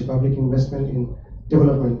বাড়ছে, public investment in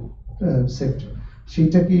development sector,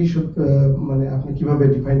 সেইটা কি মানে আপনি কিভাবে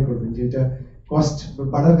ডিফাইন করবেন যে এটা কস্ট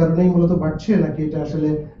বাড়ার কারণেই মূলত বাড়ছে, নাকি এটা আসলে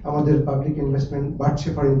আমাদের পাবলিক ইনভেস্টমেন্ট বাড়ছে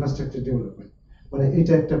ফর ইনফ্রাস্ট্রাকচার ডেভেলপমেন্ট? মানে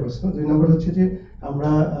এটা একটা প্রশ্ন। 2 নম্বর হচ্ছে যে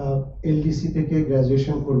আমরা এলডিসি থেকে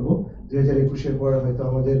গ্রাজুয়েশন করব 2021-এর পর, হয়তো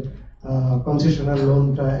আমাদের কনসেশনাল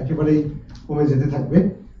লোনটা একেবারেই কমে যেতে থাকবে।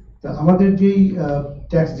 তো আমাদের যেই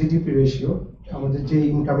ট্যাক্স জিডিপি রেশিও, আমাদের যে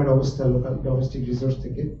ইনকামের অবস্থা লোকাল ডোমেস্টিক রিসোর্স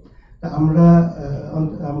থেকে, আমরা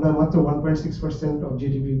মাত্র 1.6% অফ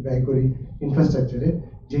জিডিপি ব্যয় করি ইনফ্রাস্ট্রাকচারে,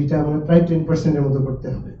 যেটা আমরা প্রায় 10%-এর মতো করতে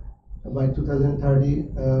হবে বাই 2030,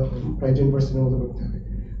 প্রায় 10%-এর মতো করতে হবে।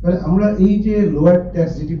 তাহলে আমরা এই যে lower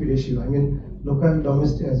tax GDP ratio, I mean local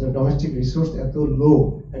domestic resource এত লো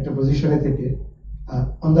একটা পজিশনে থেকে,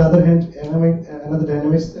 on the other hand another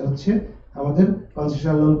dynamics হচ্ছে আমাদের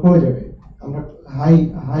কনসেশনাল লোন কমে যাবে, আমরা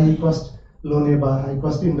হাই কস্ট লোনে বা হাই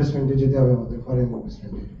কস্ট ইনভেস্টমেন্টে যেতে হবে আমাদের ফরেন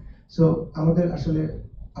ইনভেস্টমেন্টে। সো আমাদের আসলে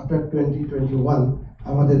আফটার 2021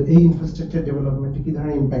 আমাদের এই ইনফ্রাস্ট্রাকচার ডেভেলপমেন্টে কি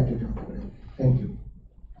ধরনের ইম্প্যাক্ট এটা হতে পারে? Thank you.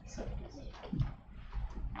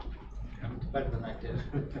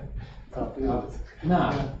 না,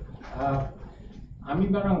 আমি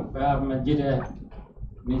বরং যেটা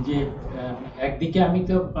নিজে একদিকে আমি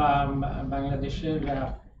তো বাংলাদেশের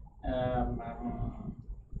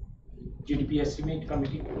জিডিপি এস্টিমেট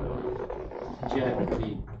কমিটি চেয়ার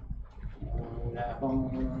করি, এবং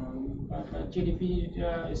জিডিপি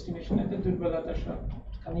এস্টিমেশনে তো দুর্বলতা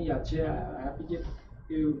সবখানেই আছে। হ্যাপি যে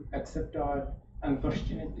you accept hour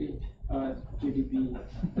unfortunately GDP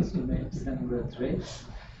estimates and growth rates,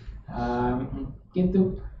 কিন্তু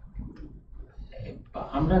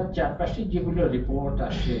আমরা চারপাশে যেগুলো রিপোর্ট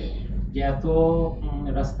আসে যে এত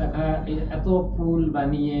রাস্তাঘাট, এত পুল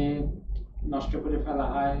বানিয়ে নষ্ট করে ফেলা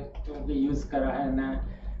হয়, ইউজ করা হয় না,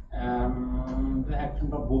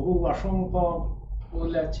 বহু অসংখ্য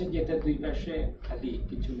পুল আছে যেটা দুই পাশে খালি,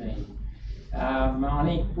 কিছু নেই,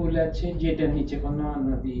 অনেক পুল আছে যেটার নিচে কোনো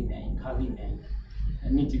নদী নেই, খালি নেই,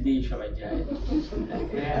 নিচে দিয়ে সবাই যায়।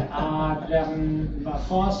 আর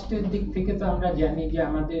কস্টের দিক থেকে তো আমরা জানি যে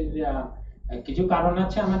আমাদের কিছু কারণ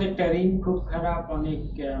আছে, আমাদের টেরিন খুব খারাপ, অনেক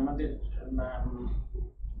আমাদের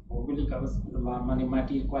ভৌগোলিক অবস্থা মানে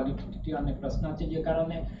মাটির কোয়ালিটি অনেক প্রশ্ন আছে, যে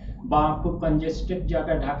কারণে বা খুব কনজেস্টেড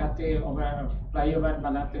জায়গা ঢাকাতে ফ্লাইওভার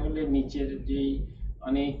বানাতে হলে নিচের যেই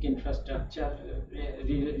অনেক ইনফ্রাস্ট্রাকচার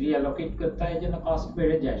রিঅ্যালোকেট করতে হয়, যেন কস্ট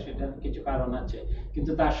বেড়ে যায়, সেটার কিছু কারণ আছে।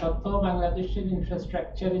 কিন্তু তার সত্ত্বেও বাংলাদেশের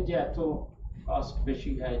ইনফ্রাস্ট্রাকচারে যে এত কস্ট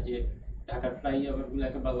বেশি হয়, যে ঢাকার ফ্লাইওভার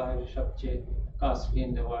গুলোকে বলা হয় সবচেয়ে costly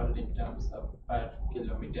in the world in terms of per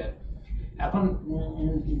kilometer, এখন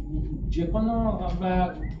যে কোনো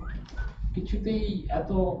কিছুতেই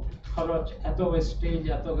এত খরচ, এত ওয়েস্টেজ,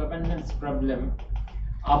 এত গভর্নেন্স প্রবলেম,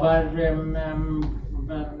 আবার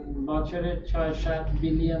বছরে ৬-৭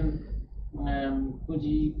 বিলিয়ন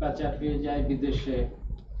পুঁজি পাচার হয়ে যায় বিদেশে,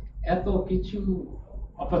 এত কিছু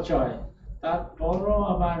অপচয়, তারপরও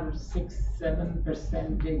আবার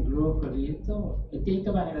 6-7% গ্রো করি, তো এটাই তো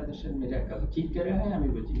বাংলাদেশের মিরাকল। কি করে হয় আমি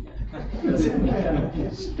বুঝি না।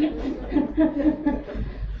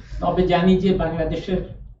 তবে জানি যে বাংলাদেশের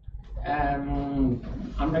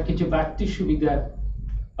আমরা কিছু বাড়তি সুবিধা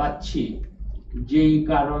পাচ্ছি, যেই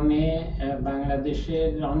কারণে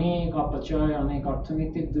বাংলাদেশের অনেক অপচয়, অনেক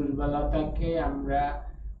অর্থনৈতিক দুর্বলতাকে আমরা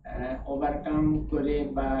ওভারকাম করে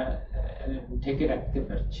বা ঢেকে রাখতে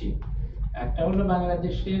পারছি। একটা হলো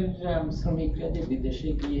বাংলাদেশের শ্রমিকরা যে বিদেশে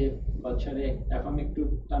গিয়ে বছরে এখন একটু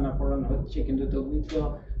টানাপোড়েন হচ্ছে, কিন্তু তবু তো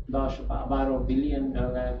 10-12 বিলিয়ন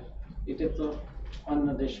ডলার, এটা তো অন্য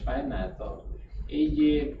দেশ পায় না। তো এই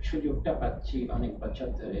যে সুযোগটা পাচ্ছি অনেক বছর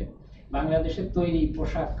ধরে, বাংলাদেশের তৈরি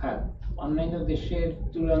পোশাক খাত অন্যান্য দেশের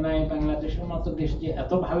তুলনায় বাংলাদেশের মতো দেশ যে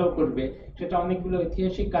এত ভালো করবে, সেটা অনেকগুলো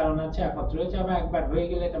ঐতিহাসিক কারণ আছে, একত্র হয়েছে। আবার একবার হয়ে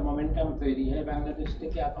গেলে একটা মোমেন্টাম তৈরি হয় বাংলাদেশ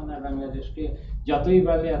থেকে। এখন আর বাংলাদেশকে যতই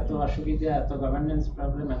বলে এত অসুবিধা, এত গভর্নেন্স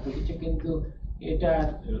প্রবলেম, এত কিছু, কিন্তু এটা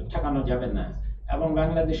ঠেকানো যাবে না। এবং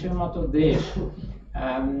বাংলাদেশের মতো দেশ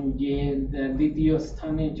যে দ্বিতীয়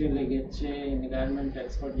স্থানে চলে গেছে গার্মেন্ট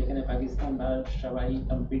এক্সপোর্ট, যেখানে পাকিস্তান, ভারত সবাই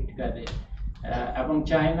কম্পিট করে, এবং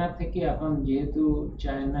চায়না থেকে এখন যেহেতু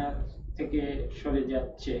চায়না থেকে সরে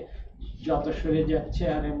যাচ্ছে, যত সরে যাচ্ছে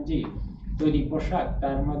আরএমজি তৈরি পোশাক,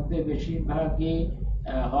 তার মধ্যে বেশিরভাগই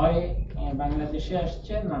হয় বাংলাদেশে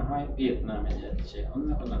আসছে, না হয় ভিয়েতনামে যাচ্ছে, অন্য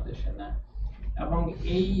কোনো দেশে না। এবং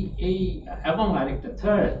এবং আরেকটা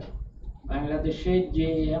থার্ড, বাংলাদেশে যে,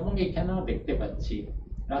 এবং এখানেও দেখতে পাচ্ছি,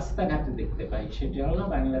 রাস্তাঘাটে দেখতে পাই, সেটা হলো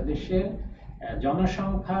বাংলাদেশের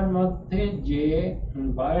জনসংখ্যার মধ্যে যে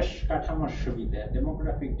বয়স কাঠামোর সুবিধা,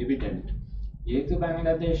 ডেমোগ্রাফিক ডিভিডেন্ড। যেহেতু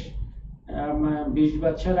বাংলাদেশ 20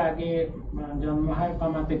 বছর আগে জন্মহার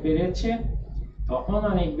কমাতে পেরেছে, তখন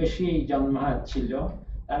অনেক বেশি জন্মহার ছিল,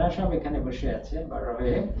 তারা সব এখানে বসে আছে বড়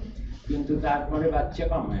হয়ে, কিন্তু তারপরে বাচ্চা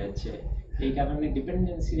কম হয়েছে, এই কারণে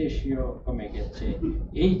ডিপেন্ডেন্সি রেশিও কমে গেছে।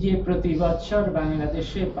 এই যে প্রতি বছর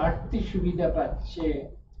বাংলাদেশে বাড়তি সুবিধা পাচ্ছে,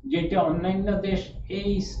 যেটা অন্যান্য দেশ এই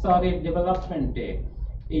স্তরের ডেভেলপমেন্টে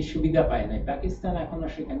এই সুবিধা পায় নাই। পাকিস্তান এখনো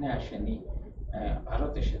সেখানে আসেনি,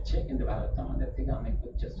 ভারত এসেছে, কিন্তু ভারত আমাদের থেকে অনেক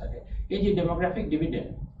উচ্চ স্তরে। এই যে ডেমোগ্রাফিক ডিভিডেন্ড,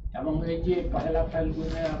 এবং এই যে পহেলা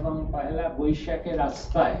ফাল্গুনে এবং পহেলা বৈশাখে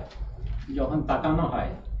রাস্তায় যখন তাকানো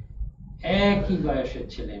হয়, একই বয়সের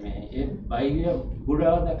ছেলে মেয়ে, এর বাইরে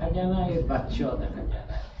বুড়াও দেখা যায় না, এর বাচ্চাও দেখা যায়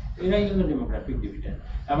না। এরাই হলো ডেমোগ্রাফিক ডিভিডেন্ড।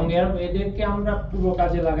 এবং এদেরকে আমরা পুরো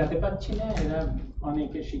কাজে লাগাতে পারছি না। এরা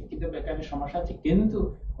অনেকে শিক্ষিত, বেকারের সমস্যা আছে, কিন্তু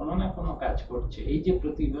কোনো না কোনো কাজ করছে। এই যে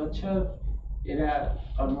প্রতি বছর এরা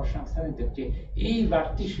কর্মসংস্থানে দিচ্ছে, এই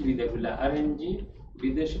বাড়তি সুবিধাগুলো আরএনজি,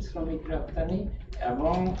 বিদেশি শ্রমিক রপ্তানি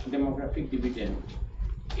এবং ডেমোগ্রাফিক ডিভিডেন্ড,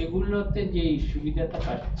 এগুলোতে যে সুবিধাটা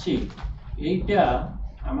পাচ্ছি, এইটা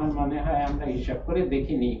আমার মনে হয় আমরা হিসাব করে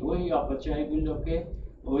দেখিনি। ওই অপচয়গুলোকে,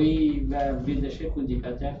 ওই বিদেশে পুঁজি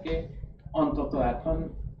পাচারকে অন্তত এখন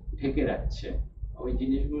ঢেকে রাখছে ওই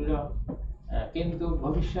জিনিসগুলো, কিন্তু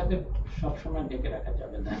ভবিষ্যতে সবসময় ঢেকে রাখা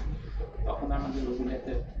যাবে না, তখন আমাদের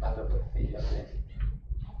ওগুলোতে ভালো করতেই হবে।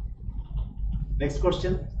 Next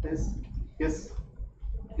question, please. Yes,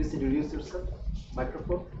 please introduce yourself.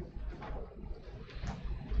 Microphone.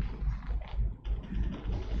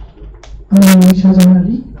 আমি Shahjahan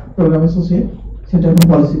Ali, programme associate, centre for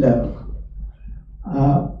policy dialogue.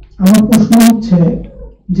 আমার প্রশ্ন হচ্ছে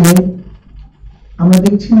যে আমরা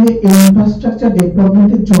দেখছি যে এই ইনফ্রাস্ট্রাকচার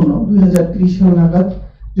ডেভেলপমেন্টের জন্য 2030 সাল নাগাদ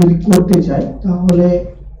যদি করতে চাই, তাহলে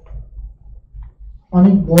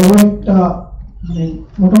অনেক বড় একটা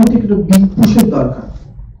মোটামুটি একটা বিগ পুশের দরকার।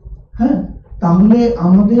 হ্যাঁ, তাহলে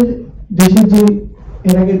আমাদের দেশের যে,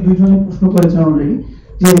 এর আগে দুইজনে প্রশ্ন করেছেন অলরেডি,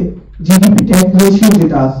 যে জিডিপি ট্যাক্স রেশিও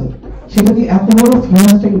যেটা আছে, সেটা কি এত বড়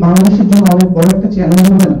ফিনান্সটা কি বাংলাদেশের জন্য অনেক বড় একটা চ্যালেঞ্জ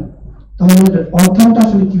হবে না? তাহলে অর্থনটা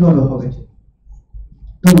আসলে কিভাবে হবে?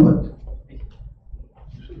 ধন্যবাদ।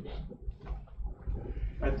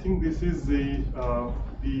 I think this is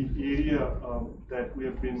the area that we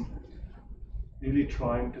have been really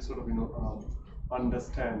trying to sort of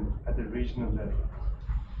understand at the regional level.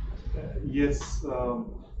 Yes,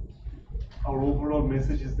 our overall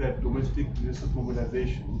message is that domestic resource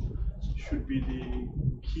mobilization should be the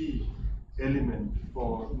key element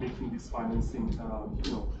for making this financing,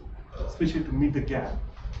 especially to meet the gap.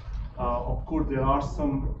 Of course, there are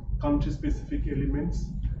some country-specific elements.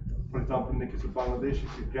 For example, in the case of Bangladesh,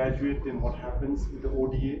 if you graduate, then what happens with the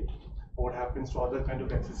ODA? what happens to other kind of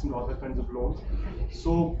accessing to other kinds of loans.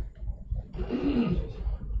 So,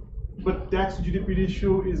 but tax to GDP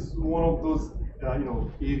ratio is one of those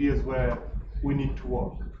areas where we need to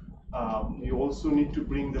work. You also need to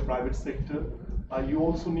bring the private sector. You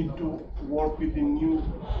also need to work with the new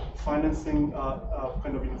financing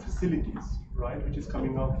kind of facilities, right, which is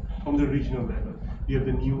coming up from the regional level. You have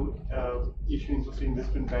the new issuing of the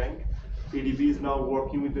investment bank. ADB is now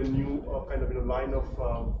working with the new kind of line of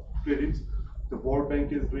credits. The World Bank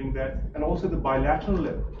is doing that, and also the bilateral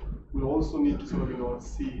level. We also need to sort of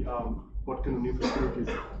see what kind of new facilities.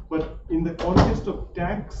 But in the context of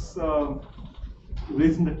tax,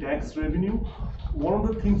 raising the tax revenue, one of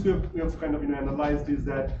the things we have kind of analyzed is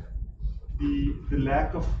that the lack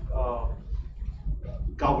of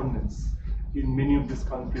governance in many of these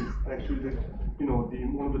countries actually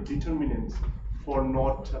one of the determinants for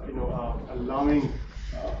not allowing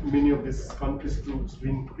many of these countries to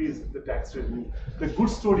increase the tax revenue. The good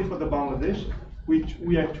story for the Bangladesh, which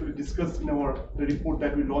we actually discussed in the report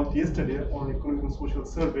that we launched yesterday on Economic and Social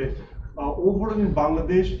Survey, overall in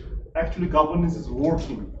Bangladesh, actually governance is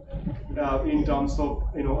working in terms of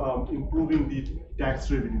improving the tax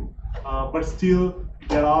revenue. But still,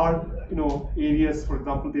 there are areas, for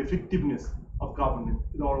example, the effectiveness of government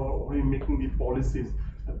or making the policies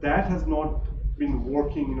that has not been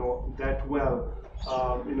working that well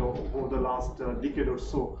over the last decade or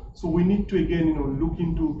so. So we need to again look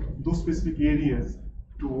into those specific areas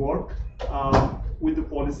to work with the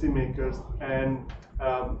policymakers and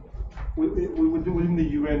within the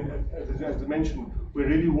UN, as I mentioned, we're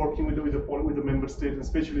really working with the member states,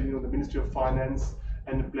 especially the Ministry of Finance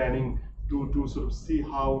and Planning, to sort of see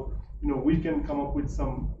how we can come up with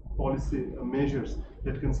some policy measures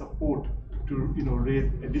that can support to raise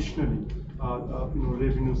additionally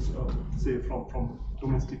revenues, say from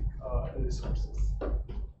domestic resources.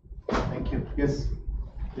 Thank you. Yes,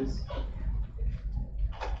 please.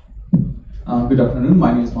 Good afternoon.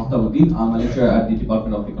 My name is Mahtabuddin. I'm a lecturer at the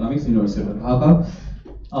Department of Economics, University of Dhaka.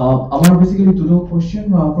 আমার basically দুটো question.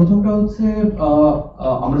 প্রথমটা হচ্ছে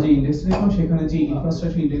আমরা যে index দেখলাম সেখানে যে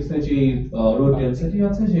infrastructure ইন্ডেক্সের যে রোড ডেনসিটি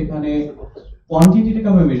আছে সেখানে কোয়ান্টিটিটাকে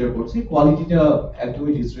আমরা মেজার করছি, কোয়ালিটিটা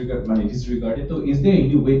একদমই ডিসরিগার্ডেড। তো is there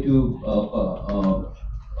any way to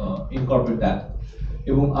incorporate that?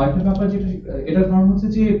 এবং আরেকটা ব্যাপার যেটা এটার কারণ হচ্ছে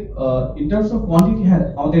যে ইন টার্মস অফ কোয়ান্টিটি, হ্যাঁ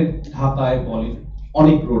আমাদের ঢাকায় বলেন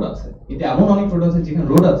অনেক রোড আছে, এতে এমন অনেক রোড আছে যেখানে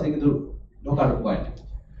রোড আছে কিন্তু ঢোকার উপায় নেই।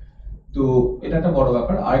 তো এটা একটা বড়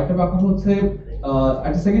ব্যাপার। আরেকটা ব্যাপার হচ্ছে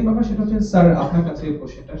একটা সেকেন্ড ব্যাপার, সেটা হচ্ছে স্যার আপনার কাছে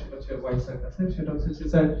কোশ্চেনটা, সেটা হচ্ছে ওয়াইড স্যার কাছে, সেটা হচ্ছে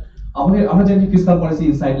স্যার আমরা জানি ফিসকাল পলিসি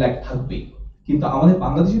ইনসাইড ল্যাগ থাকবে, কিন্তু আমাদের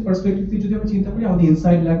বাংলাদেশের পার্সপেক্টিভ থেকে যদি আমরা চিন্তা করি আমাদের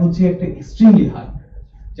ইনসাইড ল্যাগ হচ্ছে একটা এক্সট্রিমলি হাই।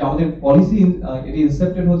 যে আমাদের পলিসি এটা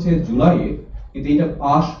ইনসেপ্টেড হচ্ছে জুলাইয়ে, কিন্তু এটা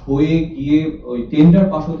পাস হয়ে গিয়ে ওই টেন্ডার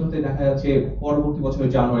পাস হতে হতে দেখা যাচ্ছে পরবর্তী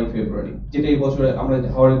বছরের জানুয়ারি ফেব্রুয়ারি, যেটা এই বছরে আমরা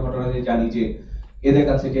হাওড়ের ঘটনাতে জানি যে এদের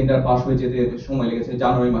কাছে টেন্ডার পাস হয়ে যেতে সময় লেগেছে,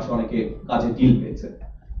 জানুয়ারি মাসে অনেকে কাজে ডিল পেয়েছে।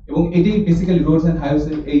 এবং এটাই বেসিক্যালি রোডস এন্ড হাইওয়েজ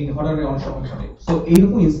এই ঘটনার অনেক সময় ঘটে। সো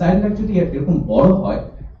এইরকম ইনসাইড ল্যাগ যদি এরকম বড় হয়,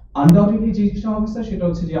 আনডাউটেডলি যে জিনিসটা হবে স্যার সেটা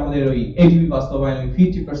হচ্ছে যে আমাদের ওই এডিপি বাস্তবায়ন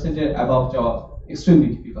 50% এর অ্যাবাভ যাওয়া এক্সট্রিমলি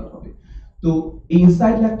ডিফিকাল্ট হবে। তো এই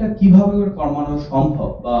ইনসাইড ল্যাগটা কিভাবে কমানো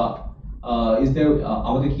সম্ভব, বা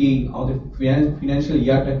আমাদের কি আমাদের ফিনান্সিয়াল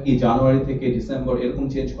ইয়ারটা কি জানুয়ারি থেকে ডিসেম্বর এরকম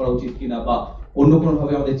চেঞ্জ করা উচিত কিনা, বা অন্য কোনো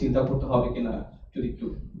ভাবে আমাদের চিন্তা করতে হবে কিনা, যদি একটু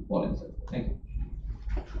বলেন sir. Thank you.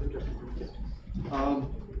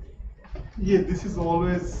 Yeah, this is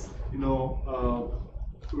always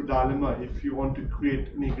a dilemma if you want to create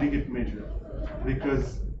an aggregate measure, because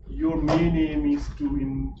your main aim is to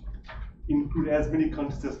include as many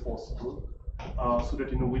countries as possible, so that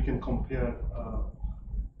we can compare.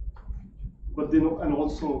 But and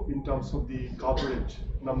also in terms of the coverage,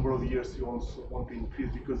 number of years you also want to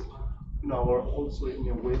increase, because our also in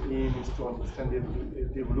a way aim is to understand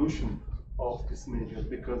the evolution of this measure,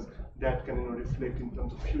 because that can reflect in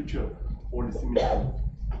terms of future policy making.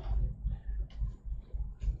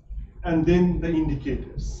 And then the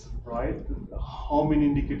indicators, right? How many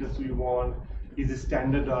indicators do you want? Is it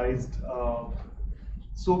standardized?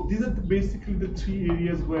 So these are basically the three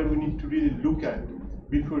areas where we need to really look at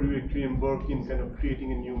before we actually embark in kind of creating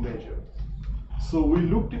a new measure. So we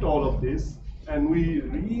looked at all of this and we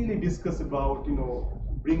really discussed about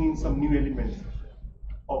bringing some new elements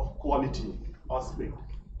of quality aspect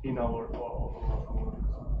in our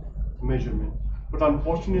measurement. But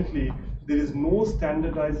unfortunately, there is no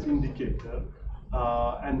standardized indicator,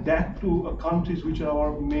 and that to countries which are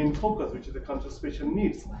our main focus, which is the countries of special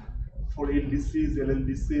needs. For LDCs,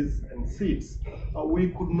 LLDCs, and seats, we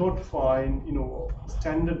could not find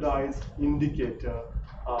standardized indicator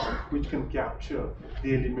which can capture the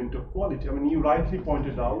element of quality. I mean, you rightly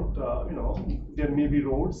pointed out, there may be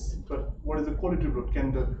roads, but what is the quality of road? Can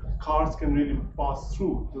the cars can really pass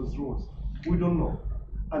through those roads? We don't know.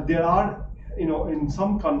 And there are, in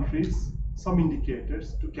some countries, some indicators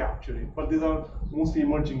to capture it, but these are mostly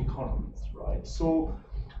emerging economies, right? So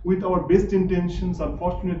with our best intentions,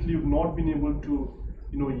 unfortunately, we've not been able to,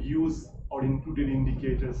 use or included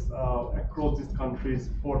indicators across these countries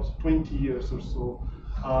for 20 years or so.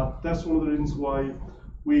 That's one of the reasons why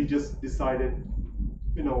we just decided,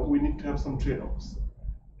 we need to have some trade-offs.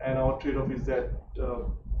 And our trade-off is that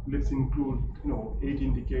let's include, 8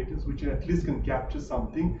 indicators, which at least can capture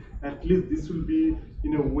something. At least this will be,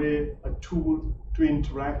 in a way, a tool to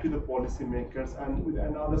interact with the policymakers and with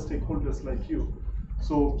other stakeholders like you.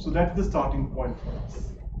 So that's the starting point for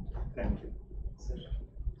us. Thank you.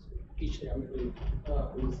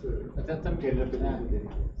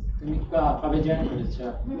 তুমি কবে join করেছ?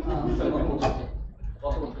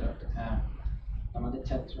 আমাদের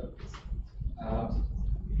ছাত্র।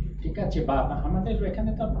 ঠিক আছে, বা আমাদের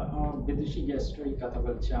এখানে তো বিদেশি গেস্টই কথা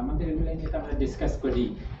বলছে, আমাদের এগুলো নিয়ে তো আমরা ডিসকাস করি,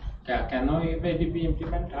 কেন এডিপি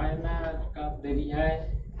ইমপ্লিমেন্ট হয় না, দেরি হয়,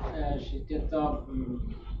 সেটা তো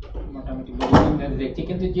মোটামুটি দেখছি।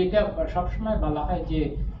 কিন্তু যেটা সবসময় বলা হয় যে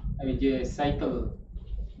ওই যে সাইকেল,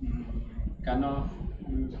 কেন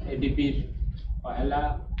এডিপির পয়লা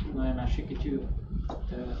 9 মাসে কিছু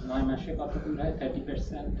 9 মাসে কতগুলো হয়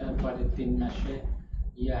 30%, তারপরে 3 মাসে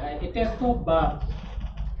ইয়ে হয়, এটা তো বা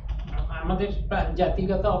আমাদের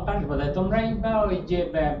জাতিগত অভ্যাস বোধ হয়। তোমরাই বা ওই যে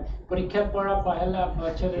পরীক্ষার পড়া পয়লা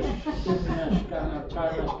বছরের 3 মাস 6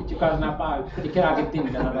 মাস কিছু কাজ না পাওয়া, পরীক্ষার আগের দিন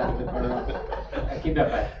কেন বাড়িতে পড়া, কি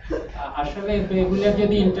ব্যাপার? আসলে এগুলো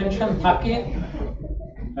যদি ইন্টেনশন থাকে,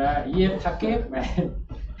 ইয়ে থাকে,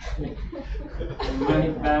 মানে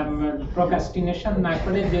প্রোক্রাস্টিনেশন না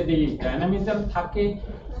করে যদি ডাইনামিজম থাকে,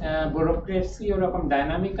 ব্যুরোক্রেসি ওরকম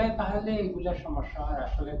ডাইনামিক হয়, তাহলে এগুলোর সমস্যা হওয়ার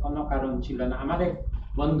আসলে কোনো কারণ ছিল না। আমার এক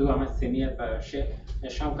বন্ধু, আমার সিনিয়র বয়সে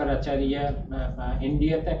শঙ্করাচার্য,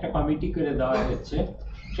 ইন্ডিয়াতে একটা কমিটি করে দেওয়া হয়েছে,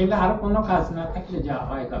 সেটা আর কোনো কাজ না থাকলে যা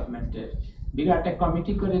হয় গভর্নমেন্টের, বিরাট এক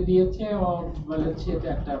কমিটি করে দিয়েছে। ও বলেছে যে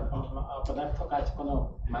একটা অপদার্থ কাজ কোনো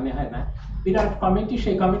মানে হয় না, বিরাট কমিটি।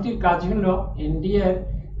 সেই কমিটির কাজ হলো ইন্ডিয়ার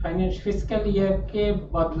ফিসক্যাল ইয়ারকে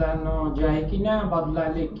বদলানো যায় কিনা,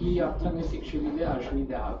 বদলালে কি অর্থনৈতিক সুবিধা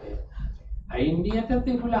অসুবিধা হবে। আর ইন্ডিয়াতে তো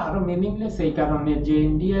এগুলো আরো মিনিংলেস এই কারণে যে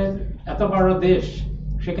ইন্ডিয়ার এত বড় দেশ,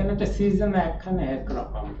 সেখানে একটা সিজন একখানে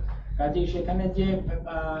একরকম, কাজেই সেখানে যে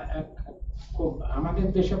খুব আমাদের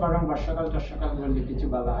দেশে বরং বর্ষাকাল টর্ষাকাল বললে কিছু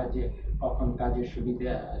বলা হয় যে কখন কাজের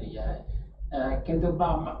সুবিধা ইয়ে হয়, কিন্তু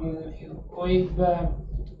ওই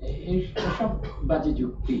এসব বাজে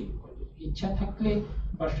যুক্তি। ইচ্ছা থাকলে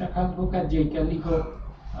বর্ষাকাল হোক আর যেই কালই হোক,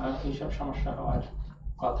 এইসব সমস্যা হওয়ার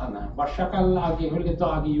কথা না। বর্ষাকাল আগে হলে তো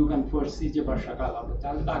আগে ইউ ক্যান ফোরসি যে বর্ষাকাল হবে,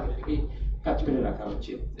 তাহলে তো আগে থেকেই কাজ করে রাখা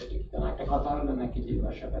উচিত। একটা কথা হলো নাকি যে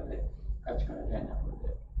বর্ষাকালে কাজ করা যায় না।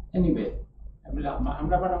 এনিওয়ে,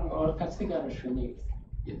 আমরা বরং ওর কাছ থেকে আরো শুনি।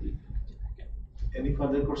 Any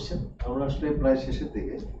further question? আমরা আসলে প্রায় শেষের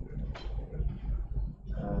দিকে।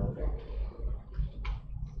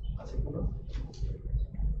 আছে কোনো?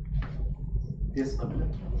 Yes, Nabila.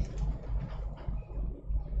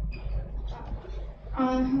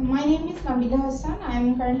 My name is Nabila Hassan. I am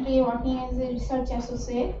currently working as a research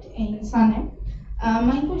associate in SANEP.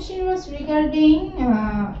 My question was regarding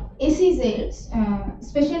SEZs,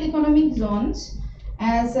 special economic zones.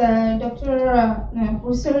 As Dr.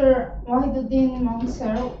 Professor Wahiduddin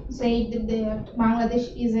Mansar said that Bangladesh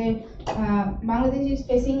is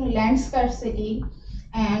facing land scarcity,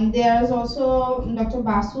 and there is also Dr.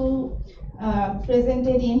 Basu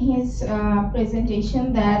presented in his presentation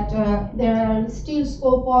that there are still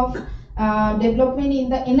scope of development in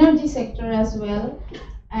the energy sector as well.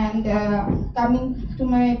 And coming to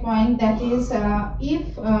my point, that is, if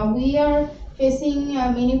we are facing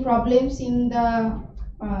many problems in the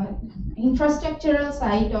infrastructural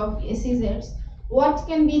side of SEZs, what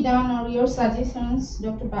can be done, or your suggestions,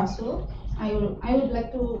 Dr. Basu? I would like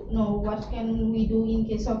to know what can we do in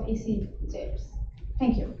case of SEZs.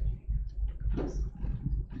 Thank you.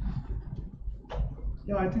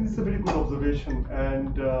 Yeah, I think it's a very good observation,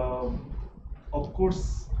 and of course,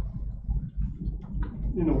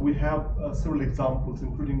 we have several examples,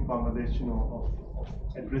 including Bangladesh, of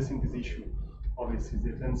addressing this issue of SEZ,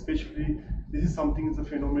 and especially this is something, is a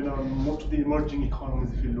phenomenon most of the emerging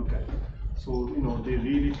economies, if you look at it. So they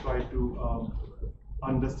really try to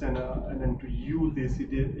understand and then to use the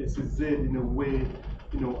SEZ in a way,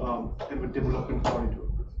 kind of a development corridor.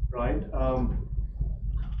 Right.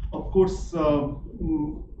 Of course,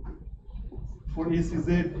 for SEZ,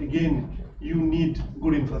 again, you need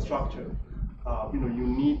good infrastructure. You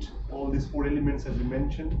need all these four elements as you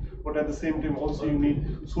mentioned, but at the same time also you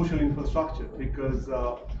need social infrastructure because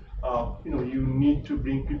you need to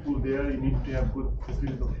bring people there. You need to have good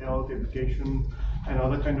facilities of health, education, and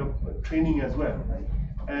other kind of training as well.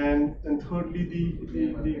 And thirdly,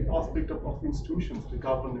 the aspect of institutions, the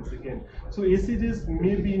governance again. So ACDs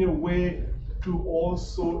may be in a way to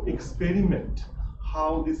also experiment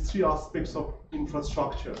how these three aspects of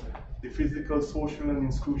infrastructure, the physical, social, and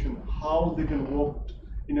institution, how they can work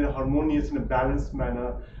in a harmonious, in a balanced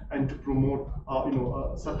manner, and to promote,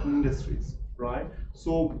 certain industries, right?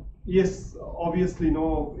 So yes, obviously,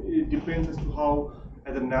 it depends as to how,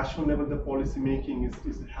 at the national level, the policy making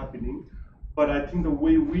is happening. But I think the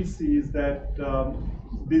way we see is that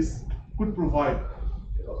this could provide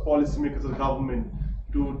policymakers or government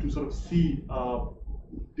to sort of see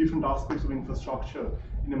different aspects of infrastructure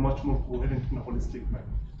in a much more coherent and holistic manner.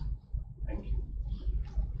 Thank you.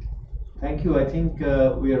 Thank you. I think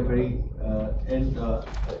we are very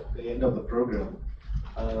the end of the program.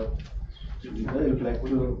 You'd like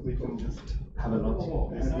to? We can just have a lunch.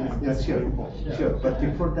 Yes, sure. But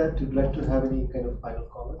before that, you'd like to have any kind of final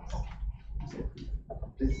comments?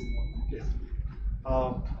 Please. Yes.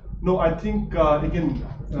 No, I think again,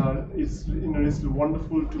 it's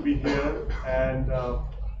wonderful to be here and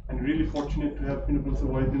really fortunate to have Professor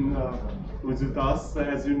Westin who is with us.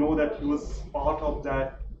 As you know, that he was part of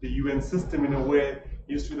the UN system in a way.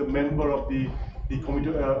 He used to be the member of the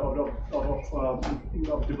Committee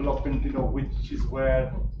of Development, which is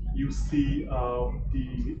where you see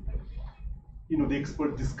the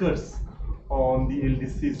expert discuss on the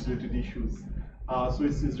LDCs related issues. So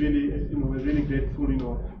it's really, we're really grateful,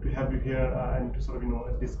 to have you here and to sort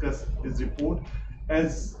of, discuss this report.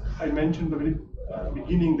 As I mentioned at the very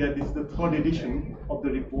beginning, that this is the third edition of the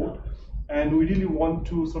report, and we really want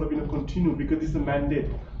to sort of, continue because this is a mandate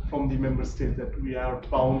from the member states that we are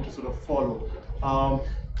bound to sort of follow.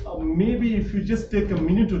 Maybe if you just take a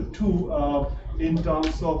minute or two in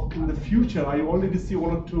terms of in the future, I already see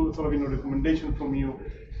one or two sort of, recommendation from you.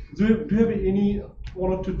 Do you have any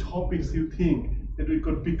one or two topics you think that we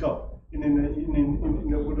could pick up in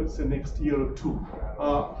what is the next year or two?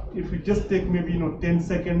 If we just take maybe 10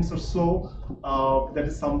 seconds or so, that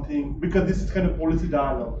is something, because this is kind of policy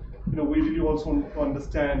dialogue. We really also want to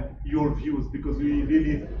understand your views because we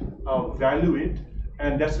really value it,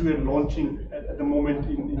 and that's why we're launching at the moment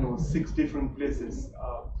in 6 different places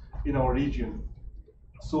in our region.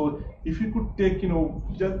 So if you could take,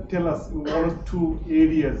 just tell us one or two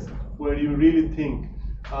areas where you really think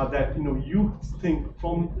that, you think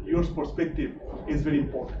from your perspective is very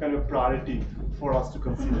important, kind of priority for us to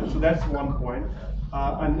consider. So that's one point.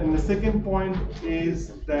 And then the second point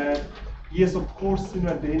is that, yes, of course,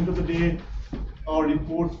 at the end of the day, our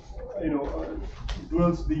report,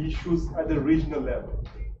 dwells the issues at the regional level.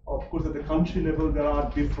 Of course, at the country level, there are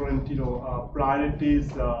different, priorities.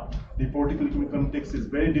 The political context is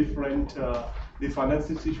very different. The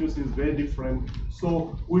financial situation is very different.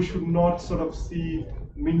 So we should not sort of see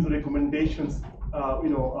means recommendations,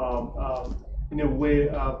 in a way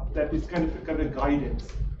that is kind of guidance.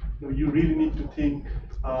 You really need to think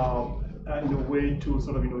in a way to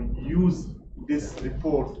sort of, use this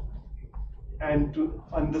report and to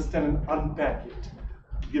understand and unpack it,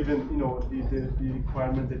 given the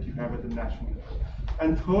requirement that you have at the national level.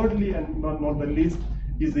 And thirdly, and not the least,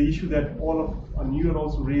 is the issue that and you are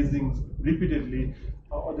also raising repeatedly,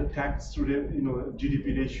 the tax to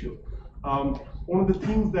GDP ratio. One of the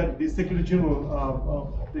things that the Secretary General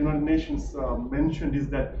of the United Nations mentioned is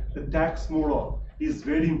that the tax model is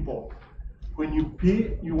very important. When you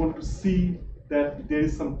pay, you want to see that there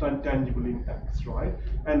is some tangible impacts, right?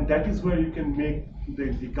 And that is where you can make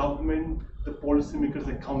the government, the policymakers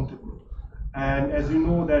accountable. And as you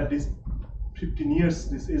know, that this 15 years,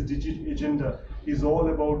 this SDG agenda is all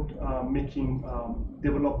about making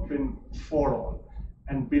development for all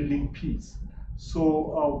and building peace.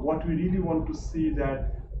 So what we really want to see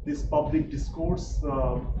that this public discourse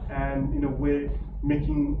and in a way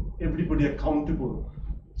making everybody accountable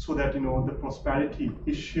so that the prosperity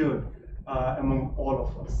is shared among all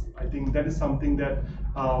of us. I think that is something that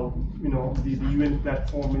the UN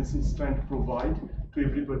platform is trying to provide to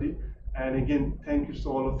everybody. And again, thank you to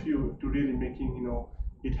all of you to really making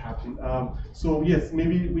it happen. So yes,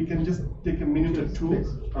 maybe we can just take a minute or two,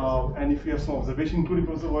 and if you have some observation, including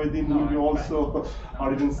Professor Westin, you also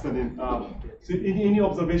are even studying. So any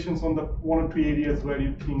observations on the one or two areas where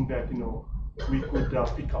you think that we could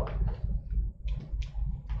pick up?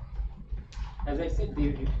 As I said,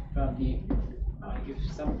 if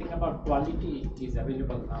something about quality is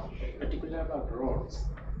available now, particularly about roads,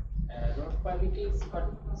 Road qualities, but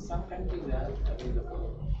some countries are available.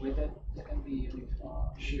 Whether they can be uniform,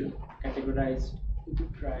 categorized, we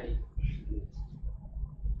could try.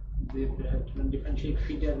 They differentiate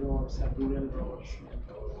feeder roads and rural roads and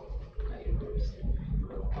highways.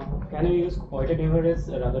 Can you use qualitative average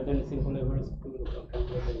rather than simple average to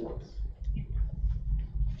calculate the roads?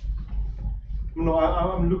 No,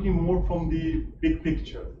 I'm looking more from the big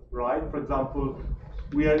picture, right? For example,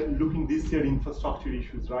 we are looking this year infrastructure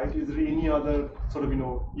issues, right? Is there any other sort of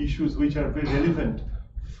issues which are very relevant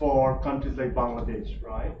for countries like Bangladesh,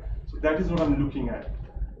 right? So that is what I'm looking at.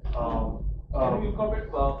 Can you incorporate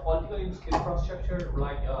political infrastructure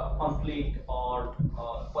like conflict or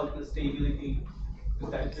political stability?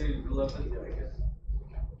 Because that is very relevant here, I guess.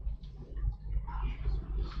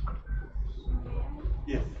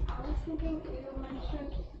 Yes. I was thinking you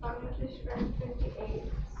mentioned Bangladesh ranked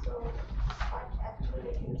 28, so what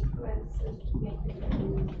actually influences to make the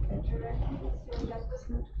better rankings? So that was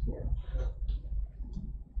not clear.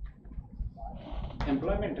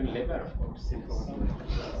 Employment and labor, of course.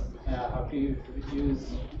 How do you use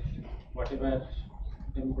whatever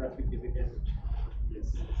demographic dividend? Yes.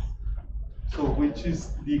 So which is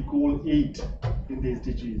the goal 8 in the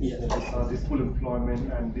SDGs? Yes. This full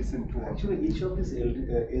employment and decent work. Actually, each of these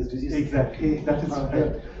SDGs Exactly. That is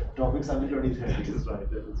right. topics until 2030. That is right.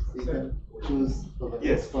 That is You can choose for the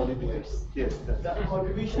Yes. next 40 years. Yes. The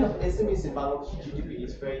contribution of SMEs in Bangladesh GDP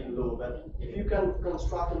is very low. But if you can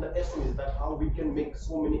construct on the SMEs, that how we can make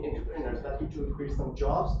so many entrepreneurs, that it will create some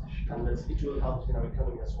jobs and that it will help in our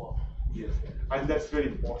economy as well. Yes, and that's very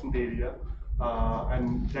important area.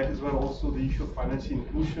 And that is where also the issue of financial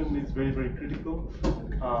inclusion is very, very critical.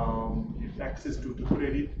 Access to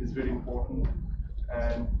credit is very important,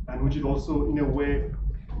 and which is also in a way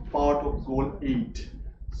part of goal 8.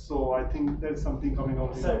 So I think there's something coming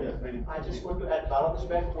out. Sir, I just want to add, Bangladesh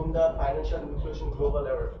Bank won the financial inclusion global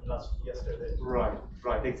award yesterday.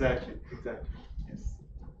 Right, exactly. Yes.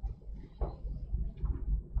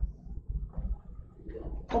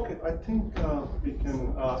 Okay, I think we can,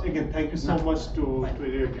 again, thank you so much to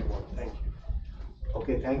everyone. Thank you.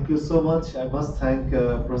 Okay, thank you so much. I must thank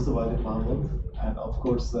Professor Walid Mahmood and of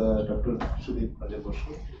course Dr. Sudeep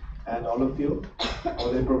Rajaboshu and all of you.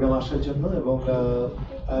 আমাদের programme আসার জন্য এবং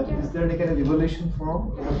is there any kind of evaluation form?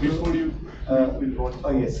 Before you will launch.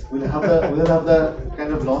 Oh yes, we'll have the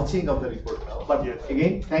kind of launching of the report now. But Yes.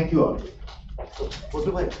 Again, thank you all. So,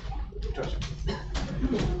 Bosru bhai,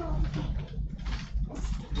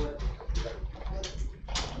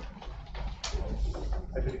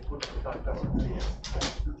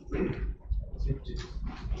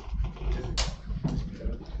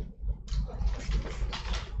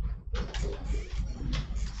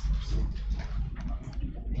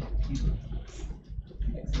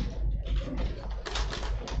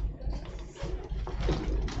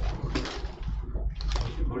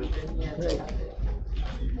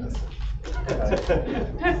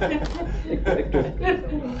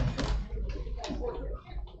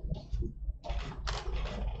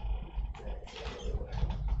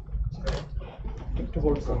 একটু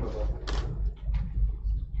hold করুন।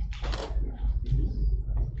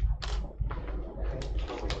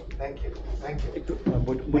 Thank you. একটু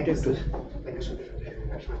বইটা একটু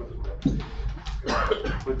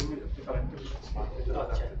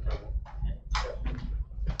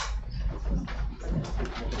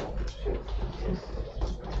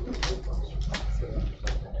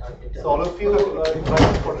So all of you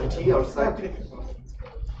invited for the tea outside.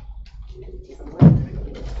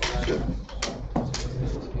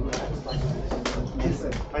 Yes,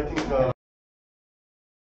 I think